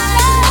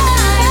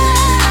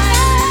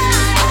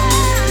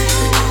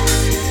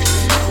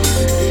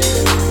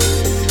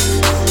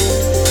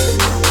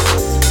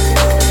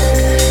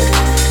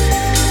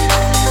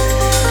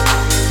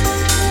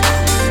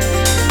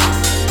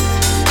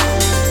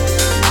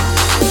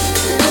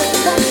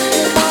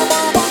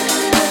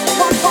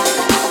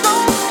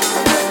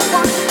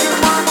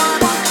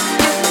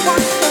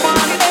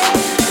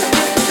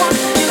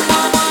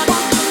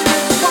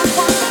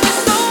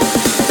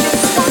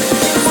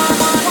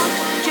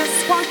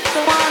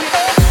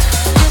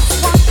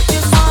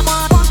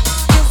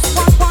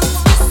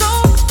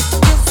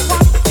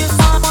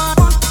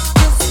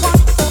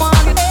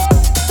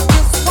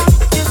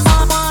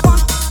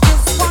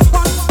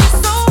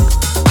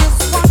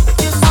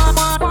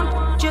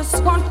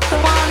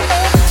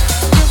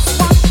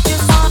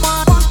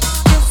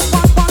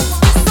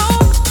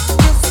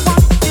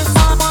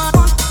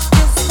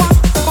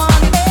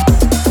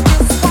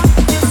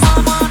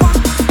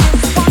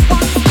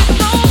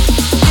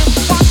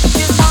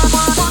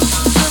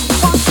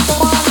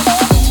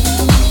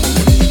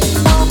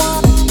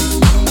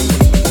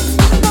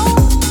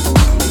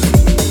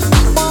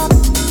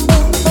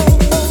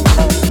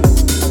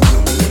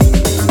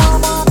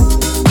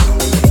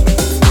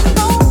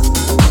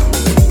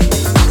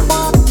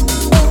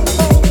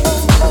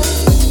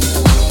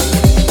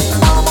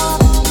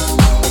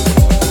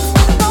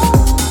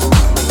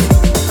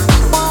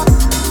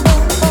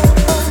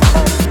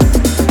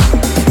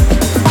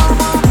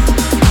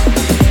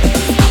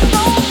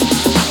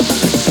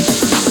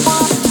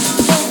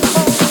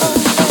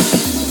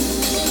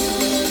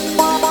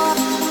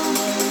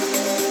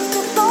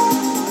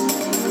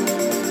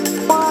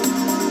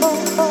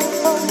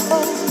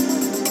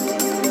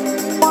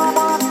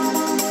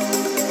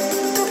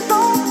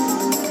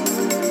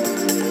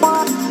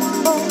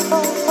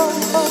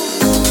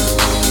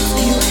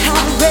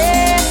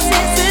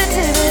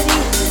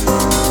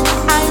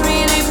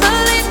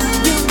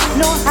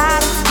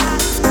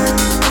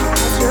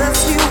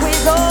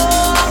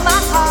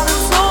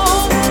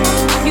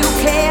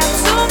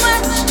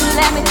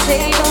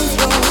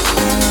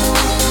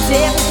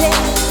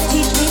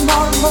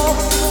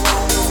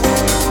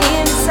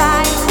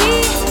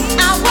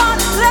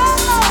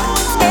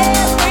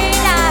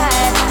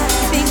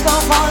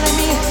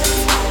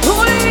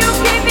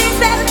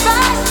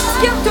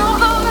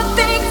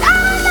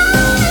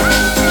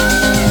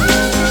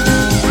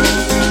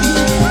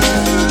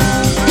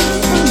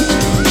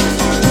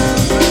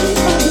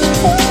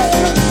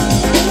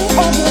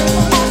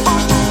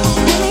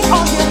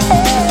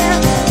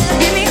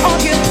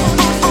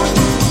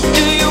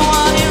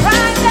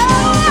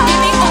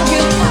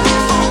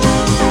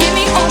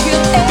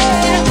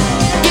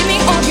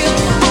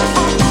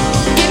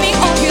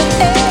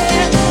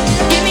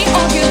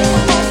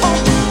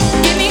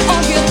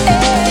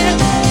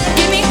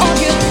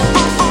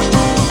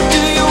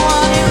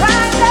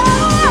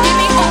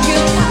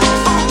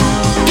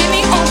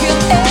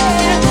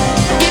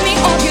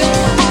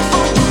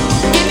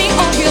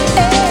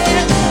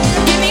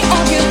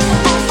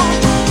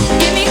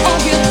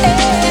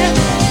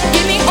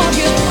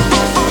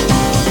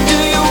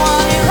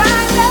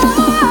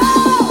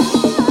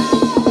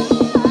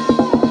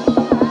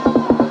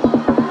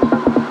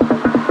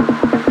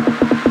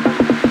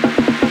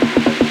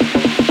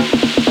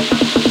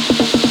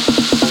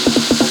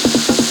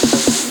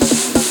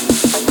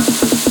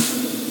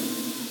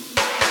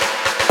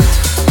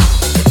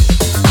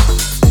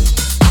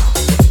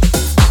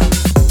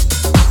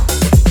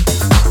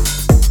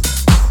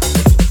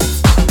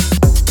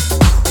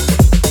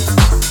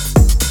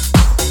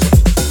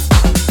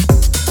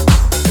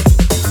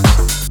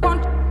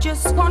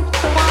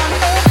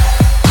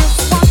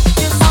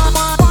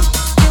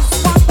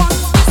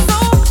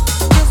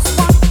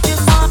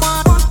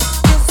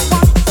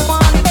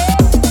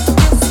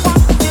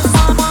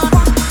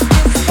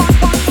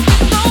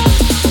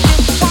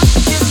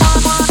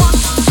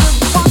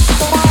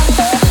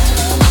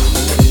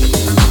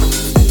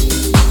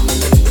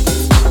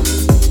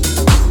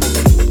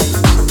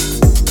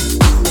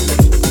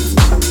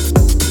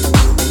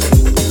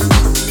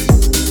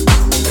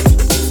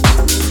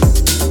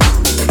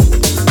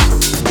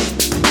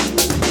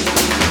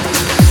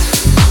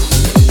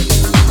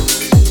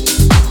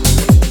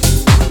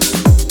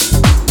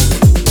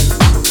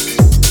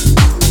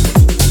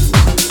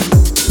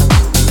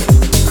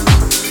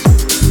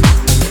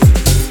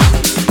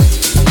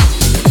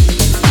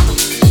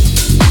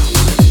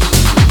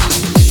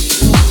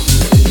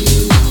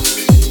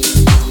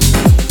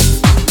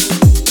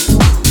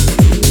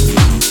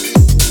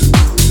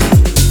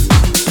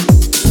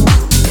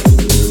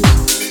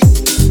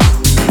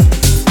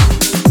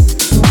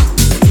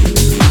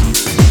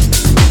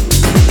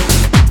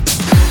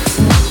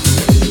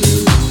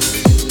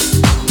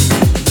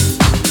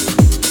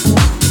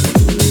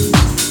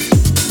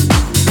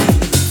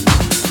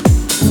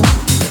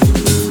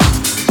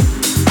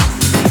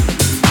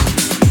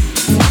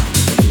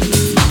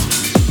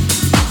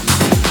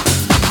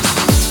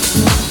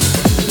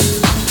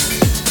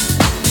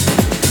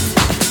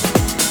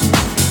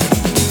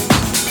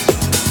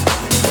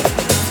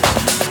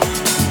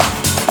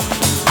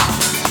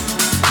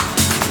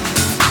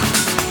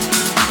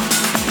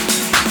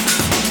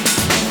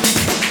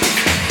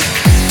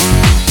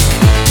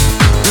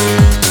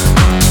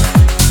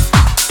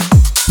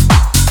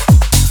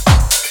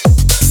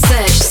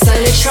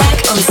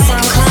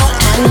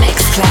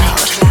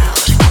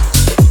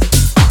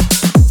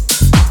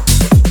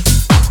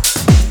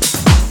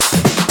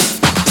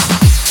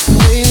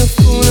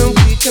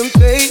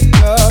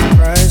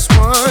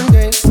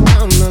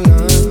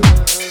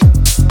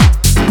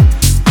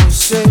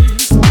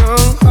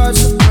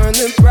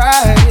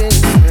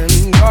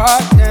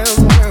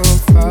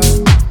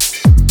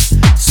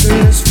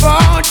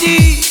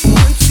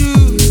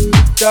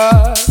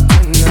 dark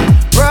and I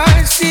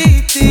bright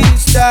see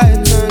these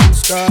titan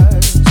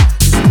scars.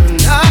 Cause we're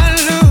not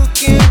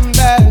looking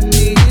back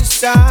this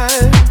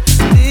time.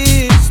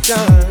 So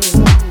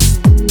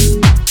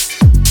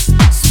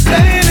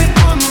blame it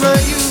on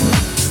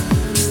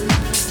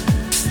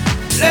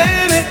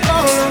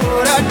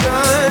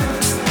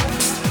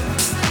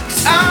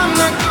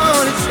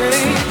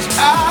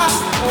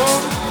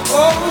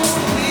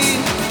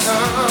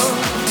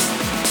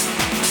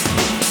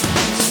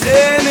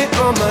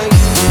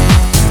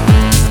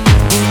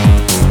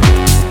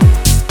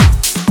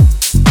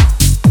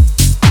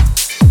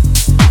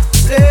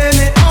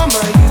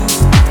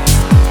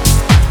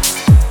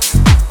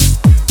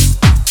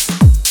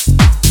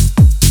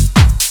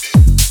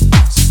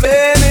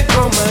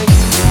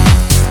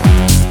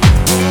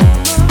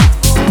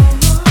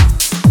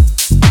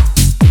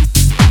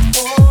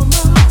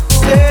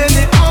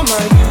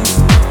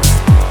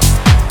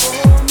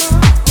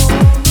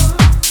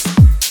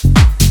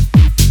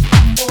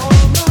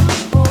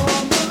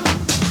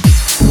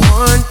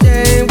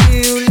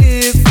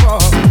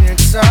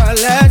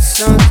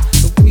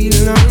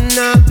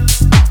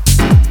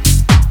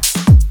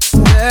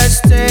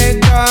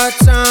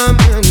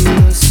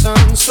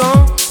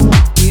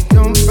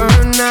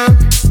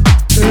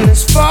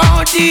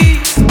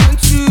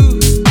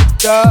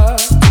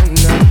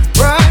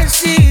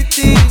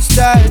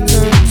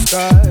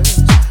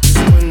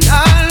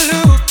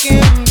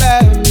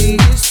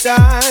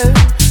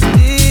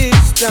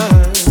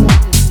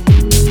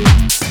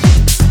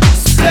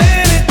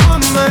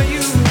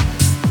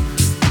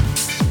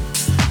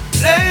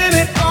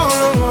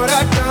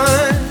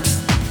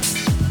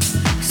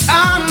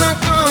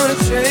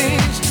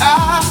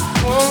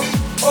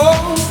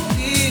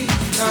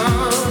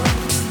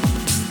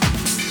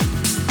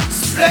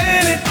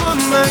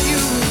my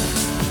youth,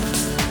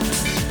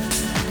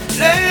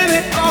 blame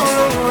it all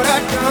on what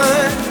I've done.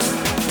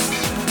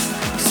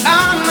 Cause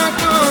I'm not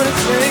gonna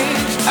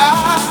change, I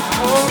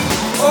won't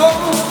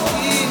hold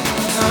it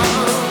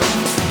down.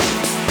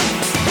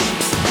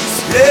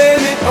 So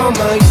blame it on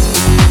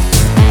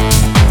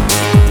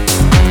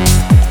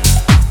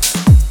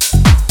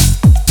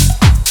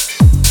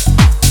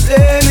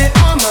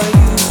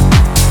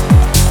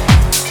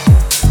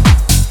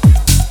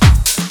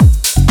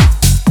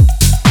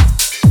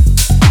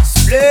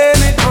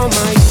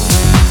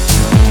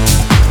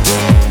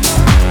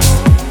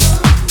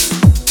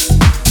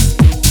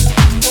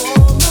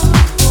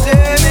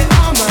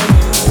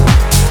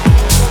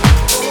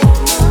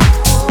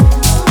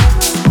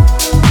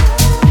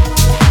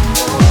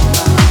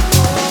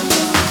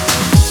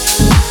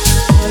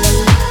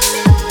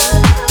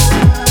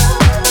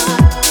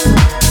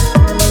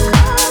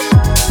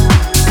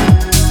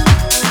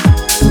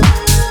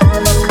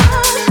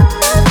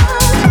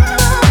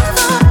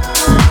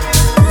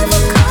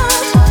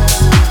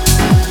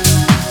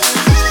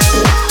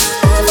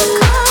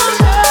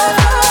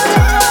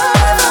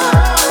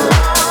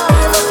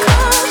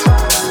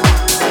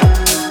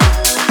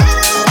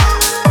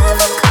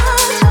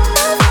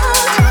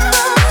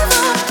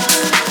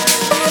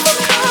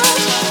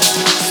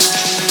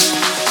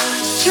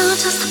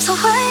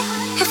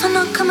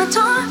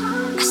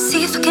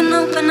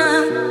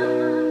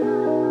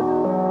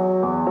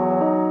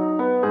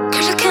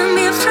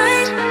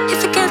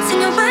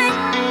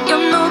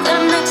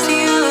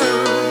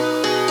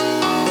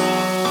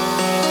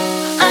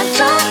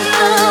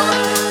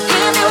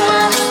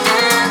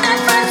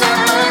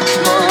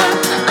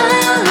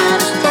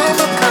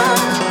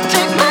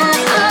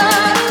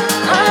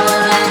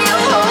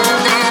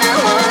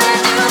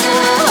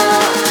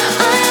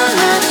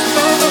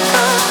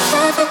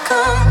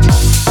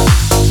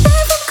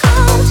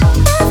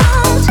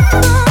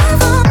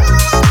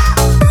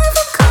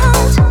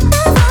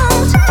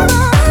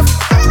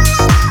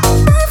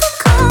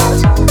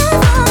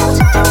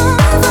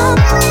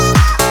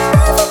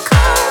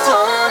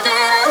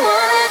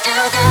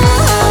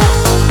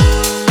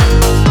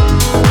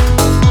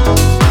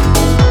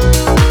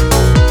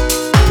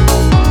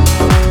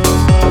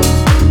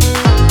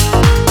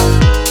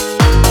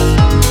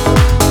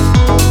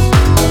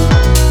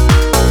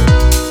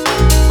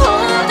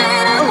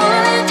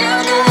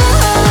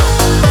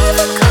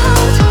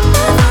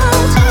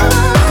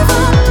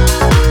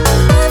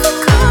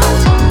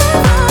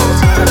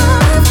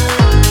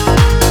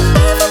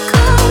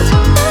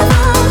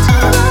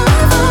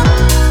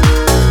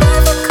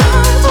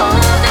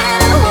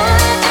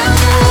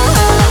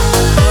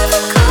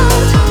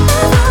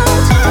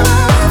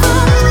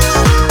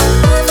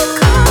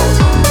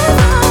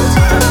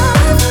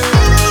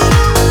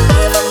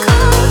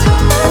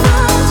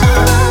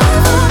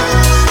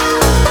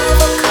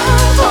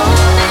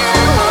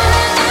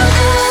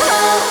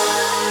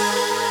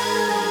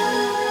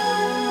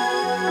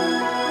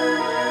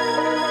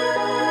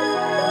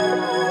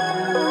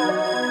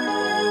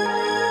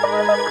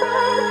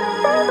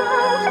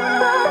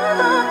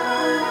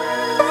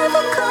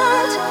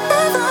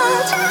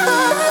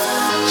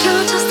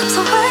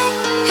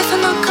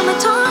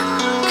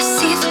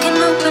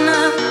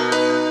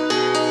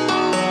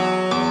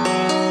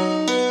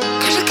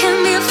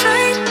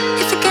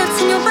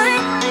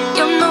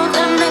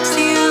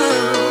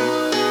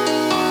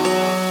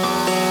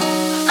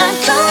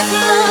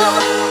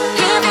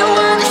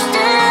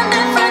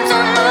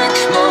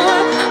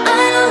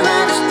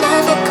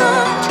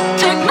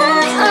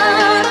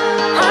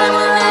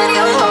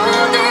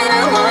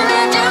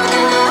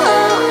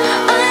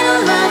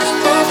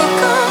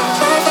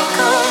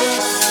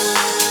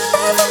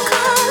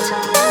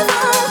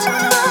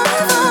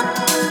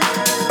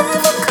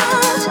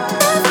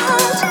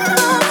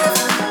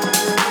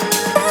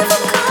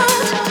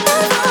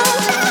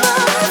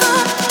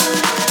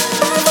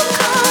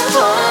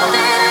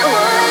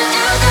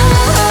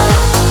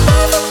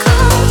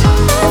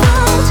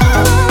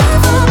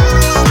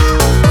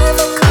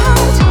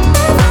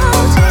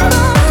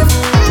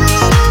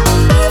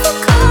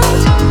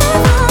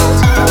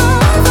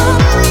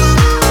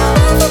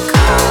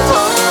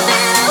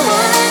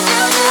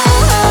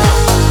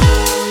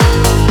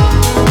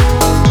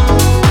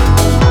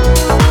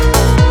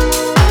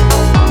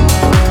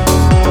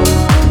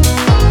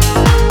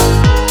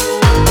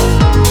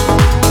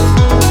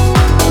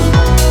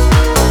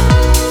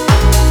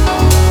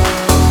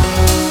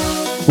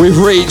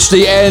reached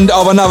the end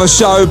of another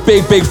show.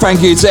 Big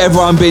thank you to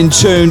everyone being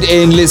tuned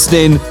in,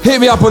 listening.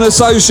 Hit me up on the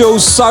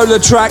socials, Solar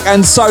Track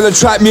and Solar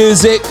Track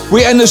Music.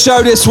 We end the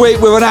show this week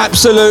with an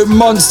absolute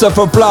monster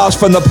for Blast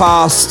from the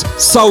Past,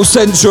 Soul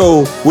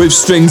Central with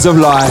Strings of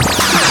Life.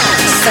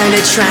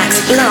 Solar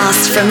Track's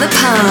Blast from the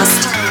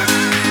Past.